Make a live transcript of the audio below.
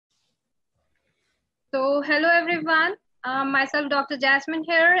Hello everyone. Myself, Dr. Jasmine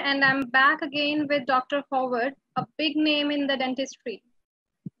here, and I'm back again with Dr. Howard, a big name in the dentistry.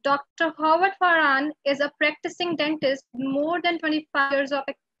 Dr. Howard Farran is a practicing dentist with more than 25 years of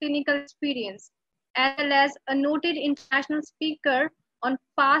clinical experience, as well as a noted international speaker on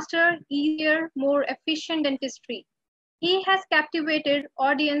faster, easier, more efficient dentistry. He has captivated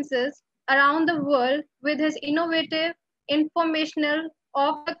audiences around the world with his innovative, informational,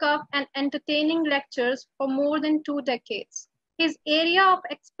 off the cuff, and entertaining lectures for more than 2 decades. His area of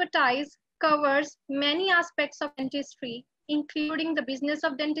expertise covers many aspects of dentistry, including the business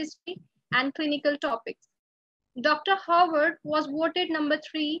of dentistry and clinical topics. Dr. Howard was voted number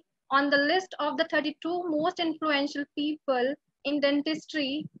 3 on the list of the 32 most influential people in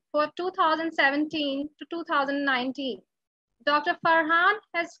dentistry for 2017 to 2019. Dr. Farhan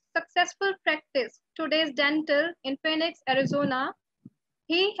has successful practice today's dental in Phoenix, Arizona.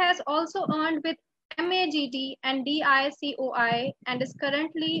 He has also earned with MAGD and DICOI and is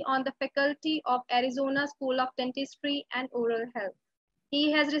currently on the faculty of Arizona School of Dentistry and Oral Health.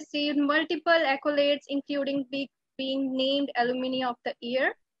 He has received multiple accolades, including being named Alumni of the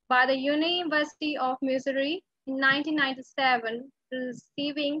Year by the University of Missouri in 1997,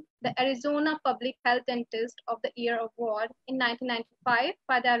 receiving the Arizona Public Health Dentist of the Year award in 1995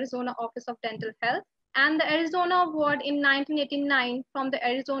 by the Arizona Office of Dental Health, and the Arizona Award in 1989 from the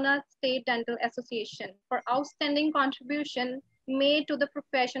Arizona State Dental Association for outstanding contribution made to the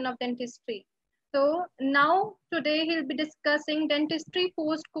profession of dentistry. So now today he'll be discussing dentistry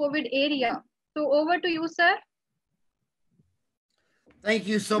post-COVID area. So over to you, sir. Thank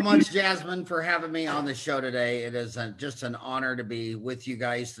you so much, Jasmine, for having me on the show today. It is just an honor to be with you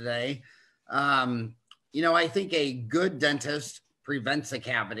guys today. I think a good dentist prevents a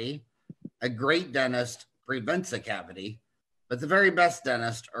cavity. A great dentist prevents a cavity, but the very best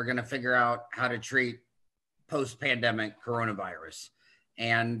dentists are going to figure out how to treat post-pandemic coronavirus.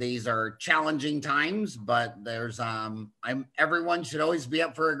 And these are challenging times, but everyone should always be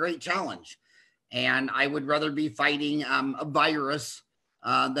up for a great challenge. And I would rather be fighting a virus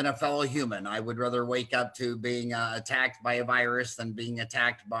than a fellow human. I would rather wake up to being attacked by a virus than being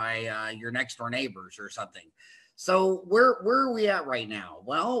attacked by your next door neighbors or something. So where are we at right now?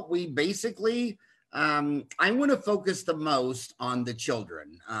 Well, we basically, I want to focus the most on the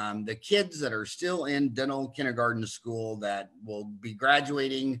children, the kids that are still in dental kindergarten school that will be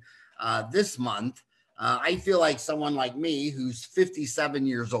graduating this month. I feel like someone like me who's 57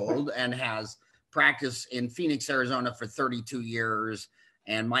 years old and has practiced in Phoenix, Arizona for 32 years.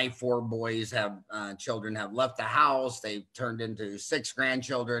 And my 4 boys children have left the house. They've turned into 6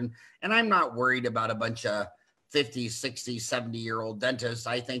 grandchildren. And I'm not worried about a bunch of 50, 60, 70-year-old dentists.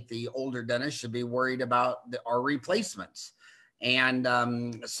 I think the older dentists should be worried about our replacements. And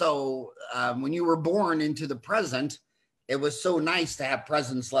so when you were born into the present, it was so nice to have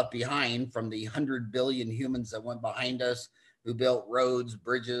presents left behind from the 100 billion humans that went behind us, who built roads,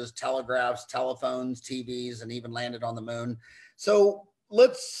 bridges, telegraphs, telephones, TVs, and even landed on the moon. So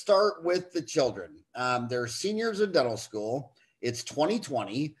let's start with the children. They're seniors in dental school. It's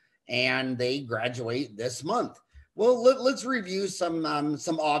 2020, and they graduate this month. Well, let's review some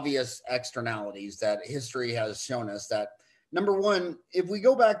obvious externalities that history has shown us. That number one, if we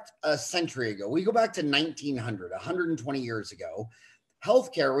go back a century ago, we go back to 1900, 120 years ago,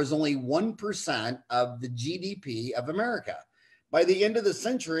 healthcare was only 1% of the GDP of America. By the end of the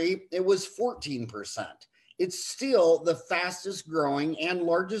century, it was 14%. It's still the fastest growing and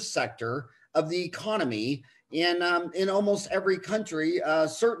largest sector of the economy in almost every country.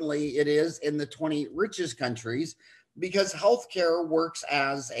 Certainly it is in the 20 richest countries, because healthcare works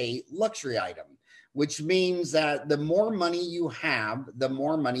as a luxury item, which means that the more money you have, the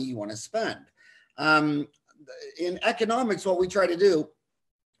more money you want to spend. In economics, what we try to do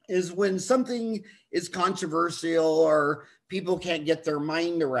is when something is controversial or people can't get their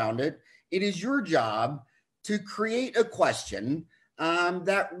mind around it, it is your job to create a question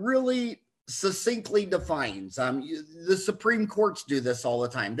that really succinctly defines. The Supreme Courts do this all the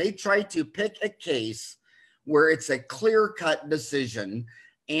time. They try to pick a case where it's a clear-cut decision.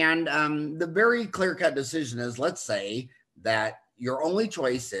 And the very clear-cut decision is, let's say that your only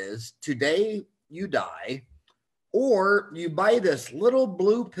choice is today you die, or you buy this little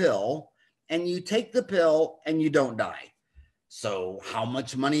blue pill and you take the pill and you don't die. So how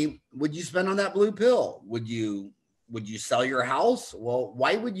much money would you spend on that blue pill? Would you sell your house? Well,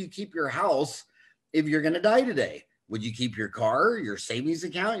 why would you keep your house if you're going to die today? Would you keep your car, your savings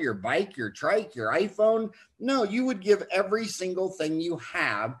account, your bike, your trike, your iPhone? No, you would give every single thing you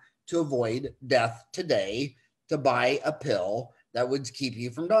have to avoid death today to buy a pill that would keep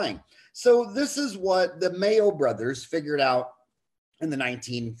you from dying. So this is what the Mayo brothers figured out in the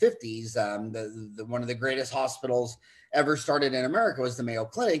 1950s. One of the greatest hospitals ever started in America was the Mayo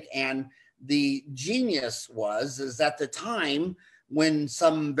Clinic. And the genius is at the time when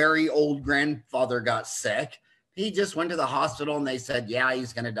some very old grandfather got sick, he just went to the hospital and they said, yeah,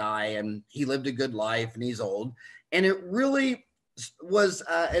 he's going to die. And he lived a good life and he's old. And it really was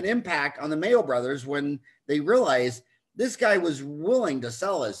an impact on the Mayo brothers when they realized this guy was willing to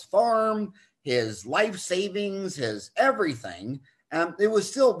sell his farm, his life savings, his everything. It was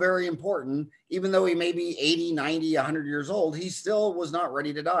still very important, even though he may be 80, 90, 100 years old, he still was not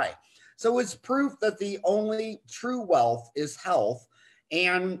ready to die. So it's proof that the only true wealth is health.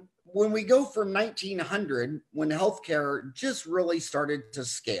 And when we go from 1900, when healthcare just really started to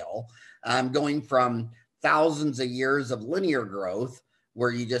scale, going from thousands of years of linear growth,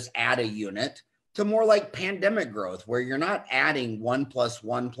 where you just add a unit, to more like pandemic growth, where you're not adding 1 +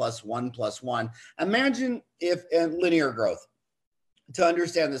 1 + 1 + 1. Imagine if in linear growth, to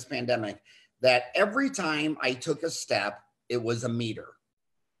understand this pandemic, that every time I took a step, it was a meter.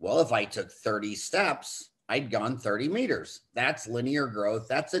 Well, if I took 30 steps, I'd gone 30 meters. That's linear growth.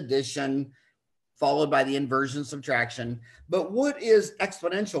 That's addition, followed by the inversion subtraction. But what is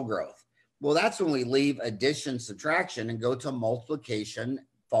exponential growth? Well, that's when we leave addition, subtraction, and go to multiplication,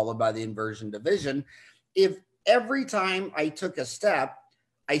 followed by the inversion division. If every time I took a step,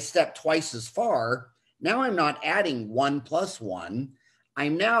 I stepped twice as far, now I'm not adding 1 + 1.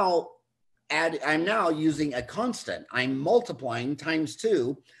 I'm now using a constant. I'm multiplying times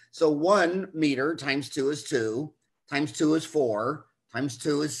 2. So 1 meter times 2 is 2, times 2 is 4, times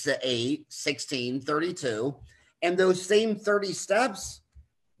 2 is 8, 16, 32. And those same 30 steps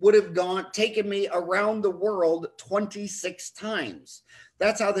would have taken me around the world 26 times.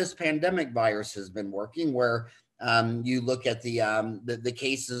 That's how this pandemic virus has been working, where you look at the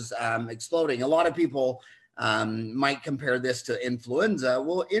cases exploding. A lot of people might compare this to influenza.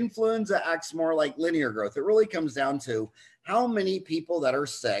 Well, influenza acts more like linear growth. It really comes down to how many people that are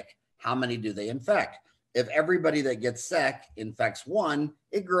sick, how many do they infect? If everybody that gets sick infects 1,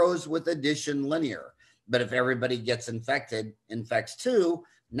 it grows with addition linear. But if everybody gets infected, infects 2,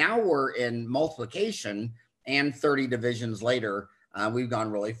 now we're in multiplication, and 30 divisions later, we've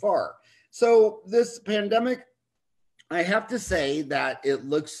gone really far. So this pandemic, I have to say that it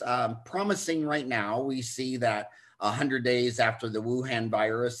looks promising right now. We see that 100 days after the Wuhan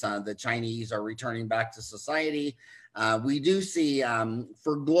virus, the Chinese are returning back to society. We do see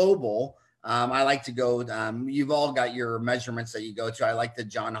for global, I like to go, you've all got your measurements that you go to. I like the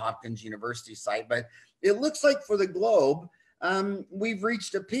Johns Hopkins University site, but it looks like for the globe, we've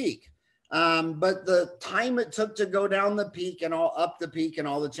reached a peak. But the time it took to go down the peak and up the peak and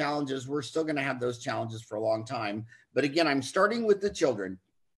all the challenges, we're still going to have those challenges for a long time. But again, I'm starting with the children.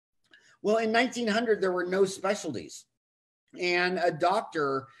 Well, in 1900, there were no specialties, and a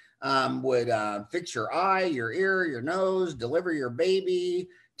doctor would fix your eye, your ear, your nose, deliver your baby,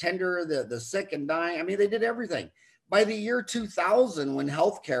 tender the sick and dying. I mean, they did everything. By the year 2000, when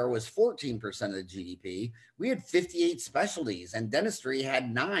healthcare was 14% of the GDP, we had 58 specialties, and dentistry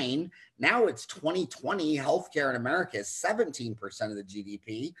had 9. Now it's 2020. Healthcare in America is 17% of the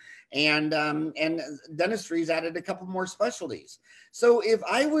GDP, and dentistry's added a couple more specialties. So if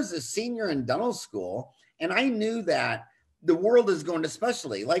I was a senior in dental school and I knew that the world is going to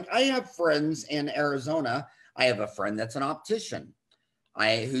specialty, like I have friends in Arizona, I have a friend that's an optician.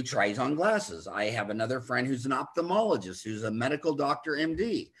 Who tries on glasses. I have another friend who's an ophthalmologist, who's a medical doctor,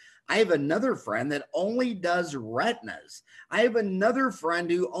 MD. I have another friend that only does retinas. I have another friend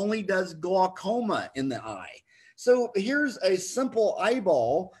who only does glaucoma in the eye. So here's a simple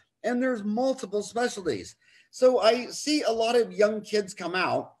eyeball, and there's multiple specialties. So I see a lot of young kids come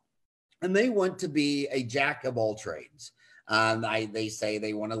out, and they want to be a jack of all trades. They say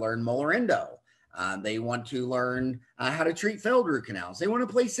they want to learn molar endo. They want to learn how to treat failed root canals. They want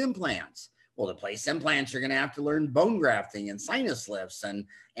to place implants. Well, to place implants, you're going to have to learn bone grafting and sinus lifts, and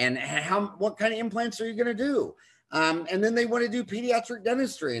what kind of implants are you going to do? And then they want to do pediatric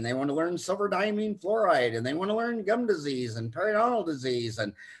dentistry, and they want to learn silver diamine fluoride, and they want to learn gum disease and periodontal disease,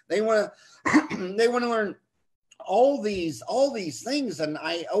 and they want to they want to learn all these things. And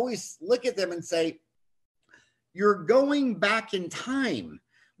I always look at them and say, you're going back in time.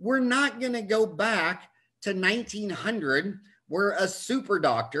 We're not going to go back to 1900 where a super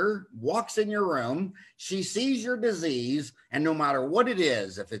doctor walks in your room, she sees your disease, and no matter what it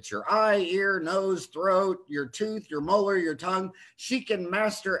is, if it's your eye, ear, nose, throat, your tooth, your molar, your tongue, she can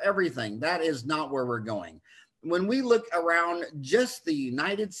master everything. That is not where we're going. when we look around just the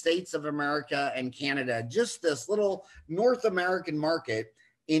United States of America and Canada, just this little North American market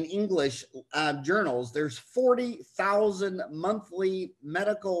in English journals, there's 40,000 monthly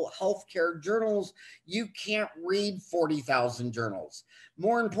medical healthcare journals. You can't read 40,000 journals.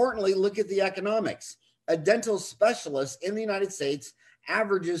 More importantly, look at the economics. A dental specialist in the United States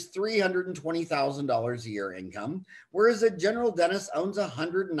averages $320,000 a year income, whereas a general dentist owns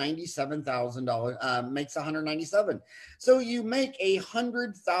 $197,000, makes $197,000. So you make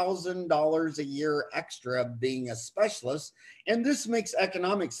 $100,000 a year extra being a specialist, and this makes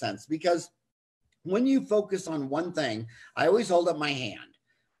economic sense because when you focus on one thing, I always hold up my hand.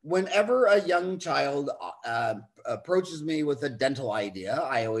 Whenever a young child approaches me with a dental idea,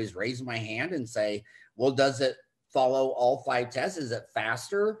 I always raise my hand and say, well, does it follow all 5 tests? Is it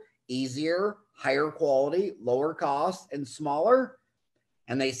faster, easier, higher quality, lower cost, and smaller?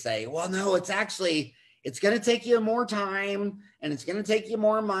 And they say, well, no, it's going to take you more time, and it's going to take you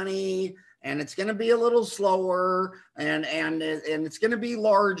more money, and it's going to be a little slower, and it's going to be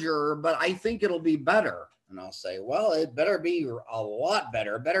larger, but I think it'll be better. And I'll say, well, it better be a lot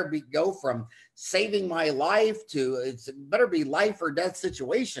better. It better go from saving my life to, it's better be life or death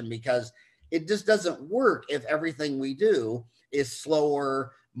situation, because it just doesn't work if everything we do is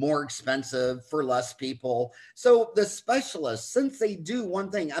slower, more expensive for less people. So the specialists, since they do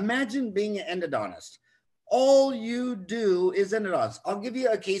one thing, imagine being an endodontist. All you do is endodontist. I'll give you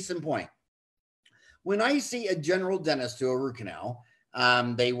a case in point. When I see a general dentist do a root canal,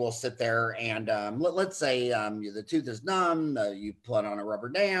 they will sit there and let's say the tooth is numb, you put on a rubber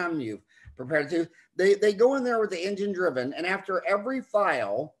dam, you've prepared the tooth. They go in there with the engine driven, and after every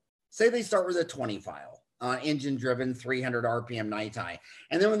file, say they start with a 20 file, engine driven, 300 RPM night high.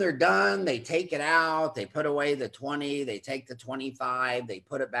 And then when they're done, they take it out, they put away the 20, they take the 25, they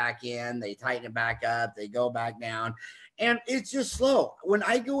put it back in, they tighten it back up, they go back down. And it's just slow. When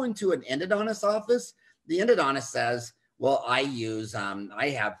I go into an endodontist office, the endodontist says, well, I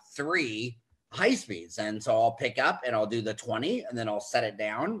have 3 high speeds. And so I'll pick up and I'll do the 20 and then I'll set it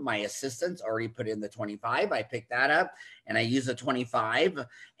down. My assistant's already put in the 25. I pick that up and I use a 25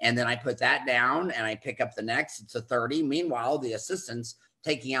 and then I put that down and I pick up the next, it's a 30. Meanwhile, the assistant's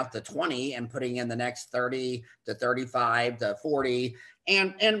taking out the 20 and putting in the next 30 to 35 to 40.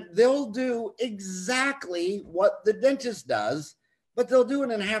 And they'll do exactly what the dentist does, but they'll do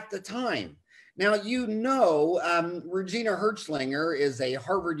it in half the time. Now, Regina Hertzlinger is a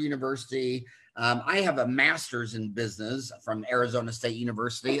Harvard University. I have a master's in business from Arizona State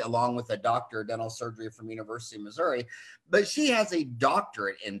University, along with a doctor of dental surgery from University of Missouri. But she has a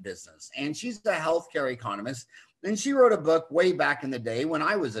doctorate in business, and she's a healthcare economist. And she wrote a book way back in the day when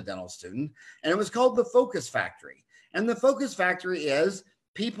I was a dental student, and it was called The Focus Factory. And the Focus Factory is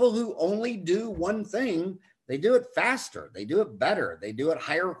people who only do one thing. They do it faster, they do it better, they do it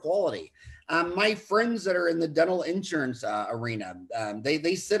higher quality. My friends that are in the dental insurance arena,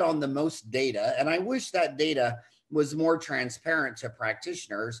 they sit on the most data, and I wish that data was more transparent to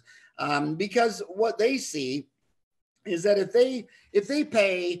practitioners, because what they see is that if they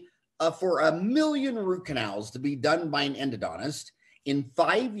pay for 1 million root canals to be done by an endodontist, in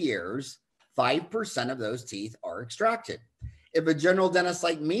 5 years, 5% of those teeth are extracted. If a general dentist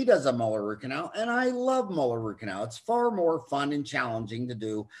like me does a molar root canal, and I love molar root canal, it's far more fun and challenging to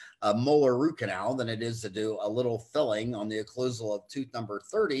do a molar root canal than it is to do a little filling on the occlusal of tooth number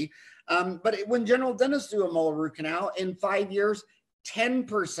 30. But when general dentists do a molar root canal, in 5 years,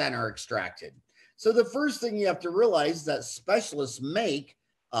 10% are extracted. So the first thing you have to realize is that specialists make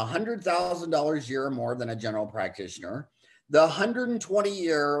 $100,000 a year more than a general practitioner. The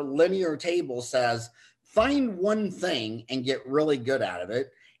 120-year linear table says, find one thing and get really good at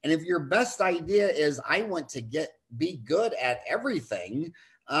it. And if your best idea is, I want to be good at everything,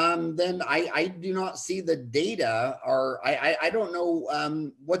 then I do not see the data, or I don't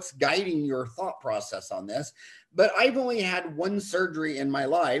know what's guiding your thought process on this. But I've only had one surgery in my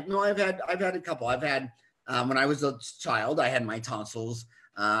life. No, I've had a couple. I've had, when I was a child, I had my tonsils.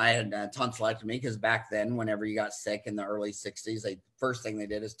 I had tonsillectomy, because back then, whenever you got sick in the early 60s, first thing they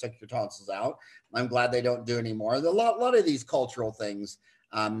did is took your tonsils out. I'm glad they don't do anymore. A lot of these cultural things,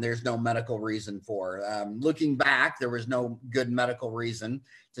 there's no medical reason for. Looking back, there was no good medical reason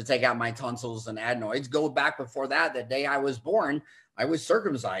to take out my tonsils and adenoids. Go back before that, the day I was born, I was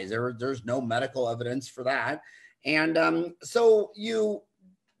circumcised. There's no medical evidence for that. And so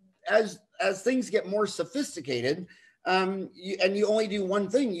as things get more sophisticated, you only do one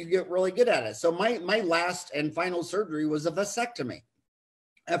thing, you get really good at it. So my last and final surgery was a vasectomy.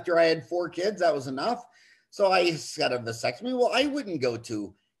 After I had 4 kids, that was enough. So I got a vasectomy. Well, I wouldn't go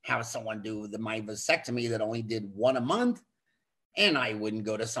to have someone do my vasectomy that only did one a month, and I wouldn't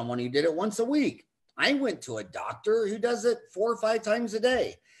go to someone who did it once a week. I went to a doctor who does it 4 or 5 times a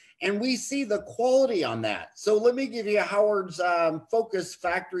day. And we see the quality on that. So let me give you Howard's Focus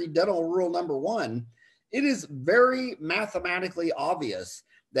Factory Dental Rule number 1. It is very mathematically obvious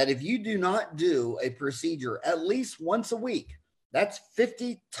that if you do not do a procedure at least once a week, that's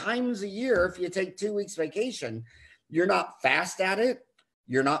 50 times a year. If you take 2 weeks vacation, you're not fast at it.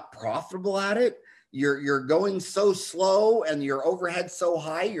 You're not profitable at it. You're going so slow and your overhead so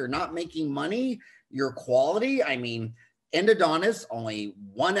high, you're not making money. Your quality, I mean, endodontists, only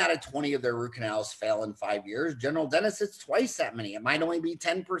 1 out of 20 of their root canals fail in 5 years. General dentists, it's twice that many. It might only be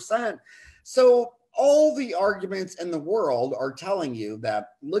 10%. So all the arguments in the world are telling you that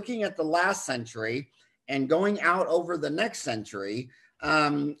looking at the last century and going out over the next century,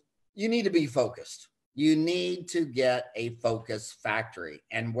 you need to be focused. You need to get a focus factory.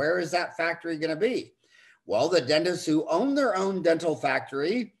 And where is that factory going to be? Well, the dentists who own their own dental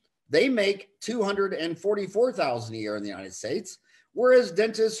factory, they make $244,000 a year in the United States, whereas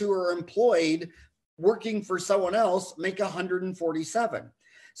dentists who are employed working for someone else make $147,000.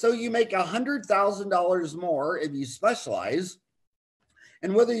 So you make $100,000 more if you specialize.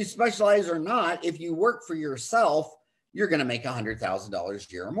 And whether you specialize or not, if you work for yourself, you're going to make $100,000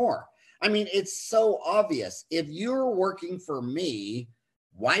 a year or more. I mean, it's so obvious. If you're working for me,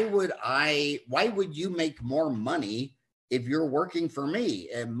 why would you make more money if you're working for me?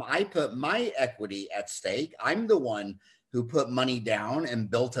 And I put my equity at stake. I'm the one who put money down and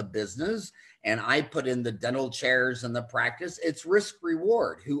built a business, and I put in the dental chairs and the practice. It's risk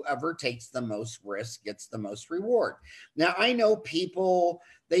reward. Whoever takes the most risk gets the most reward. Now, I know people,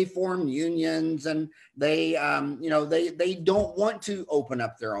 they form unions and they don't want to open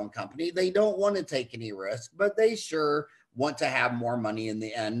up their own company. They don't want to take any risk, but they sure want to have more money in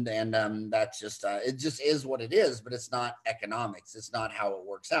the end. And that's just, it just is what it is, but it's not economics. It's not how it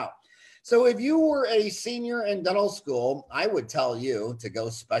works out. So if you were a senior in dental school, I would tell you to go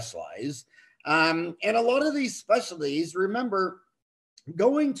specialize. And a lot of these specialties, remember,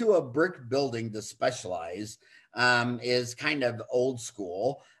 going to a brick building to specialize is kind of old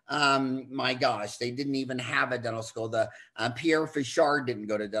school. My gosh, they didn't even have a dental school. Pierre Fichard didn't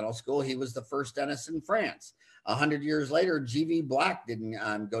go to dental school. He was the first dentist in France. 100 years later, G.V. Black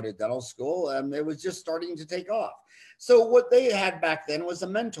didn't go to dental school. It was just starting to take off. So what they had back then was a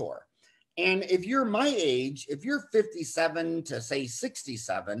mentor. And if you're my age, if you're 57 to say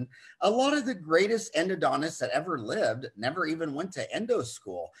 67, a lot of the greatest endodontists that ever lived never even went to endo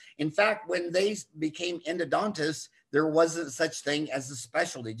school. In fact, when they became endodontists, there wasn't such thing as a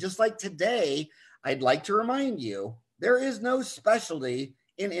specialty. Just like today, I'd like to remind you, there is no specialty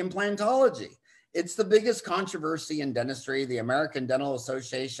in implantology. It's the biggest controversy in dentistry. The American Dental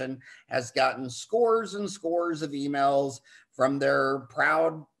Association has gotten scores and scores of emails from their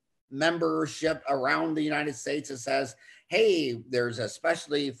proud membership around the United States that says, hey, there's a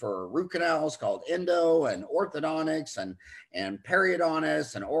specialty for root canals called endo and orthodontics and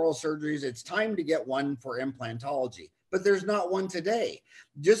periodontists and oral surgeries. It's time to get one for implantology, but there's not one today.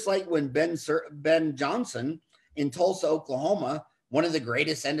 Just like when Ben Johnson in Tulsa, Oklahoma, one of the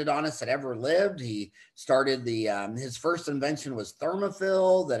greatest endodontists that ever lived. He started his first invention was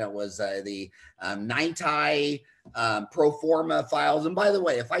Thermofill, then it was the NiTi Proforma files. And by the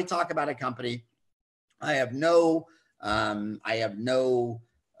way, if I talk about a company, I have no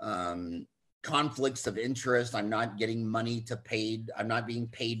conflicts of interest. I'm not getting money to paid. I'm not being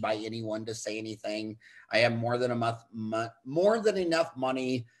paid by anyone to say anything. I have more than enough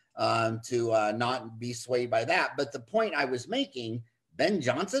money to not be swayed by that. But the point I was making, Ben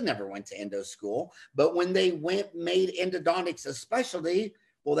Johnson never went to endo school, but when they made endodontics a specialty,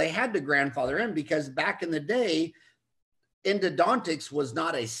 well, they had to grandfather in, because back in the day, endodontics was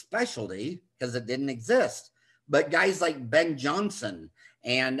not a specialty because it didn't exist. But guys like Ben Johnson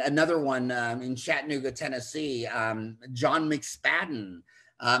and another one in Chattanooga, Tennessee, John McSpadden,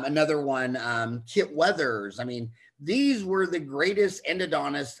 another one, Kit Weathers. I mean, these were the greatest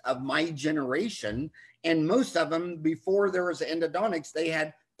endodontists of my generation. And most of them, before there was endodontics, they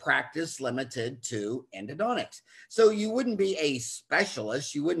had practice limited to endodontics. So you wouldn't be a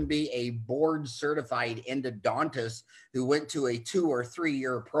specialist. You wouldn't be a board certified endodontist who went to a 2 or 3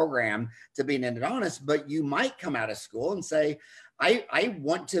 year program to be an endodontist, but you might come out of school and say, I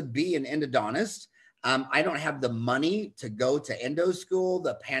want to be an endodontist. I don't have the money to go to endo school.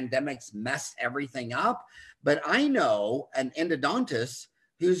 The pandemic's messed everything up, but I know an endodontist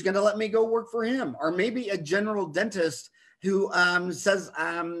who's going to let me go work for him, or maybe a general dentist who says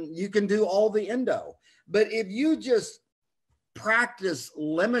you can do all the endo. But if you just practice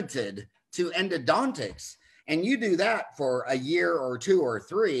limited to endodontics, and you do that for a year or 2 or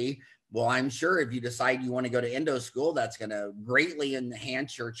 3, well, I'm sure if you decide you want to go to endo school, that's going to greatly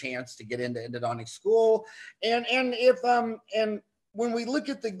enhance your chance to get into endodontic school. And when we look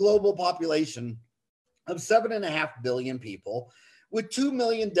at the global population of 7.5 billion people, with 2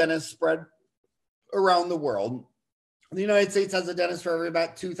 million dentists spread around the world, the United States has a dentist for every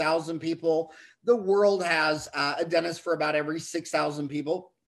about 2,000 people. The world has a dentist for about every 6,000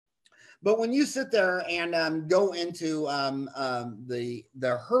 people. But when you sit there and go into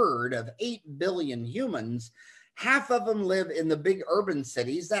the herd of 8 billion humans, half of them live in the big urban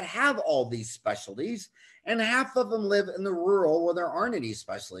cities that have all these specialties, and half of them live in the rural where there aren't any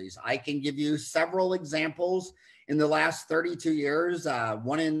specialties. I can give you several examples in the last 32 years,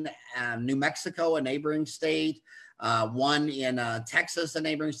 one in New Mexico, a neighboring state, one in Texas, a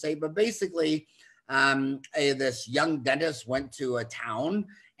neighboring state. But basically, this young dentist went to a town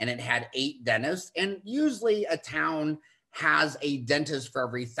and it had 8 dentists. And usually a town has a dentist for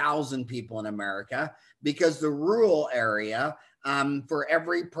every 1,000 people in America, because the rural area, for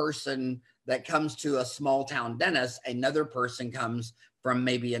every person that comes to a small town dentist, another person comes from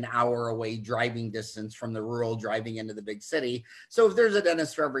maybe an hour away driving distance from the rural driving into the big city. So if there's a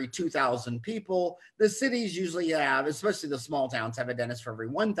dentist for every 2,000 people, the cities usually have, especially the small towns, have a dentist for every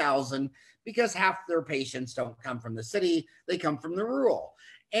 1,000, because half their patients don't come from the city, they come from the rural.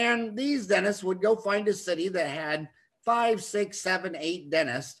 And these dentists would go find a city that had 5, 6, 7, 8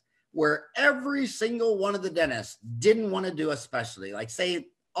 dentists, where every single one of the dentists didn't want to do a specialty. Like, say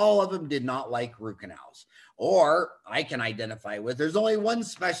all of them did not like root canals. Or I can identify with, there's only one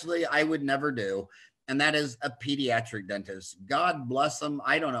specialty I would never do, and that is a pediatric dentist. God bless them.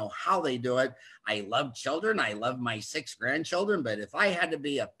 I don't know how they do it. I love children. I love my 6 grandchildren. But if I had to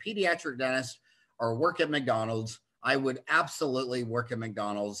be a pediatric dentist or work at McDonald's, I would absolutely work at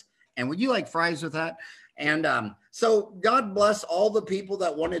McDonald's. And would you like fries with that? And so God bless all the people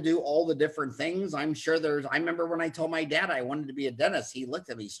that want to do all the different things. I'm sure I remember when I told my dad I wanted to be a dentist, he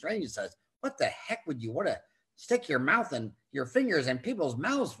looked at me strange and says, what the heck would you want to stick your mouth and your fingers in people's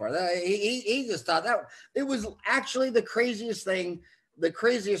mouths for? He just thought that it was actually the craziest thing. The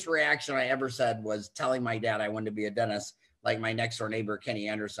craziest reaction I ever said was telling my dad I wanted to be a dentist, like my next door neighbor, Kenny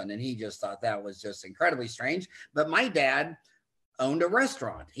Anderson. And he just thought that was just incredibly strange. But my dad owned a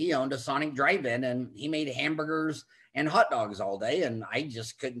restaurant. He owned a Sonic drive-in, and he made hamburgers and hot dogs all day. And I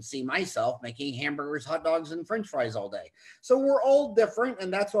just couldn't see myself making hamburgers, hot dogs, and French fries all day. So we're all different,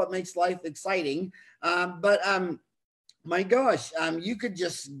 and that's what makes life exciting. But my gosh, you could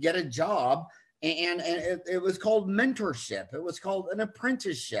just get a job, and it was called mentorship. It was called an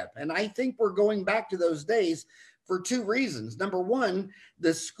apprenticeship. And I think we're going back to those days for 2 reasons. Number one,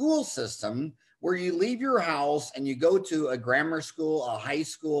 the school system, where you leave your house and you go to a grammar school, a high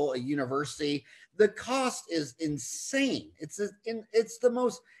school, a university, the cost is insane. It's the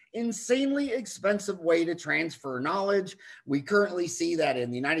most insanely expensive way to transfer knowledge. We currently see that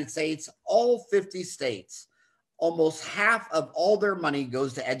in the United States, all 50 states, almost half of all their money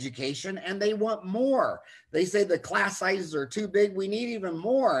goes to education, and they want more. They say the class sizes are too big. We need even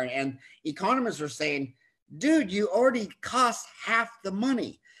more. And economists are saying, dude, you already cost half the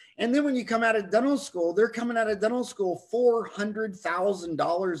money. And then when you come out of dental school, they're coming out of dental school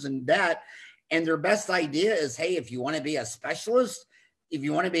 $400,000 in debt. And their best idea is, hey, if you want to be a specialist, if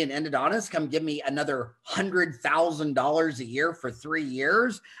you want to be an endodontist, come give me another $100,000 a year for 3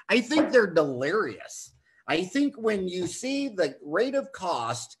 years. I think they're delirious. I think when you see the rate of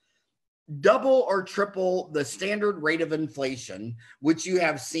cost double or triple the standard rate of inflation, which you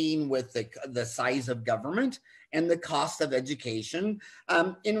have seen with the size of government and the cost of education,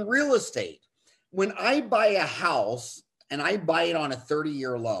 in real estate, when I buy a house and I buy it on a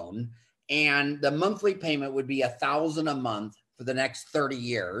 30-year loan, and the monthly payment would be $1,000 a month for the next 30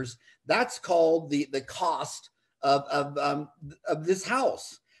 years, that's called the cost of this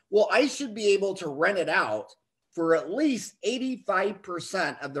house. Well, I should be able to rent it out for at least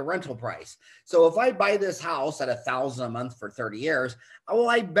 85% of the rental price. So if I buy this house at $1,000 a month for 30 years, well,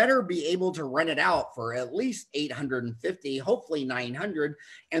 I better be able to rent it out for at least $850, hopefully $900.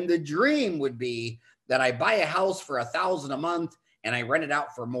 And the dream would be that I buy a house for $1,000 a month and I rent it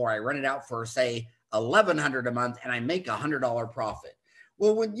out for more. I rent it out for, say, $1,100 a month, and I make $100 profit.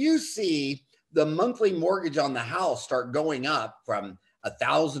 Well, when you see the monthly mortgage on the house start going up from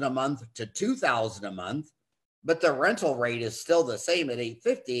 $1,000 a month to $2,000 a month, but the rental rate is still the same at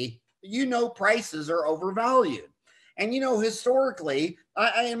 $850, you know prices are overvalued. And, you know, historically,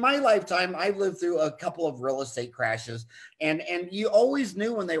 in my lifetime, I've lived through a couple of real estate crashes, and you always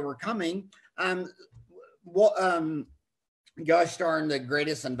knew when they were coming. gosh darn, the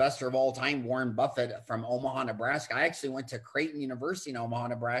greatest investor of all time, Warren Buffett from Omaha, Nebraska. I actually went to Creighton University in Omaha,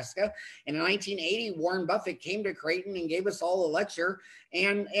 Nebraska. And in 1980, Warren Buffett came to Creighton and gave us all a lecture.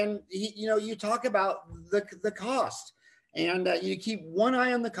 And he, you talk about the cost, and you keep one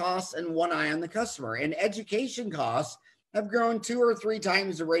eye on the cost and one eye on the customer. And education costs have grown 2 or 3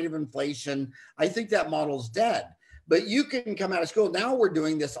 times the rate of inflation. I think that model's dead. But you can come out of school. Now we're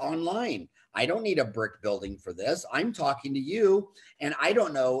doing this online. I don't need a brick building for this. I'm talking to you, and I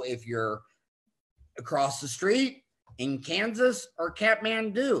don't know if you're across the street in Kansas or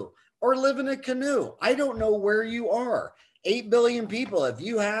Kathmandu or live in a canoe. I don't know where you are. 8 billion people. If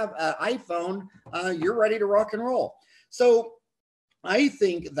you have an iPhone, you're ready to rock and roll. So I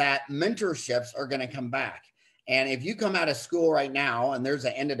think that mentorships are going to come back. And if you come out of school right now and there's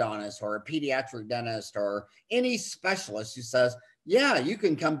an endodontist or a pediatric dentist or any specialist who says, yeah, you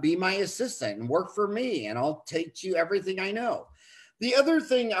can come be my assistant and work for me, and I'll teach you everything I know. The other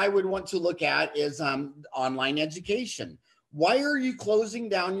thing I would want to look at is online education. Why are you closing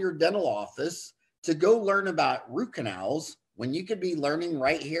down your dental office to go learn about root canals when you could be learning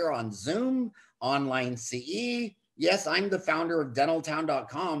right here on Zoom, online CE? Yes, I'm the founder of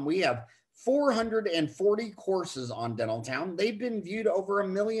dentaltown.com. We have 440 courses on Dentaltown. They've been viewed over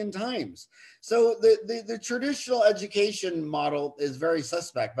 1 million times. So the traditional education model is very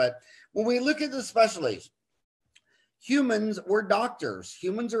suspect. But when we look at the specialties, humans, we're doctors.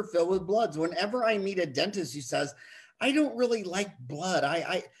 Humans are filled with bloods. Whenever I meet a dentist who says, I don't really like blood.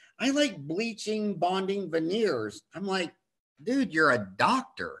 I like bleaching, bonding, veneers. I'm like, dude, you're a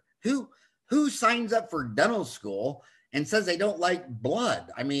doctor. Who signs up for dental school and says they don't like blood?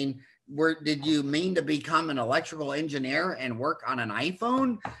 I mean, did you mean to become an electrical engineer and work on an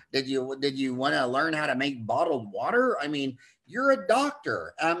iPhone? Did you want to learn how to make bottled water? I mean, you're a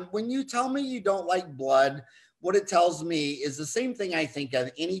doctor. When you tell me you don't like blood, what it tells me is the same thing I think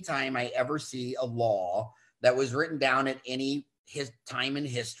of anytime I ever see a law that was written down at any time in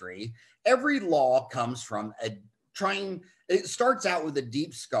history. Every law comes from it starts out with a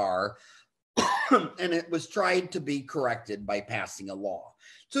deep scar and it was tried to be corrected by passing a law.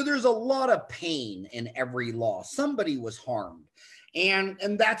 So there's a lot of pain in every law. Somebody was harmed. And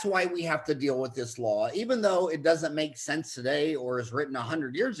that's why we have to deal with this law. Even though it doesn't make sense today or is written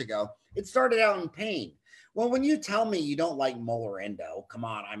 100 years ago, it started out in pain. Well, when you tell me you don't like molar endo, come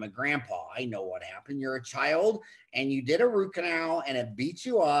on, I'm a grandpa. I know what happened. You're a child and you did a root canal and it beat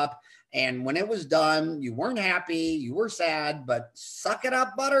you up. And when it was done, you weren't happy, you were sad, but suck it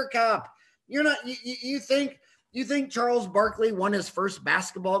up, buttercup. You're not, you think Charles Barkley won his first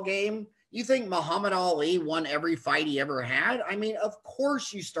basketball game? You think Muhammad Ali won every fight he ever had? I mean, of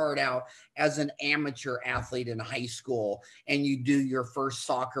course you start out as an amateur athlete in high school and you do your first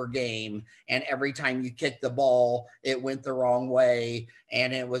soccer game, and every time you kick the ball, it went the wrong way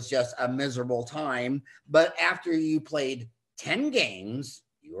and it was just a miserable time. But after you played 10 games,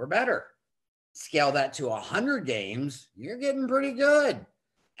 you were better. Scale that to 100 games, you're getting pretty good.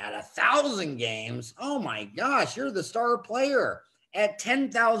 At 1,000 games, oh my gosh, you're the star player. At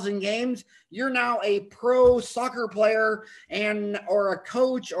 10,000 games, you're now a pro soccer player or a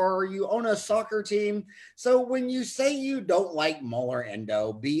coach, or you own a soccer team. So when you say you don't like molar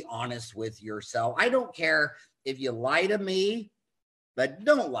endo, be honest with yourself. I don't care if you lie to me, but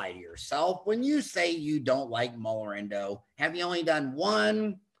don't lie to yourself. When you say you don't like molar endo, have you only done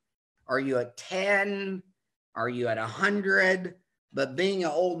 1? Are you at 10? Are you at 100? But being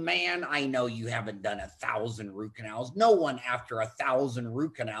an old man, I know you haven't done 1,000 root canals. No one after 1,000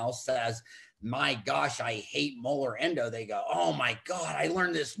 root canals says, my gosh, I hate molar endo. They go, oh my God, I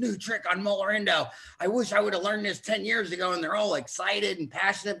learned this new trick on molar endo. I wish I would have learned this 10 years ago. And they're all excited and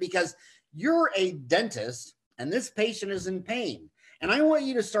passionate because you're a dentist and this patient is in pain. And I want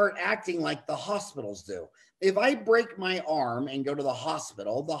you to start acting like the hospitals do. If I break my arm and go to the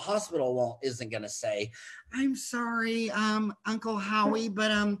hospital isn't going to say, I'm sorry, Uncle Howie,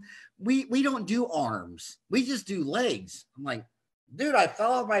 but we don't do arms. We just do legs. I'm like, dude, I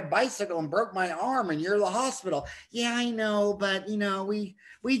fell off my bicycle and broke my arm and you're the hospital. Yeah, I know, but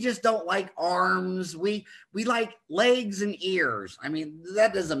we just don't like arms. We like legs and ears. I mean,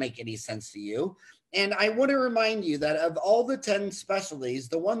 that doesn't make any sense to you. And I want to remind you that of all the 10 specialties,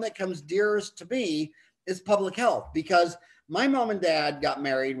 the one that comes dearest to me is public health, because my mom and dad got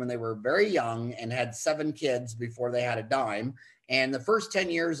married when they were very young and had 7 kids before they had a dime. And the first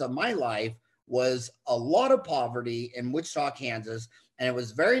 10 years of my life was a lot of poverty in Wichita, Kansas. And it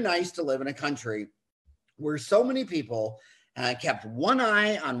was very nice to live in a country where so many people kept one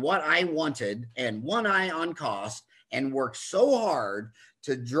eye on what I wanted and one eye on cost and worked so hard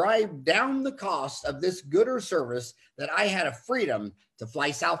to drive down the cost of this good or service that I had a freedom to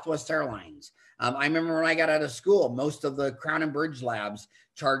fly Southwest Airlines. I remember when I got out of school, most of the Crown and Bridge labs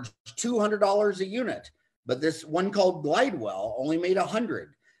charged $200 a unit, but this one called Glidewell only made $100.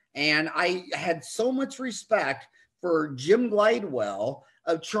 And I had so much respect for Jim Glidewell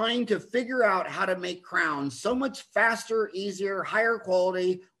of trying to figure out how to make crowns so much faster, easier, higher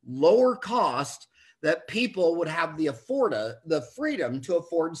quality, lower cost, that people would have the freedom to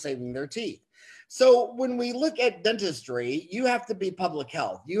afford saving their teeth. So when we look at dentistry, you have to be public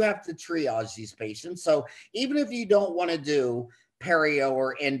health. You have to triage these patients. So even if you don't want to do perio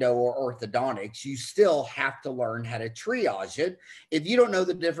or endo or orthodontics, you still have to learn how to triage it. If you don't know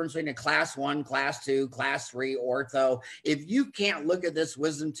the difference between a class 1, class 2, class 3 ortho, if you can't look at this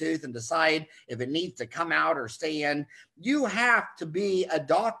wisdom tooth and decide if it needs to come out or stay in, you have to be a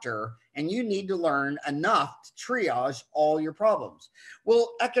doctor and you need to learn enough to triage all your problems.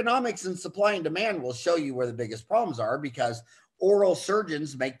 Well, economics and supply and demand will show you where the biggest problems are, because oral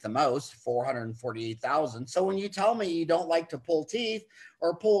surgeons make the most, 448,000. So when you tell me you don't like to pull teeth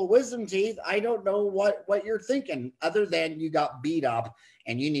or pull wisdom teeth, I don't know what you're thinking, other than you got beat up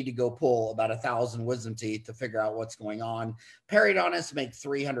and you need to go pull about 1,000 wisdom teeth to figure out what's going on. Periodontists make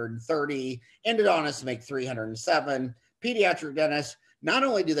 330, endodontists make 307, pediatric dentists, not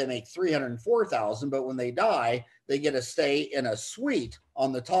only do they make 304,000, but when they die, they get to stay in a suite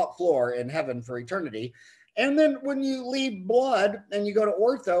on the top floor in heaven for eternity. And then when you leave blood and you go to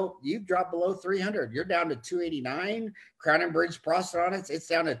ortho, you've dropped below 300. You're down to 289. Crown and Bridge prosthodontics, it's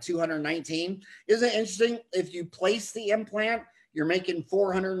down to 219. Isn't it interesting? If you place the implant, you're making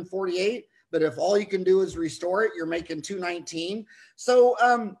 448. But if all you can do is restore it, you're making 219. So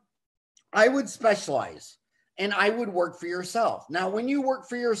I would specialize. And I would work for yourself. Now, when you work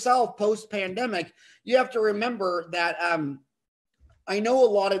for yourself post-pandemic, you have to remember that I know a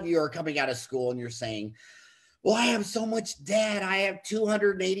lot of you are coming out of school and you're saying, well, I have so much debt. I have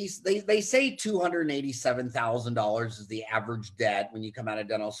they say $287,000 is the average debt when you come out of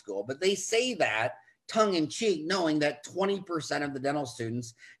dental school. But they say that tongue in cheek, knowing that 20% of the dental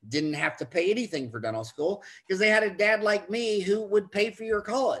students didn't have to pay anything for dental school because they had a dad like me who would pay for your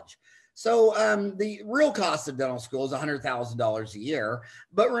college. So the real cost of dental school is $100,000 a year.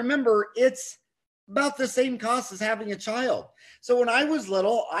 But remember, it's about the same cost as having a child. So when I was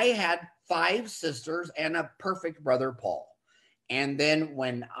little, I had 5 sisters and a perfect brother, Paul. And then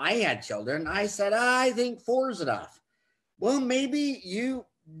when I had children, I said, I think 4 is enough. Well, maybe you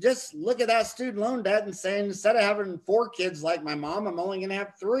just look at that student loan debt and say, instead of having 4 kids like my mom, I'm only going to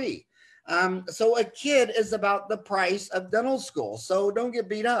have 3. So a kid is about the price of dental school. So don't get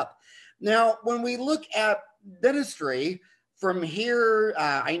beat up. Now, when we look at dentistry from here,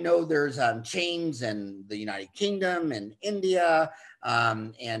 I know there's chains in the United Kingdom and India,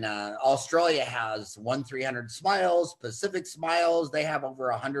 and Australia has 1-300 Smiles, Pacific Smiles. They have over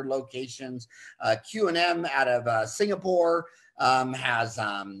 100 locations. Q&M out of Singapore has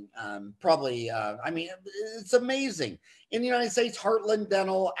probably, I mean, it's amazing. In the United States, Heartland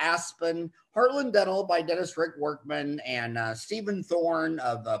Dental, Aspen, Heartland Dental by dentist Rick Workman, and Stephen Thorne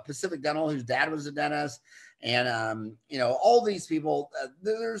of Pacific Dental, whose dad was a dentist. And, you know, all these people,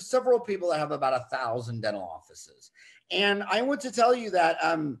 there's several people that have about 1,000 dental offices. And I want to tell you that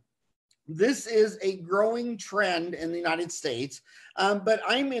this is a growing trend in the United States, but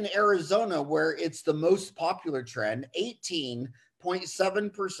I'm in Arizona where it's the most popular trend.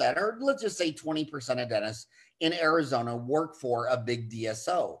 18.7%, or let's just say 20% of dentists in Arizona work for a big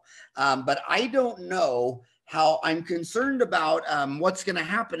DSO. But I don't know how. I'm concerned about what's going to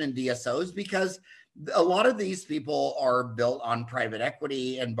happen in DSOs, because a lot of these people are built on private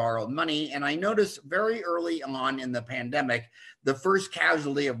equity and borrowed money. And I noticed very early on in the pandemic, the first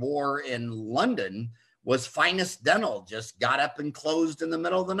casualty of war in London was Finest Dental, just got up and closed in the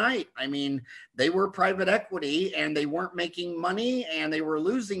middle of the night. I mean, they were private equity and they weren't making money and they were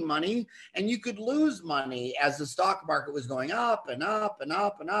losing money. And you could lose money as the stock market was going up and up and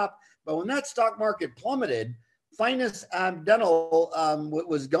up and up. But when that stock market plummeted, Finest Dental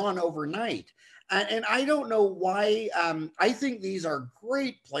was gone overnight. And I don't know why. I think these are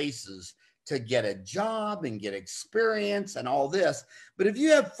great places to get a job and get experience and all this. But if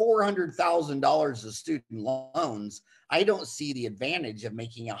you have $400,000 of student loans, I don't see the advantage of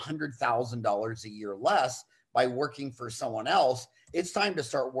making $100,000 a year less by working for someone else. It's time to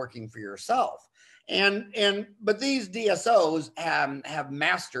start working for yourself. But these DSOs have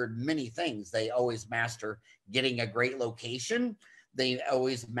mastered many things. They always master getting a great location. They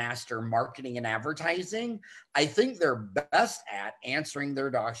always master marketing and advertising. I think they're best at answering their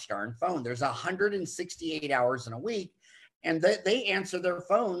gosh darn phone. There's 168 hours in a week, and they answer their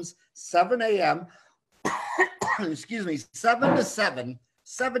phones 7 a.m. excuse me, 7 to 7,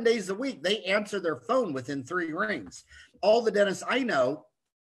 7 days a week. They answer their phone within 3 rings. All the dentists I know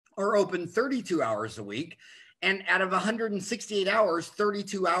are open 32 hours a week. And out of 168 hours,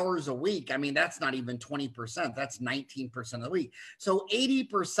 32 hours a week, I mean, that's not even 20%. That's 19% of the week. So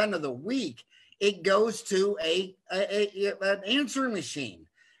 80% of the week, it goes to an answering machine.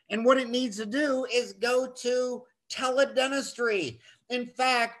 And what it needs to do is go to teledentistry. In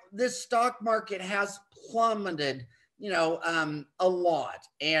fact, this stock market has plummeted, a lot.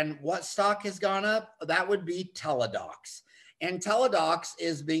 And what stock has gone up? That would be Teladocs. And Teladocs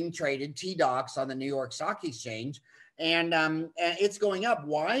is being traded, TDocs, on the New York Stock Exchange. And it's going up.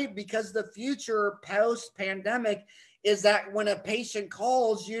 Why? Because the future post-pandemic is that when a patient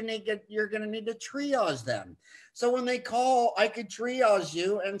calls, you're going to need to triage them. So when they call, I could triage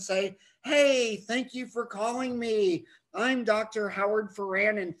you and say, hey, thank you for calling me. I'm Dr. Howard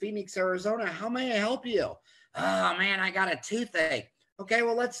Farran in Phoenix, Arizona. How may I help you? Oh, man, I got a toothache. Okay,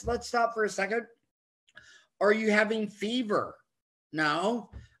 well, let's stop for a second. Are you having fever? No.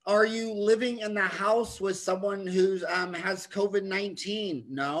 Are you living in the house with someone who has COVID-19?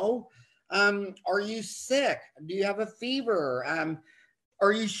 No. Are you sick? Do you have a fever?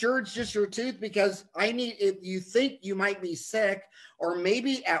 Are you sure it's just your tooth? Because if you think you might be sick, or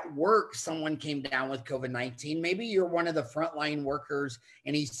maybe at work someone came down with COVID-19, maybe you're one of the frontline workers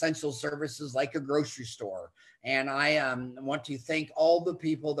in essential services like a grocery store. And I want to thank all the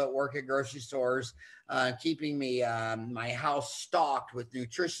people that work at grocery stores, keeping me my house stocked with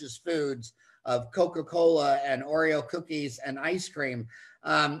nutritious foods of Coca-Cola and Oreo cookies and ice cream.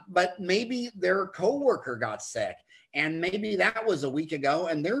 But maybe their coworker got sick, and maybe that was a week ago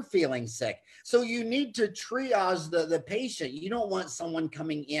and they're feeling sick. So you need to triage the patient. You don't want someone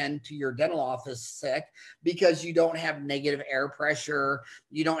coming in to your dental office sick because you don't have negative air pressure.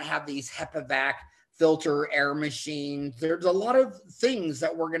 You don't have these HEPA-vac filter air machines. There's a lot of things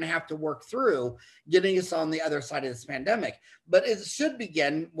that we're going to have to work through getting us on the other side of this pandemic. But it should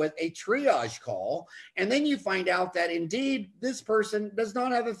begin with a triage call. And then you find out that indeed this person does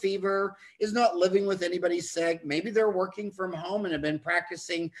not have a fever, is not living with anybody sick. Maybe they're working from home and have been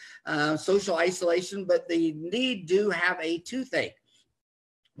practicing social isolation, but they indeed do have a toothache.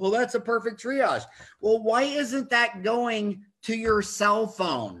 Well, that's a perfect triage. Well, why isn't that going to your cell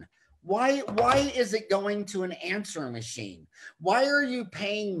phone? Why is it going to an answering machine? Why are you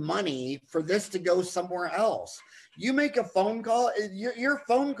paying money for this to go somewhere else? You make a phone call, your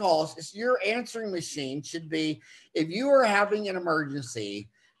phone calls, your answering machine should be, if you are having an emergency,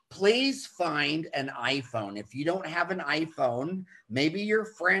 please find an iPhone. If you don't have an iPhone, maybe your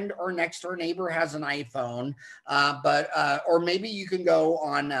friend or next door neighbor has an iPhone, or maybe you can go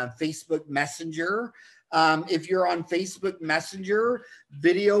on Facebook Messenger. If you're on Facebook Messenger,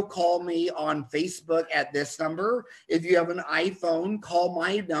 video call me on Facebook at this number. If you have an iPhone, call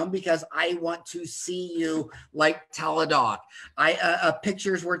my number because I want to see you like Teladoc. A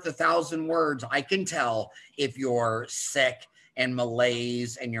picture's worth 1,000 words. I can tell if you're sick and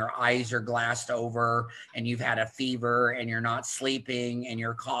malaise and your eyes are glassed over and you've had a fever and you're not sleeping and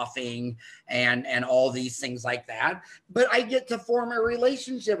you're coughing and all these things like that. But I get to form a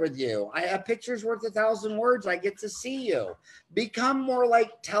relationship with you. A picture's worth 1,000 words. I get to see you. Become more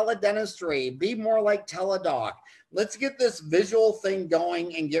like teledentistry. Be more like Teladoc. Let's get this visual thing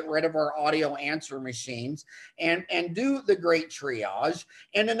going and get rid of our audio answer machines and do the great triage.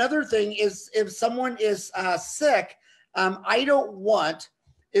 And another thing is, if someone is sick,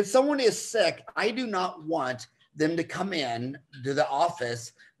 if someone is sick, I do not want them to come in to the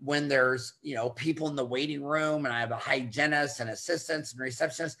office when there's, people in the waiting room and I have a hygienist and assistants and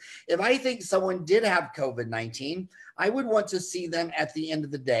receptionists. If I think someone did have COVID-19, I would want to see them at the end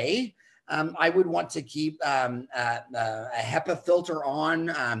of the day. I would want to keep a HEPA filter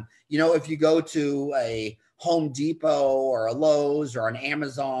on. If you go to a Home Depot or a Lowe's or an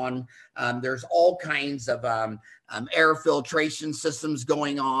Amazon, there's all kinds of air filtration systems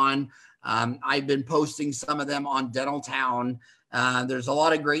going on. I've been posting some of them on Dentaltown. There's a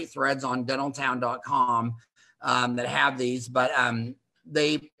lot of great threads on dentaltown.com that have these, but on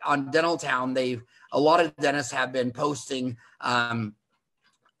Dentaltown, a lot of dentists have been posting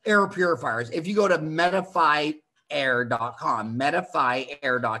air purifiers. If you go to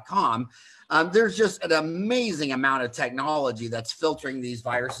medifyair.com. There's just an amazing amount of technology that's filtering these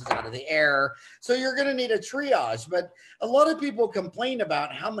viruses out of the air. So you're going to need a triage. But a lot of people complain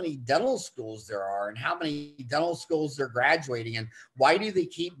about how many dental schools there are and how many dental schools they're graduating and why do they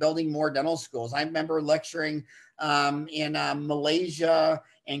keep building more dental schools. I remember lecturing in Malaysia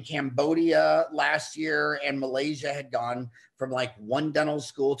and Cambodia last year, and Malaysia had gone from like 1 dental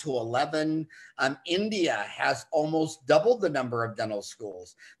school to 11. India has almost doubled the number of dental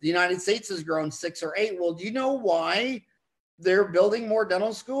schools. The United States has grown 6 or 8. Well, do you know why they're building more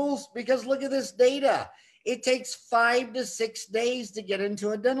dental schools? Because look at this data. It takes 5 to 6 days to get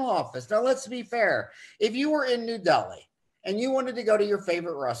into a dental office. Now, let's be fair. If you were in New Delhi and you wanted to go to your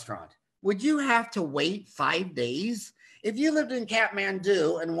favorite restaurant, would you have to wait 5 days? If you lived in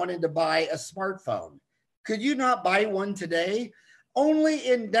Kathmandu and wanted to buy a smartphone, could you not buy one today? Only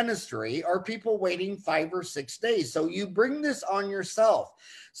in dentistry are people waiting 5 or 6 days. So you bring this on yourself.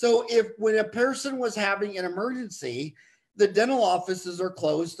 So when a person was having an emergency, the dental offices are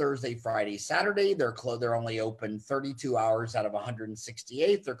closed Thursday, Friday, Saturday. They're only open 32 hours out of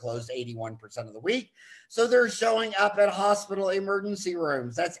 168. They're closed 81% of the week. So they're showing up at hospital emergency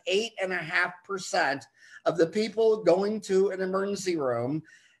rooms. That's 8.5% of the people going to an emergency room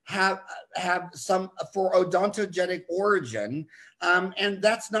have some for odontogenic origin, and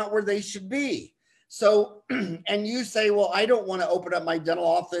that's not where they should be. So, and you say, well, I don't want to open up my dental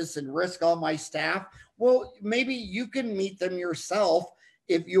office and risk all my staff. Well, maybe you can meet them yourself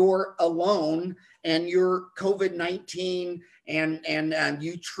if you're alone and you're COVID-19 and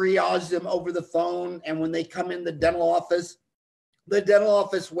you triage them over the phone. And when they come in the dental office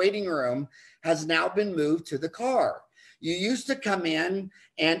waiting room has now been moved to the car. You used to come in,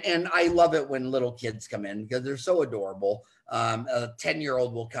 and I love it when little kids come in because they're so adorable. A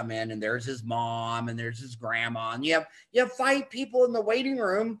 10-year-old will come in, and there's his mom, and there's his grandma, and you have 5 people in the waiting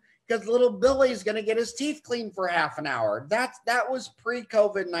room because little Billy's going to get his teeth cleaned for half an hour. That was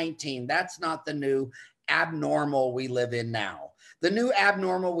pre-COVID-19. That's not the new abnormal we live in now. The new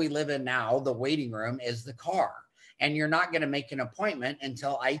abnormal we live in now, the waiting room, is the car. And you're not going to make an appointment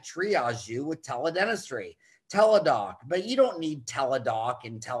until I triage you with teledentistry. Teledoc, but you don't need teledoc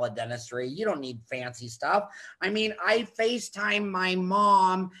and teledentistry. You don't need fancy stuff. I mean, I FaceTime my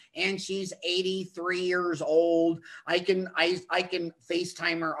mom and she's 83 years old. I can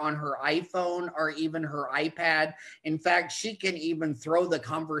FaceTime her on her iPhone or even her iPad. In fact, she can even throw the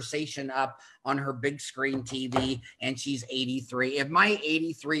conversation up on her big screen TV, and she's 83. If my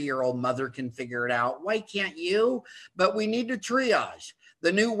 83-year-old mother can figure it out, why can't you? But we need to triage.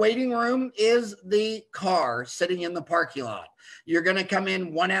 The new waiting room is the car sitting in the parking lot. You're going to come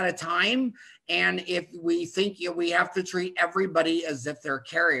in one at a time. And if we think we have to treat everybody as if they're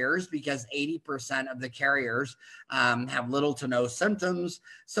carriers, because 80% of the carriers have little to no symptoms.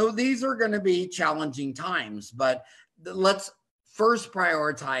 So these are going to be challenging times, but let's first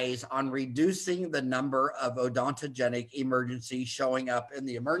prioritize on reducing the number of odontogenic emergencies showing up in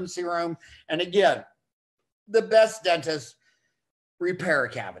the emergency room. And again, the best dentist repair a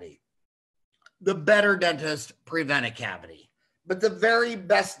cavity. The better dentists prevent a cavity. But the very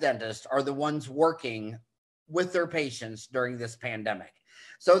best dentists are the ones working with their patients during this pandemic.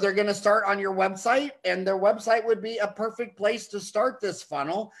 So they're going to start on your website, and their website would be a perfect place to start this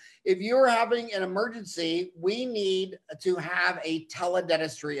funnel. If you're having an emergency, we need to have a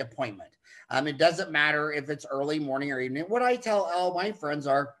teledentistry appointment. It doesn't matter if it's early morning or evening. What I tell all my friends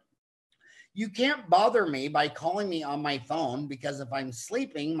are, you can't bother me by calling me on my phone, because if I'm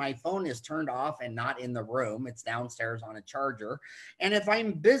sleeping, my phone is turned off and not in the room. It's downstairs on a charger. And if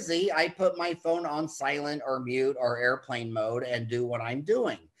I'm busy, I put my phone on silent or mute or airplane mode and do what I'm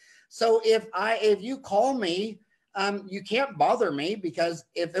doing. So if you call me, you can't bother me, because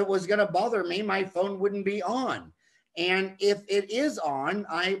if it was going to bother me, my phone wouldn't be on. And if it is on,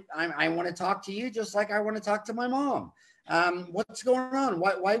 I want to talk to you just like I want to talk to my mom. What's going on?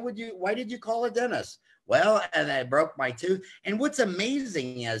 Why did you call a dentist? Well, and I broke my tooth. And what's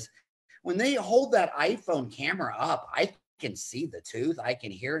amazing is when they hold that iPhone camera up, I can see the tooth. I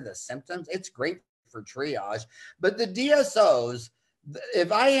can hear the symptoms. It's great for triage. But the DSOs,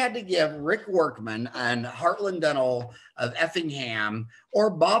 if I had to give Rick Workman and Heartland Dental of Effingham or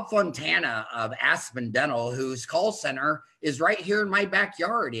Bob Fontana of Aspen Dental, whose call center is right here in my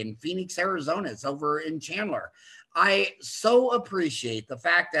backyard in Phoenix, Arizona, it's over in Chandler. I so appreciate the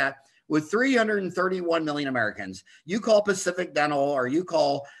fact that with 331 million Americans, you call Pacific Dental or you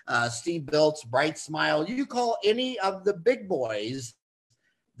call Steve Biltz, Bright Smile, you call any of the big boys,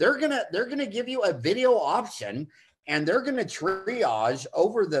 they're gonna give you a video option, and they're going to triage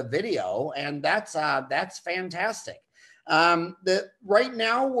over the video, and that's fantastic. Right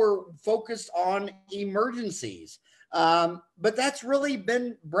now we're focused on emergencies, but that's really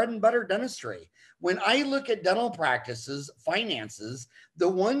been bread and butter dentistry. When I look at dental practices, finances, the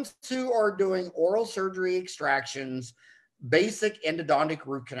ones who are doing oral surgery extractions, basic endodontic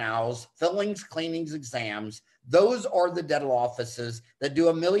root canals, fillings, cleanings, exams, those are the dental offices that do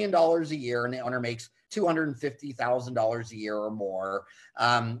 $1 million a year and the owner makes $250,000 a year or more.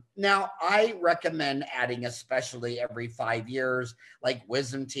 Now, I recommend adding a specialty every 5 years, like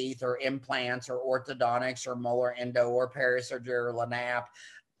wisdom teeth or implants or orthodontics or molar endo or perisurgery or LANAP,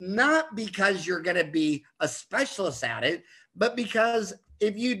 not because you're going to be a specialist at it, but because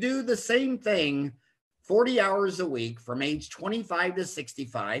if you do the same thing 40 hours a week from age 25 to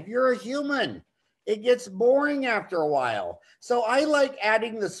 65, you're a human. It gets boring after a while. So I like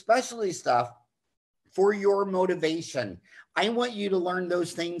adding the specialty stuff for your motivation. I want you to learn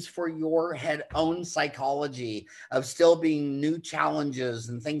those things for your own psychology of still being new challenges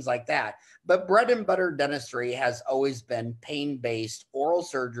and things like that. But bread and butter dentistry has always been pain-based oral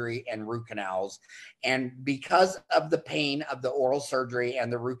surgery and root canals. And because of the pain of the oral surgery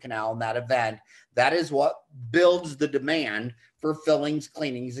and the root canal in that event, that is what builds the demand for fillings,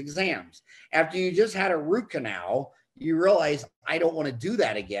 cleanings, exams. After you just had a root canal, you realize I don't want to do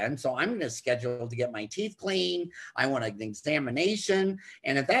that again. So I'm going to schedule to get my teeth clean. I want an examination.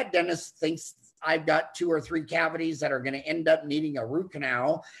 And if that dentist thinks I've got 2 or 3 cavities that are going to end up needing a root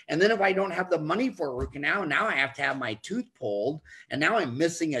canal, and then if I don't have the money for a root canal, now I have to have my tooth pulled, and now I'm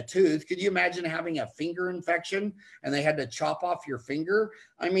missing a tooth. Could you imagine having a finger infection and they had to chop off your finger?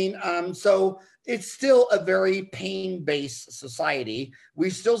 I mean, so it's still a very pain-based society. We're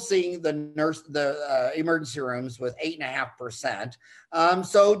still seeing the emergency rooms with 8.5%.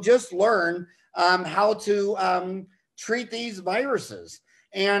 So just learn how to treat these viruses.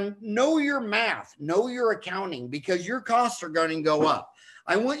 And know your math, know your accounting, because your costs are going to go up.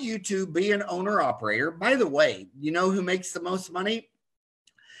 I want you to be an owner operator. By the way, you know who makes the most money?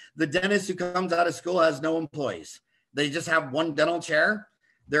 The dentist who comes out of school has no employees. They just have one dental chair.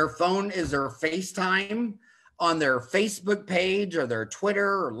 Their phone is their FaceTime. On their Facebook page or their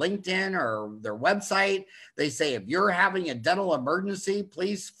Twitter or LinkedIn or their website, they say, if you're having a dental emergency,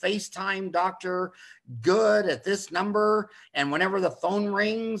 please FaceTime Dr. Good at this number. And whenever the phone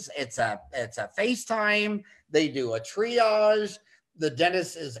rings, it's a FaceTime. They do a triage. The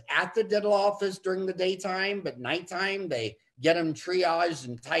dentist is at the dental office during the daytime, but nighttime, they get them triaged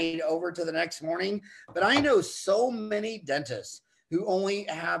and tied over to the next morning. But I know so many dentists who only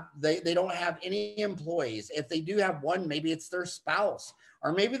have, they don't have any employees. If they do have one, maybe it's their spouse,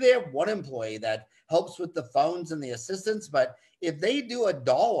 or maybe they have one employee that helps with the phones and the assistants. But if they do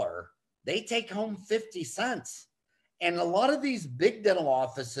 $1, they take home 50 cents. And a lot of these big dental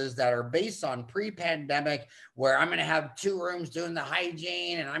offices that are based on pre-pandemic, where I'm going to have 2 rooms doing the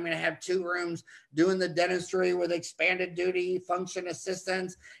hygiene, and I'm going to have 2 rooms doing the dentistry with expanded duty function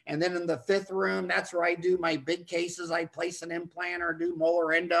assistants. And then in the 5th room, that's where I do my big cases. I place an implant or do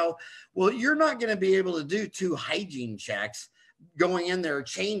molar endo. Well, you're not going to be able to do 2 hygiene checks going in there,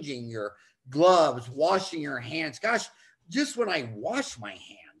 changing your gloves, washing your hands. Gosh, just when I wash my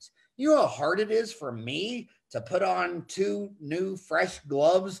hands, you know how hard it is for me to put on 2 new fresh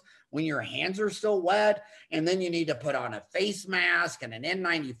gloves when your hands are still wet. And then you need to put on a face mask and an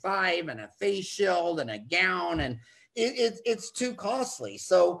N95 and a face shield and a gown. And it's too costly.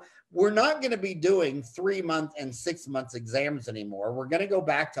 So we're not going to be doing 3-month and 6-month exams anymore. We're going to go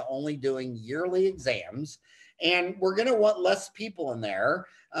back to only doing yearly exams. And we're going to want less people in there.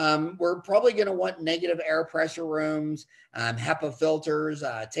 We're probably going to want negative air pressure rooms, HEPA filters,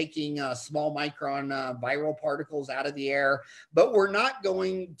 taking small micron viral particles out of the air. But we're not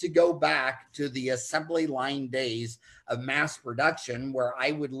going to go back to the assembly line days of mass production, where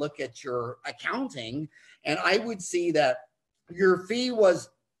I would look at your accounting and I would see that your fee was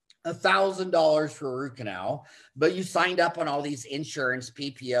 $1,000 for a root canal, but you signed up on all these insurance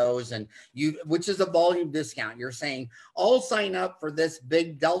PPOs, and which is a volume discount. You're saying, I'll sign up for this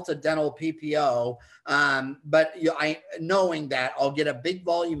big Delta Dental PPO, but knowing that I'll get a big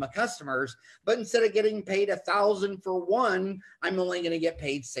volume of customers, but instead of getting paid $1,000 for one, I'm only going to get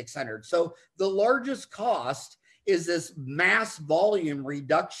paid $600. So the largest cost is this mass volume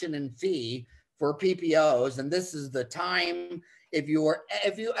reduction in fee for PPOs, and this is the time. If you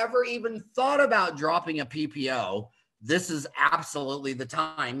ever even thought about dropping a PPO, this is absolutely the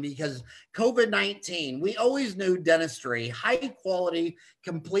time, because COVID-19, we always knew dentistry, high quality,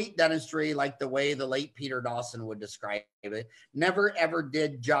 complete dentistry, like the way the late Peter Dawson would describe it, never ever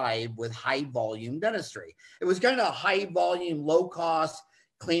did jive with high volume dentistry. It was kind of high volume, low cost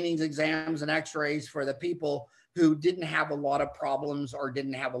cleanings, exams, and x-rays for the people who didn't have a lot of problems or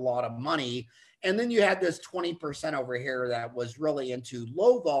didn't have a lot of money. And then you had this 20% over here that was really into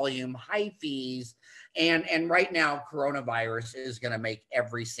low volume, high fees. And right now, coronavirus is going to make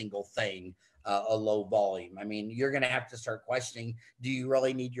every single thing a low volume. I mean, you're going to have to start questioning, do you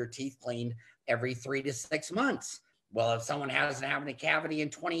really need your teeth cleaned every 3 to 6 months? Well, if someone hasn't had a cavity in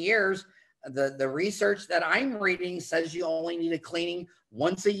 20 years, the research that I'm reading says you only need a cleaning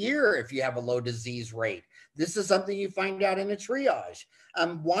once a year if you have a low disease rate. This is something you find out in a triage.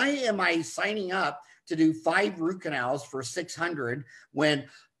 Why am I signing up to do 5 root canals for $600 when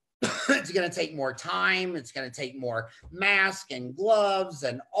it's going to take more time? It's going to take more mask and gloves,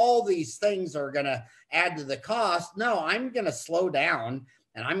 and all these things are going to add to the cost. No, I'm going to slow down,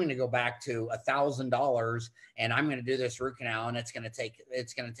 and I'm going to go back to $1,000, and I'm going to do this root canal, and it's going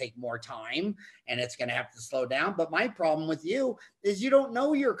to take more time, and it's going to have to slow down. But my problem with you is you don't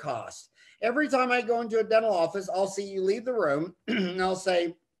know your cost. Every time I go into a dental office, I'll see you leave the room, and I'll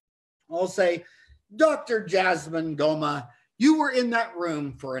say, Dr. Jasmine Goma, you were in that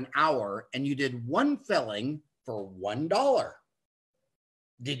room for an hour and you did 1 filling for $1.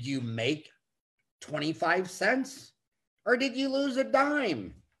 Did you make 25 cents or did you lose a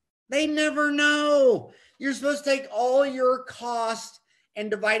dime? They never know. You're supposed to take all your cost and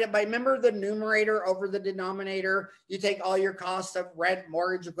divide it by, remember the numerator over the denominator? You take all your costs of rent,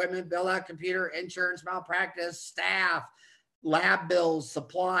 mortgage, equipment, bill out, computer, insurance, malpractice, staff, lab bills,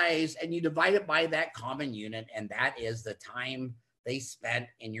 supplies, and you divide it by that common unit, and that is the time they spent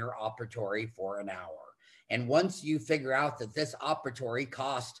in your operatory for an hour. And once you figure out that this operatory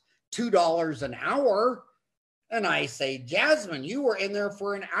cost $2 an hour, and I say, Jasmine, you were in there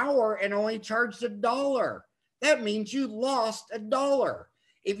for an hour and only charged $1. That means you lost $1.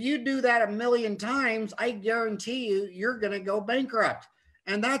 If you do that 1,000,000 times, I guarantee you, you're going to go bankrupt.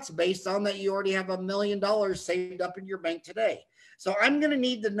 And that's based on that you already have $1,000,000 saved up in your bank today. So I'm going to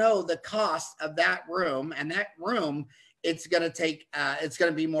need to know the cost of that room, and that room, it's going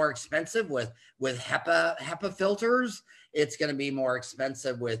to be more expensive with HEPA filters. It's going to be more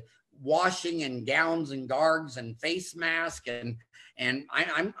expensive with washing and gowns and guards and face mask. And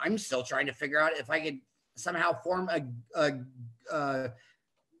I'm still trying to figure out if I could somehow form a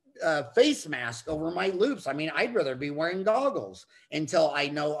face mask over my loops. I mean, I'd rather be wearing goggles until I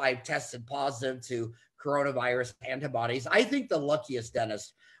know I've tested positive to coronavirus antibodies. I think the luckiest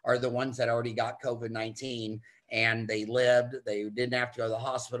dentists are the ones that already got COVID-19 and they lived, they didn't have to go to the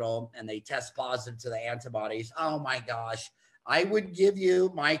hospital, and they test positive to the antibodies. Oh my gosh. I would give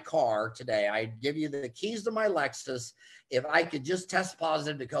you my car today. I'd give you the keys to my Lexus if I could just test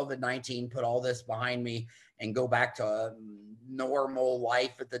positive to COVID-19, put all this behind me, and go back to a normal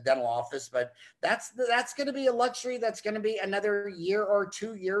life at the dental office. But that's going to be a luxury that's going to be another year or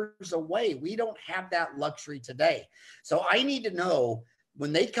 2 years away. We don't have that luxury today. So I need to know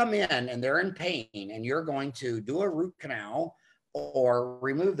when they come in and they're in pain and you're going to do a root canal or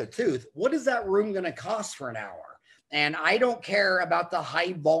remove the tooth, what is that room going to cost for an hour? And I don't care about the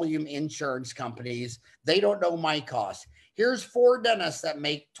high volume insurance companies. They don't know my cost. Here's 4 dentists that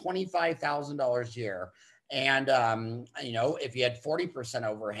make $25,000 a year. And, if you had 40%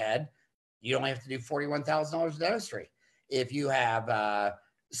 overhead, you only have to do $41,000 dentistry. If you have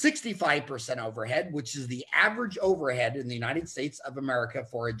 65% overhead, which is the average overhead in the United States of America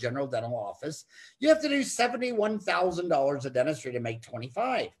for a general dental office, you have to do $71,000 of dentistry to make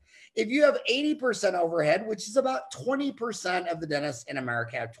 25. If you have 80% overhead, which is about 20% of the dentists in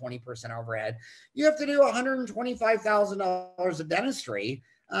America have 20% overhead, you have to do $125,000 of dentistry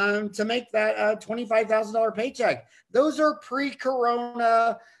to make that $25,000 paycheck. Those are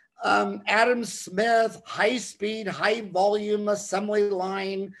pre-corona Adam Smith, high-speed, high-volume assembly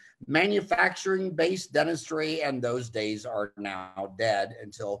line, manufacturing-based dentistry, and those days are now dead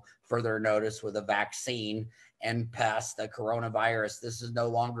until further notice with a vaccine and past the coronavirus. This is no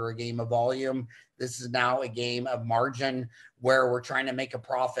longer a game of volume. This is now a game of margin where we're trying to make a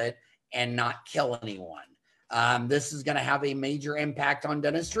profit and not kill anyone. This is going to have a major impact on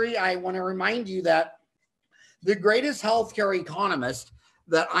dentistry. I want to remind you that the greatest healthcare economist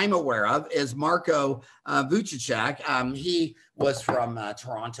that I'm aware of is Marco Vucicek. He was from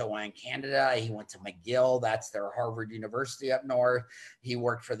Toronto and Canada. He went to McGill. That's their Harvard University up north. He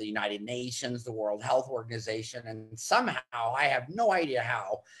worked for the United Nations, the World Health Organization, and somehow, I have no idea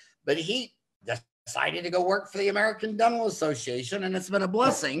how, but he decided to go work for the American Dental Association, and it's been a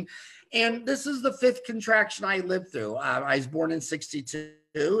blessing. And this is the 5th contraction I lived through. I was born in 62.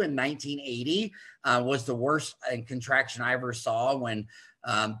 In 1980 was the worst contraction I ever saw when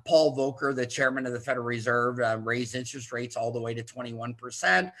Paul Volcker, the chairman of the Federal Reserve, raised interest rates all the way to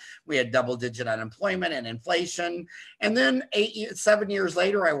 21%. We had double-digit unemployment and inflation. And then 7 years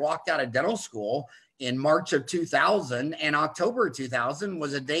later, I walked out of dental school in March of 2000, and October 2000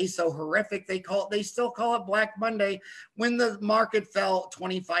 was a day so horrific they still call it Black Monday, when the market fell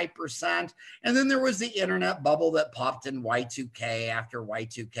 25%. And then there was the internet bubble that popped in Y2K after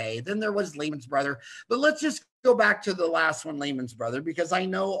Y2K. Then there was Lehman Brothers. But let's just go back to the last one, Lehman Brothers, because I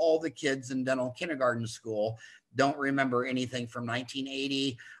know all the kids in dental kindergarten school don't remember anything from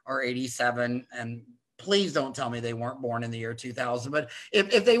 1980 or 87. And please don't tell me they weren't born in the year 2000. But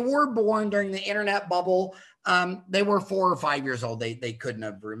if they were born during the internet bubble, they were 4 or 5 years old. They couldn't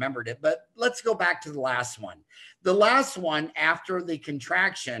have remembered it. But let's go back to the last one. The last one, after the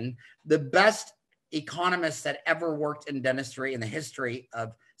contraction, the best economist that ever worked in dentistry in the history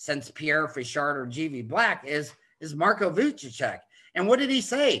of since Pierre Fichard or G.V. Black is Marco Vucicek. And what did he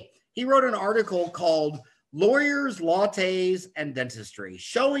say? He wrote an article called Lawyers, Lattes, and Dentistry,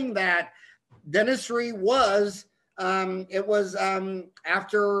 showing that dentistry was after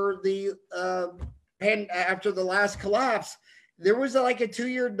the last collapse, there was like a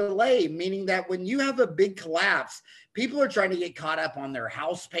 2-year delay, meaning that when you have a big collapse, people are trying to get caught up on their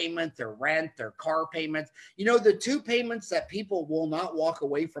house payment, their rent, their car payments. You know, the 2 payments that people will not walk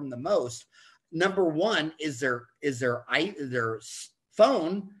away from the most, number 1 is their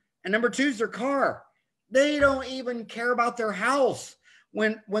phone, and number 2 is their car. They don't even care about their house.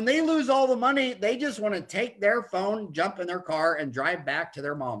 When they lose all the money, they just want to take their phone, jump in their car, and drive back to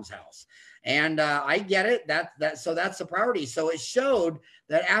their mom's house. And I get it. So that's the priority. So it showed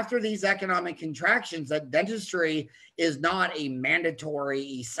that after these economic contractions, that dentistry is not a mandatory,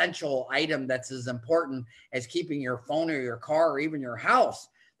 essential item that's as important as keeping your phone or your car or even your house.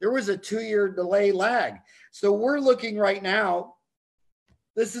 There was a 2-year delay lag. So we're looking right now.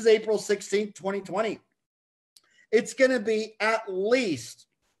 This is April 16th, 2020. It's going to be at least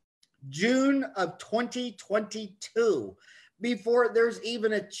June of 2022 before there's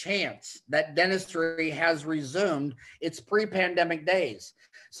even a chance that dentistry has resumed its pre-pandemic days.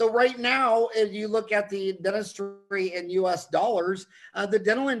 So right now, if you look at the dentistry in US dollars, the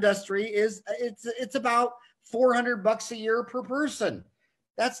dental industry it's about $400 a year per person.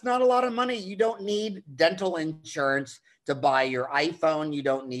 That's not a lot of money. You don't need dental insurance to buy your iPhone. You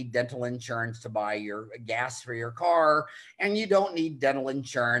don't need dental insurance to buy your gas for your car. And you don't need dental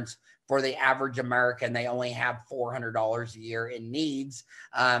insurance for the average American. They only have $400 a year in needs.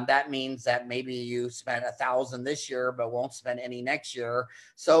 That means that maybe you spent $1,000 this year, but won't spend any next year.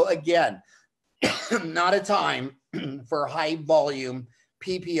 So again, not a time for high volume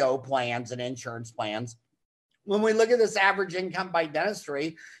PPO plans and insurance plans. When we look at this average income by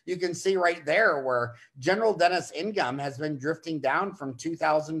dentistry, you can see right there where general dentist income has been drifting down from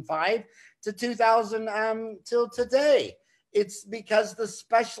 2005 to 2000 till today. It's because the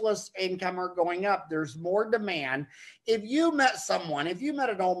specialist income are going up. There's more demand. If you met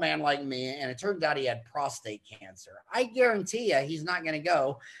an old man like me, and it turns out he had prostate cancer, I guarantee you he's not going to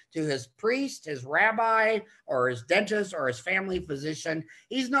go to his priest, his rabbi, or his dentist, or his family physician.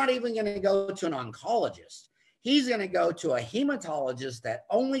 He's not even going to go to an oncologist. He's going to go to a hematologist that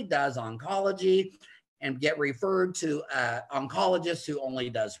only does oncology and get referred to an oncologist who only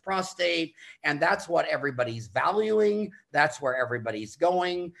does prostate. And that's what everybody's valuing. That's where everybody's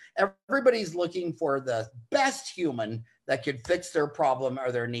going. Everybody's looking for the best human that could fix their problem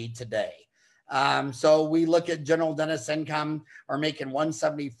or their need today. So we look at general dentist income are making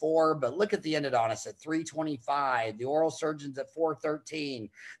 $174, but look at the endodontists at $325, the oral surgeons at $413,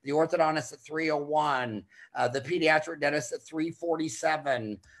 the orthodontists at $301, the pediatric dentist at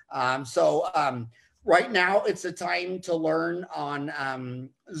 $347. Right now it's a time to learn on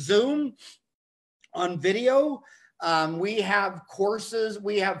Zoom, on video. We have courses.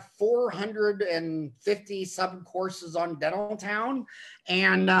 We have 450 sub courses on Dental Town,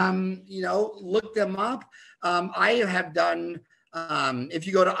 and look them up. I have done. If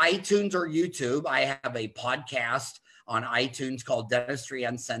you go to iTunes or YouTube, I have a podcast on iTunes called Dentistry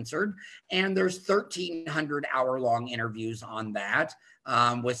Uncensored, and there's 1,300 hour-long interviews on that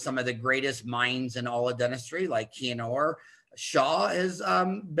with some of the greatest minds in all of dentistry, like Keanor Shaw has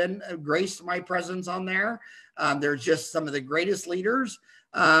been graced my presence on there. There's just some of the greatest leaders.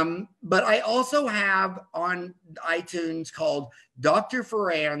 But I also have on iTunes called Dr.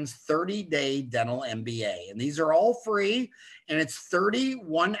 Farran's 30-Day Dental MBA. And these are all free. And it's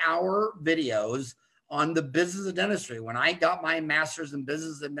 31-hour videos on the business of dentistry. When I got my master's in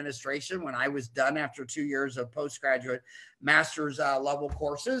business administration, when I was done after 2 years of postgraduate master's level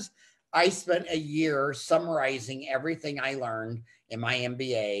courses, I spent a year summarizing everything I learned in my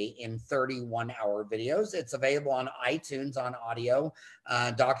MBA in 31-hour videos. It's available on iTunes on audio,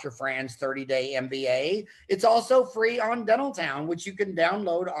 Dr. Farran's 30-Day MBA. It's also free on Dentaltown, which you can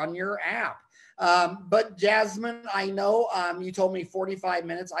download on your app. But Jasmine, I know you told me 45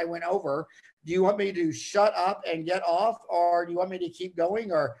 minutes. I went over. Do you want me to shut up and get off, or do you want me to keep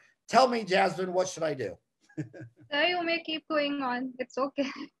going? Or tell me, Jasmine, what should I do? Sir, you may keep going on. It's okay.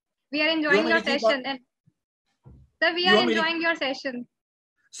 We are enjoying your session. And sir, we are enjoying your session.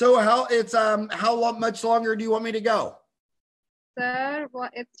 So how much longer do you want me to go? Sir,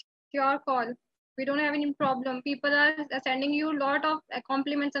 it's your call. We don't have any problem. People are sending you a lot of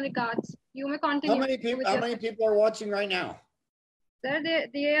compliments and regards. You may continue. How many people are watching right now? Sir,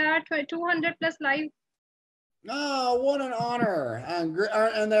 they are 200 plus live. Oh, what an honor.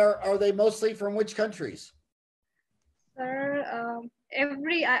 And are they mostly from which countries? Sir,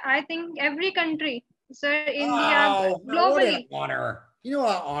 I think every country. Sir, India, globally. What an honor. You know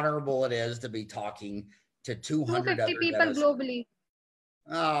how honorable it is to be talking to 200 250 people globally.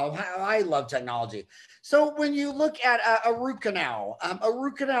 Oh, I love technology. So when you look at a root canal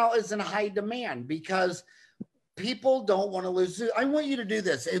is in high demand because people don't want to lose. I want you to do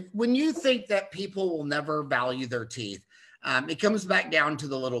this. When you think that people will never value their teeth, it comes back down to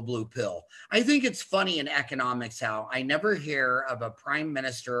the little blue pill. I think it's funny in economics how I never hear of a prime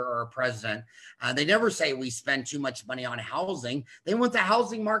minister or a president. They never say we spend too much money on housing. They want the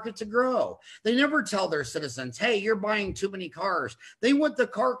housing market to grow. They never tell their citizens, hey, you're buying too many cars. They want the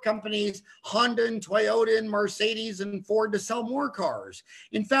car companies, Honda and Toyota and Mercedes and Ford, to sell more cars.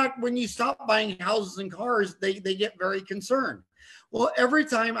 In fact, when you stop buying houses and cars, they get very concerned. Well, every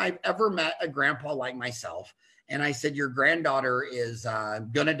time I've ever met a grandpa like myself, and I said, your granddaughter is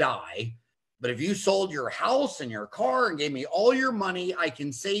going to die. But if you sold your house and your car and gave me all your money, I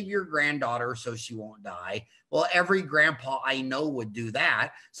can save your granddaughter so she won't die. Well, every grandpa I know would do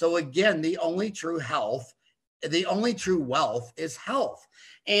that. So again, the only true wealth is health.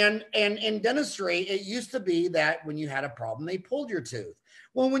 And in dentistry, it used to be that when you had a problem, they pulled your tooth.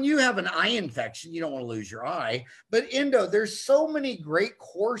 Well, when you have an eye infection, you don't want to lose your eye. But endo, there's so many great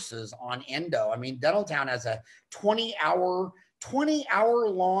courses on endo. I mean, Dentaltown has a 20-hour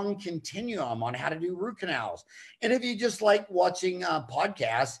long continuum on how to do root canals. And if you just like watching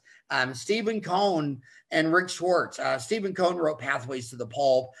podcasts, Stephen Cohn and Rick Schwartz. Stephen Cohn wrote Pathways to the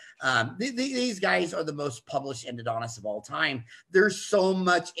Pulp. These guys are the most published endodontists of all time. There's so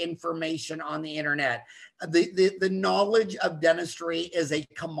much information on the internet. The knowledge of dentistry is a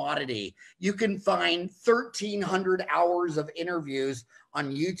commodity. You can find 1,300 hours of interviews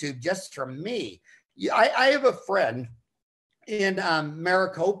on YouTube just from me. I have a friend in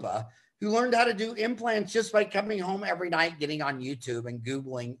Maricopa who learned how to do implants just by coming home every night, getting on YouTube and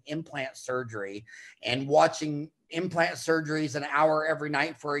Googling implant surgery and watching implant surgeries an hour every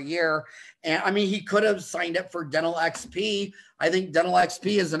night for a year. And I mean, he could have signed up for Dental XP. I think Dental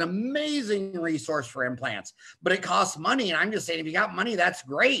XP is an amazing resource for implants, but it costs money. And I'm just saying, if you got money, that's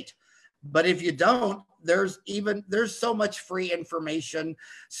great. But if you don't, there's so much free information.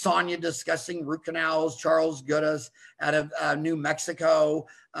 Sonia discussing root canals, Charles Goodas out of New Mexico.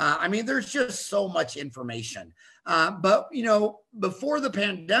 I mean, there's just so much information. But, you know, before the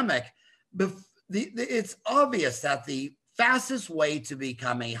pandemic, it's obvious that the fastest way to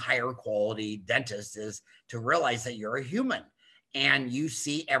become a higher quality dentist is to realize that you're a human and you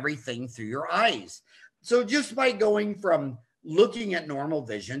see everything through your eyes. So just by going from looking at normal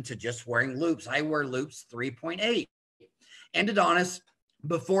vision to just wearing loupes. I wear loupes 3.8. Endodontists,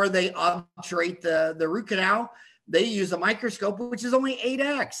 before they obturate the root canal, they use a microscope, which is only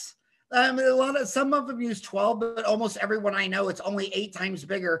 8x. Some of them use 12, but almost everyone I know, it's only 8 times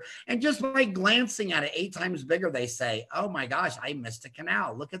bigger. And just by glancing at it 8 times bigger, they say, oh my gosh, I missed a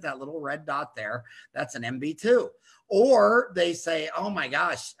canal. Look at that little red dot there. That's an MB2. Or they say, oh my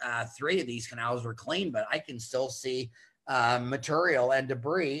gosh, 3 of these canals were clean, but I can still see material and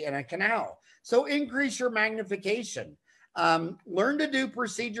debris in a canal. So increase your magnification. Learn to do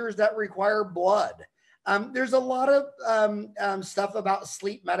procedures that require blood. There's a lot of stuff about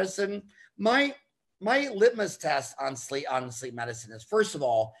sleep medicine. My litmus test on sleep medicine is, first of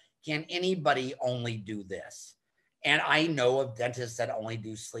all, can anybody only do this? And I know of dentists that only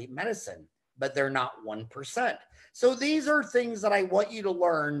do sleep medicine. but they're not 1%. So these are things that I want you to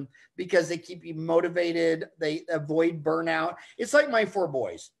learn because they keep you motivated. They avoid burnout. It's like my 4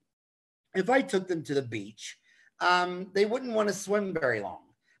 boys. If I took them to the beach, they wouldn't want to swim very long.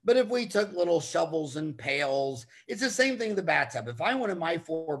 But if we took little shovels and pails, it's the same thing in the bathtub. If I wanted my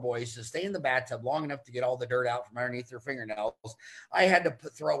 4 boys to stay in the bathtub long enough to get all the dirt out from underneath their fingernails, I had to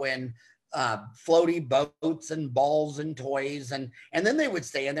throw in floaty boats and balls and toys, and then they would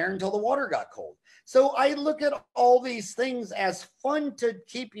stay in there until the water got cold. So I look at all these things as fun to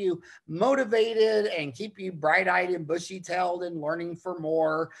keep you motivated and keep you bright-eyed and bushy-tailed and learning for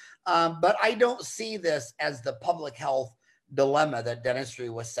more. But I don't see this as the public health dilemma that dentistry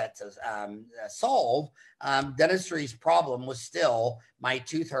was set to solve. Dentistry's problem was still, my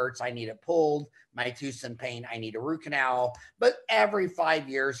tooth hurts, I need it pulled. My tooth's in pain, I need a root canal. But every 5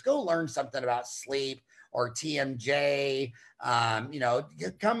 years, go learn something about sleep or TMJ.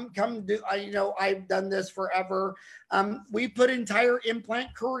 Come do, I've done this forever. We put entire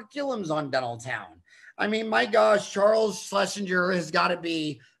implant curriculums on Dental Town. I mean, my gosh, Charles Schlesinger has got to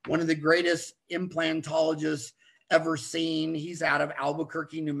be one of the greatest implantologists ever seen. He's out of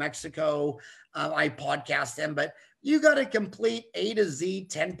Albuquerque, New Mexico. I podcast him, but you got a complete A to Z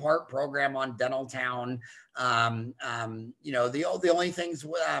 10-part program on Dental Town. The only things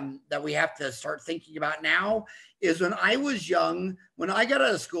that we have to start thinking about now is when I was young, when I got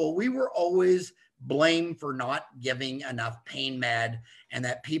out of school, we were always blamed for not giving enough pain med and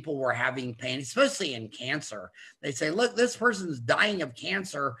that people were having pain, especially in cancer. They say, look, this person's dying of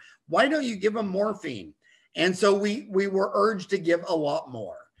cancer. Why don't you give them morphine? And so we were urged to give a lot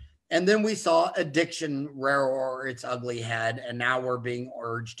more. And then we saw addiction rear its ugly head, and now we're being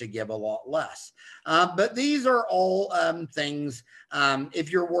urged to give a lot less. But these are all things.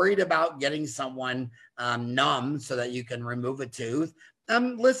 If you're worried about getting someone numb so that you can remove a tooth,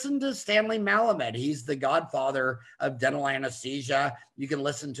 listen to Stanley Malamed. He's the godfather of dental anesthesia. You can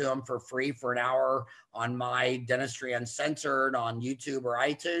listen to him for free for an hour on my Dentistry Uncensored on YouTube or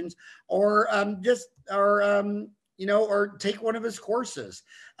iTunes, or or take one of his courses.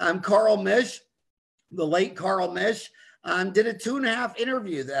 Carl Misch, the late Carl Misch, did a 2.5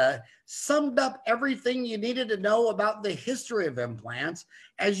 interview that summed up everything you needed to know about the history of implants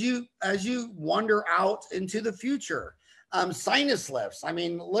as you wander out into the future. Sinus lifts. I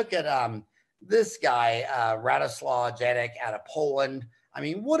mean, look at this guy, Radoslaw Janek out of Poland. I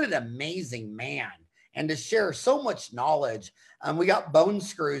mean, what an amazing man. And to share so much knowledge. We got bone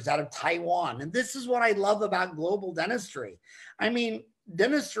screws out of Taiwan. And this is what I love about global dentistry. I mean,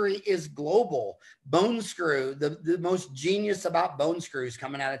 dentistry is global. Bone screw, the most genius about bone screws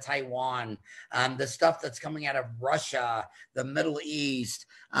coming out of Taiwan, the stuff that's coming out of Russia, the Middle East,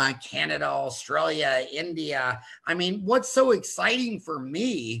 Canada, Australia, India. I mean, what's so exciting for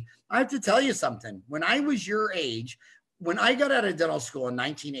me, I have to tell you something. When I was your age, when I got out of dental school in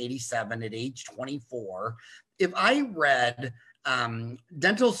 1987 at age 24, if I read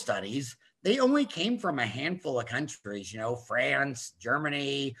dental studies, they only came from a handful of countries, France,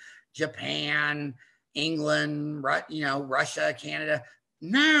 Germany, Japan, England, Russia, Canada.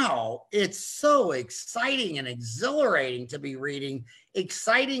 Now it's so exciting and exhilarating to be reading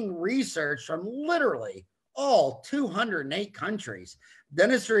exciting research from literally all 208 countries.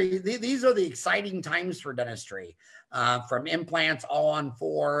 Dentistry, these are the exciting times for dentistry. From implants all on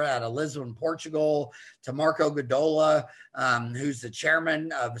 4 out of Lisbon, Portugal, to Marco Godola, who's the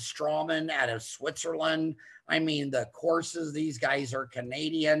chairman of Straumann out of Switzerland. I mean, the courses, these guys are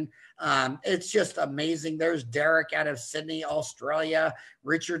Canadian. It's just amazing. There's Derek out of Sydney, Australia,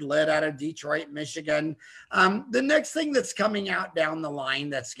 Richard Litt out of Detroit, Michigan. The next thing that's coming out down the line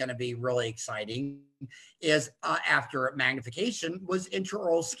that's going to be really exciting is after magnification was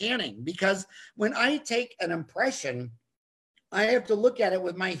intraoral scanning, because when I take an impression, I have to look at it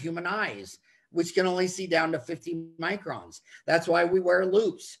with my human eyes, which can only see down to 50 microns. That's why we wear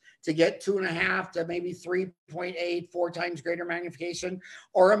loupes, to get 2.5 to maybe 3.8, 4 times greater magnification,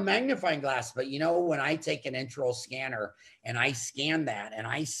 or a magnifying glass. But when I take an intraoral scanner and I scan that and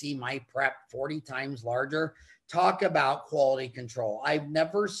I see my prep 40 times larger, talk about quality control. I've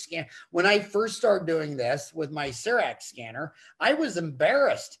never scanned. When I first started doing this with my Cerac scanner, I was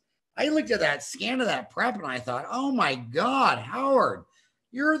embarrassed. I looked at that scan of that prep and I thought, oh my God, Howard,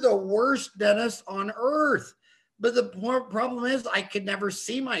 you're the worst dentist on earth. But the problem is I could never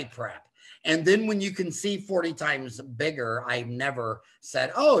see my prep. And then when you can see 40 times bigger, I've never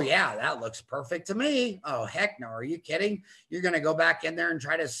said, oh yeah, that looks perfect to me. Oh, heck no. Are you kidding? You're going to go back in there and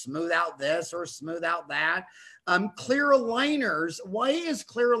try to smooth out this or smooth out that. Clear aligners. Why is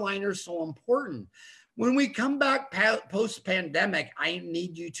clear aligners so important? When we come back post-pandemic, I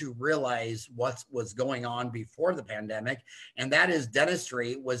need you to realize what was going on before the pandemic, and that is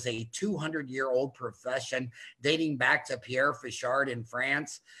dentistry was a 200-year-old profession dating back to Pierre Fichard in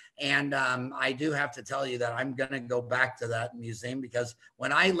France. And I do have to tell you that I'm going to go back to that museum because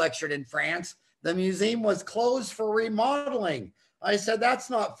when I lectured in France, the museum was closed for remodeling. I said, that's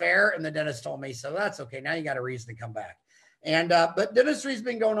not fair. And the dentist told me, so that's okay. Now you got a reason to come back. And but dentistry has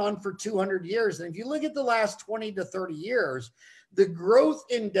been going on for 200 years. And if you look at the last 20 to 30 years, the growth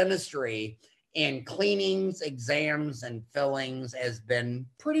in dentistry in cleanings, exams, and fillings has been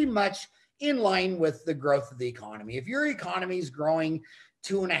pretty much in line with the growth of the economy. If your economy is growing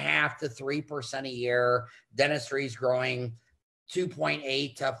 2.5 to 3% a year, dentistry is growing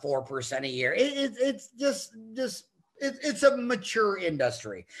 2.8 to 4% a year. It's it's a mature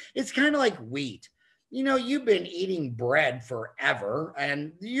industry. It's kind of like wheat. You know, you've been eating bread forever,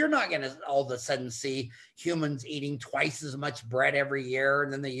 and you're not going to all of a sudden see humans eating twice as much bread every year.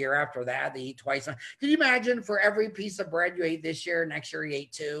 And then the year after that, they eat twice. Can you imagine for every piece of bread you ate this year, next year you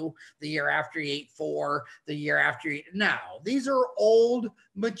ate 2, the year after you ate 4, the year after you ate. No, these are old,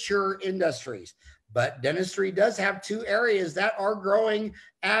 mature industries. But dentistry does have 2 areas that are growing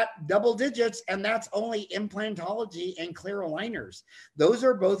at double digits, and that's only implantology and clear aligners. Those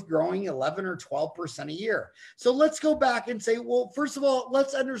are both growing 11 or 12% a year. So let's go back and say, well, first of all,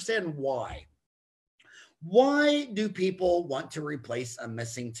 let's understand why. Why do people want to replace a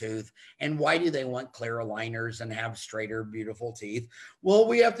missing tooth? And why do they want clear aligners and have straighter, beautiful teeth? Well,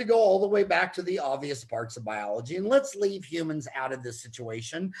 we have to go all the way back to the obvious parts of biology. And let's leave humans out of this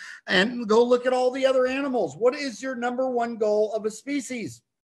situation and go look at all the other animals. What is your number one goal of a species?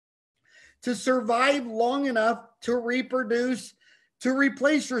 To survive long enough to reproduce, to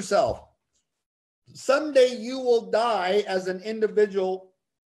replace yourself. Someday you will die as an individual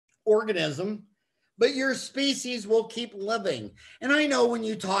organism, but your species will keep living. And I know when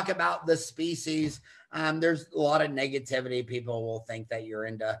you talk about the species, there's a lot of negativity. People will think that you're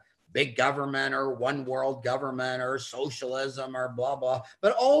into big government or one world government or socialism or blah, blah.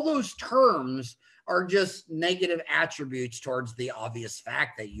 But all those terms are just negative attributes towards the obvious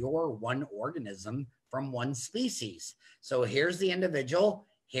fact that you're one organism from one species. So here's the individual,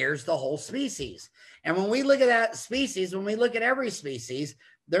 here's the whole species. And when we look at that species, when we look at every species,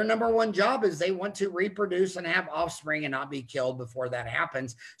 their number one job is they want to reproduce and have offspring and not be killed before that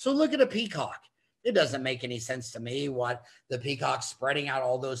happens. So look at a peacock. It doesn't make any sense to me what the peacock's spreading out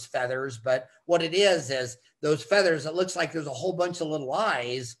all those feathers, but what it is those feathers, it looks like there's a whole bunch of little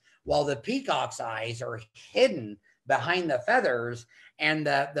eyes, while the peacock's eyes are hidden behind the feathers, and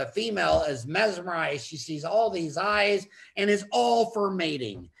the female is mesmerized. She sees all these eyes, and it's all for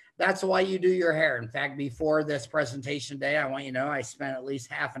mating. That's why you do your hair. In fact, before this presentation day, I want you to know I spent at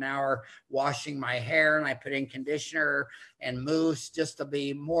least half an hour washing my hair, and I put in conditioner and mousse just to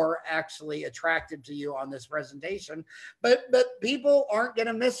be more actually attractive to you on this presentation. But people aren't going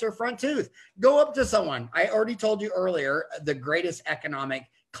to miss their front tooth. Go up to someone. I already told you earlier, the greatest economic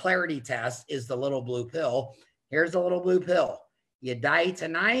clarity test is the little blue pill. Here's the little blue pill. You die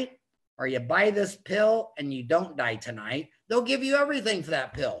tonight, or you buy this pill and you don't die tonight. They'll give you everything for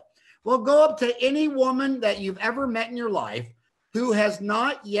that pill. Well, go up to any woman that you've ever met in your life who has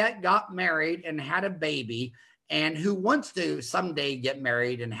not yet got married and had a baby and who wants to someday get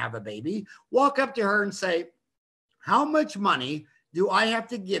married and have a baby. Walk up to her and say, how much money do I have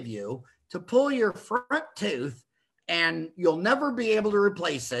to give you to pull your front tooth and you'll never be able to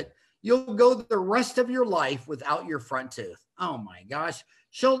replace it? You'll go the rest of your life without your front tooth. Oh my gosh.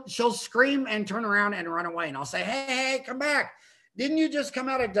 She'll scream and turn around and run away. And I'll say, hey, come back. Didn't you just come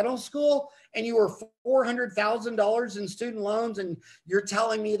out of dental school and you were $400,000 in student loans, and you're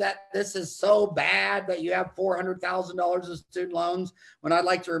telling me that this is so bad that you have $400,000 in student loans, when I'd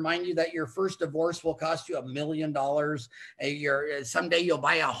like to remind you that your first divorce will cost you $1 million. Someday you'll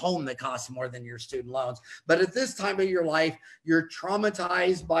buy a home that costs more than your student loans. But at this time of your life, you're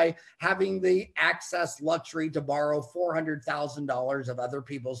traumatized by having the access luxury to borrow $400,000 of other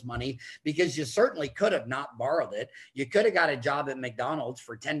people's money, because you certainly could have not borrowed it. You could have got a job at McDonald's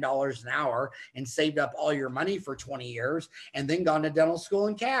for $10 an hour and saved up all your money for 20 years and then gone to dental school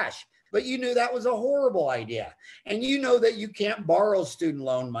in cash. But you knew that was a horrible idea. And you know that you can't borrow student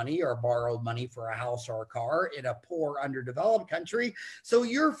loan money or borrow money for a house or a car in a poor, underdeveloped country. So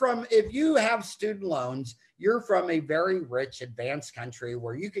if you have student loans, you're from a very rich, advanced country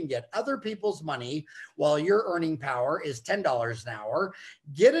where you can get other people's money while your earning power is $10 an hour,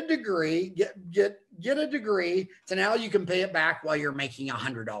 get a degree, get a degree, so now you can pay it back while you're making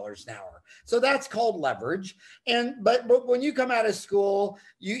 $100 an hour. So that's called leverage. But when you come out of school,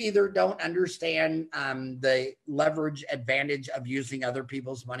 you either don't understand the leverage advantage of using other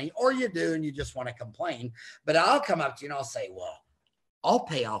people's money, or you do and you just want to complain. But I'll come up to you and I'll say, well, I'll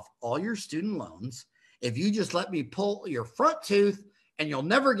pay off all your student loans if you just let me pull your front tooth and you'll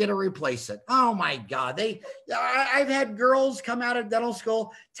never get to replace it. Oh my God. I've had girls come out of dental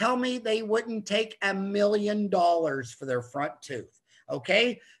school tell me they wouldn't take $1 million for their front tooth.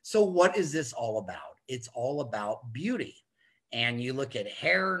 Okay. So what is this all about? It's all about beauty. And you look at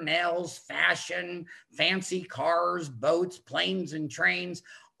hair, nails, fashion, fancy cars, boats, planes, and trains.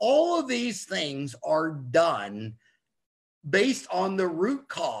 All of these things are done based on the root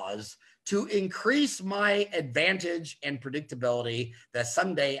cause to increase my advantage and predictability that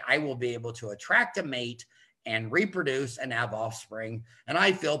someday I will be able to attract a mate and reproduce and have offspring. And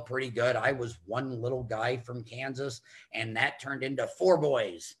I feel pretty good. I was one little guy from Kansas, and that turned into 4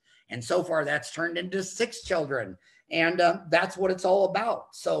 boys. And so far that's turned into 6 children. And that's what it's all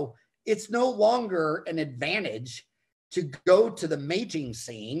about. So it's no longer an advantage to go to the mating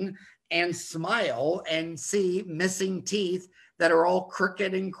scene and smile and see missing teeth that are all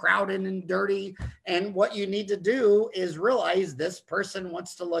crooked and crowded and dirty. And what you need to do is realize this person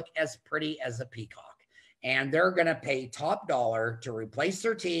wants to look as pretty as a peacock. And they're going to pay top dollar to replace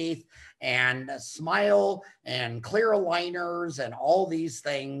their teeth and smile and clear aligners and all these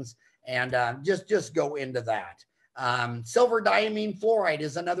things. And just go into that. Silver diamine fluoride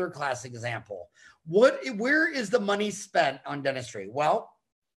is another classic example. Where is the money spent on dentistry? Well,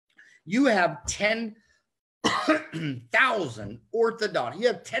 you have 10,000 orthodontists. You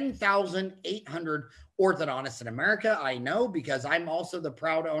have 10,800 orthodontists in America. I know because I'm also the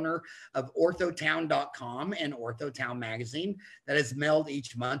proud owner of orthotown.com and Orthotown magazine that is mailed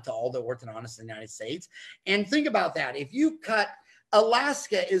each month to all the orthodontists in the United States. And think about that. If you cut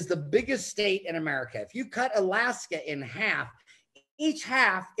Alaska is the biggest state in America. If you cut Alaska in half, each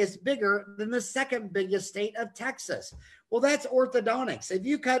half is bigger than the second biggest state of Texas. Well, that's orthodontics. If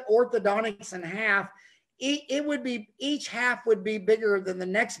you cut orthodontics in half, it would be, each half would be bigger than the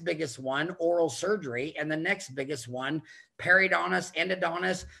next biggest one, oral surgery, and the next biggest one, periodontist,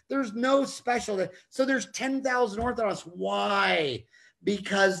 endodontist. There's no special. So there's 10,000 orthodontists. Why?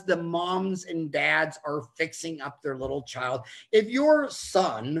 Because the moms and dads are fixing up their little child. If your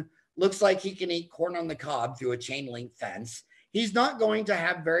son looks like he can eat corn on the cob through a chain link fence, he's not going to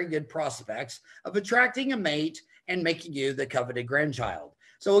have very good prospects of attracting a mate and making you the coveted grandchild.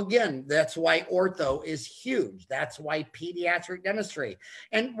 So again, that's why ortho is huge. That's why pediatric dentistry.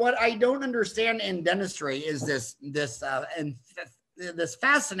 And what I don't understand in dentistry is this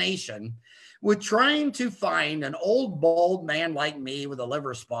fascination with trying to find an old bald man like me with a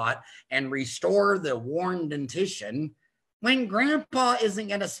liver spot and restore the worn dentition when grandpa isn't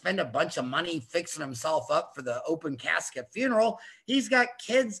going to spend a bunch of money fixing himself up for the open casket funeral. He's got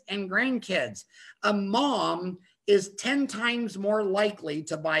kids and grandkids. A mom is 10 times more likely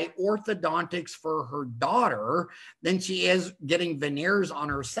to buy orthodontics for her daughter than she is getting veneers on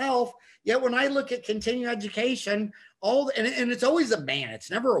herself. Yet when I look at continuing education, and it's always a man, it's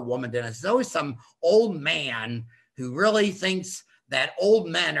never a woman dentist. It's always some old man who really thinks that old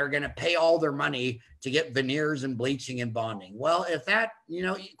men are going to pay all their money to get veneers and bleaching and bonding. Well, if that,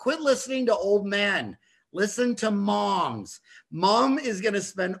 quit listening to old men. Listen to moms. Mom is going to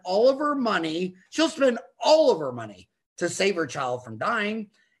spend all of her money. She'll spend all of her money to save her child from dying.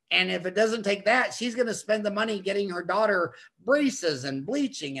 And if it doesn't take that, she's going to spend the money getting her daughter braces and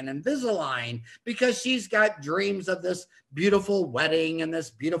bleaching and Invisalign because she's got dreams of this beautiful wedding and this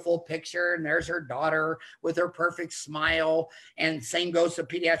beautiful picture. And there's her daughter with her perfect smile. And same goes to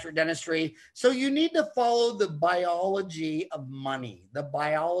pediatric dentistry. So you need to follow the biology of money, the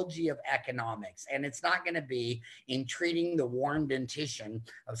biology of economics. And it's not going to be in treating the worn dentition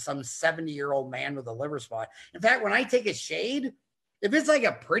of some 70-year-old man with a liver spot. In fact, when I take a shade, if it's like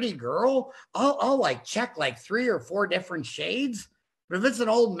a pretty girl, I'll like check like 3 or 4 different shades. But if it's an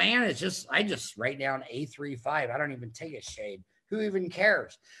old man, I just write down A35. I don't even take a shade. Who even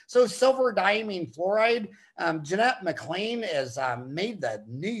cares? So silver diamine fluoride, Jeanette McLean has made the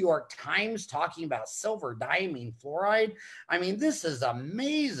New York Times talking about silver diamine fluoride. I mean, this is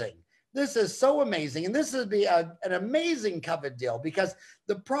amazing. This is so amazing. And this would be an amazing covered deal, because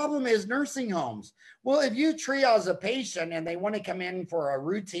the problem is nursing homes. Well, if you triage a patient and they want to come in for a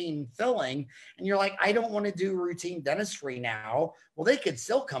routine filling and you're like, I don't want to do routine dentistry now. Well, they could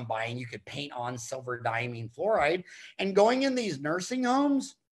still come by and you could paint on silver diamine fluoride. And going in these nursing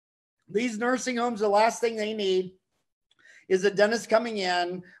homes, the last thing they need is a dentist coming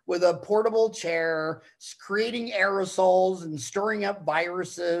in with a portable chair, creating aerosols and stirring up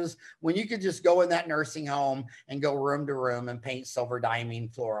viruses, when you could just go in that nursing home and go room to room and paint silver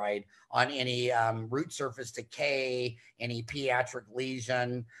diamine fluoride on any root surface decay, any pediatric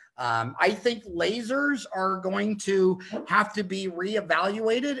lesion. I think lasers are going to have to be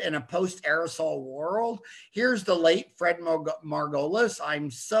reevaluated in a post-aerosol world. Here's the late Fred Margolis. I'm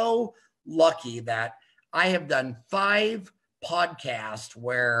so lucky that I have done 5 podcasts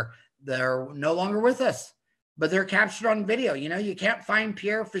where they're no longer with us, but they're captured on video. You know, you can't find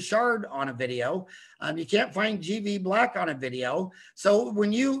Pierre Fichard on a video. You can't find GV Black on a video. So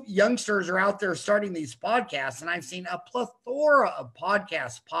when you youngsters are out there starting these podcasts, and I've seen a plethora of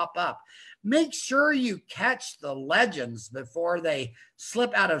podcasts pop up, make sure you catch the legends before they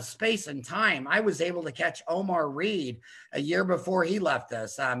slip out of space and time. I was able to catch Omar Reed a year before he left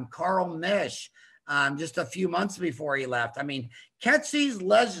us, Carl Misch, just a few months before he left. I mean, catch these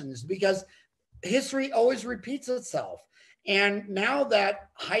legends, because history always repeats itself. And now that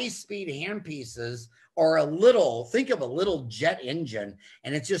high-speed handpieces are think of a little jet engine,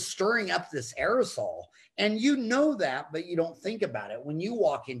 and it's just stirring up this aerosol. And you know that, but you don't think about it. When you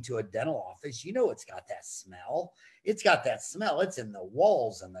walk into a dental office, you know it's got that smell. It's got that smell. It's in the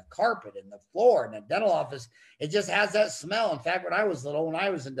walls and the carpet and the floor. In a dental office, it just has that smell. In fact, when I was little, when I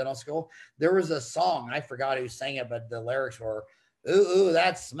was in dental school, there was a song. I forgot who sang it, but the lyrics were, ooh,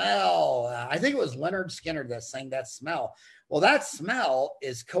 that smell. I think it was Leonard Skinner that sang that smell. Well, that smell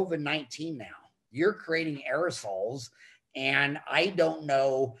is COVID-19 now. You're creating aerosols, and I don't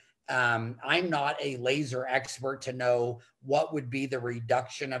know. I'm not a laser expert to know what would be the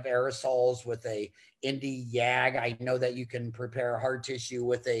reduction of aerosols with a Indy YAG. I know that you can prepare hard tissue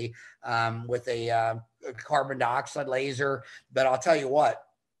with a carbon dioxide laser, but I'll tell you what,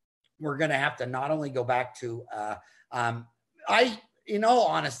 we're going to have to not only go back to, in all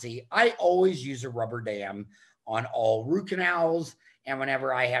honesty, I always use a rubber dam on all root canals and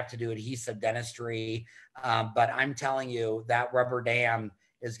whenever I have to do adhesive dentistry. But I'm telling you, that rubber dam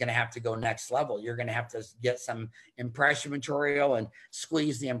is going to have to go next level. You're going to have to get some impression material and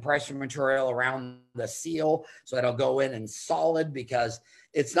squeeze the impression material around the seal so that'll go in and solid, because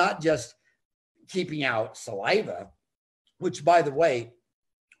it's not just keeping out saliva, which, by the way,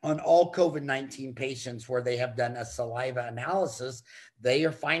 on all COVID-19 patients where they have done a saliva analysis, they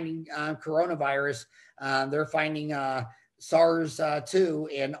are finding coronavirus. They're finding SARS-2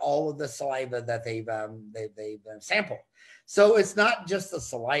 in all of the saliva that they've sampled. So it's not just the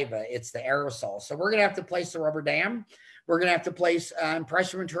saliva, it's the aerosol. So we're going to have to place the rubber dam. We're going to have to place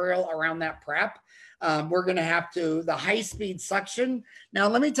impression material around that prep. We're going to have to, the high-speed suction. Now,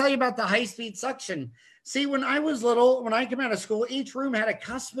 let me tell you about the high-speed suction. See, when I was little, when I came out of school, each room had a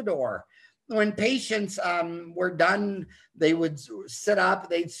cuspidor. When patients were done, they would sit up,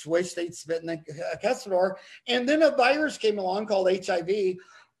 they'd swish, they'd spit in the cuspidor. And then a virus came along called HIV,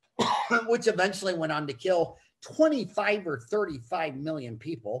 which eventually went on to kill 25 or 35 million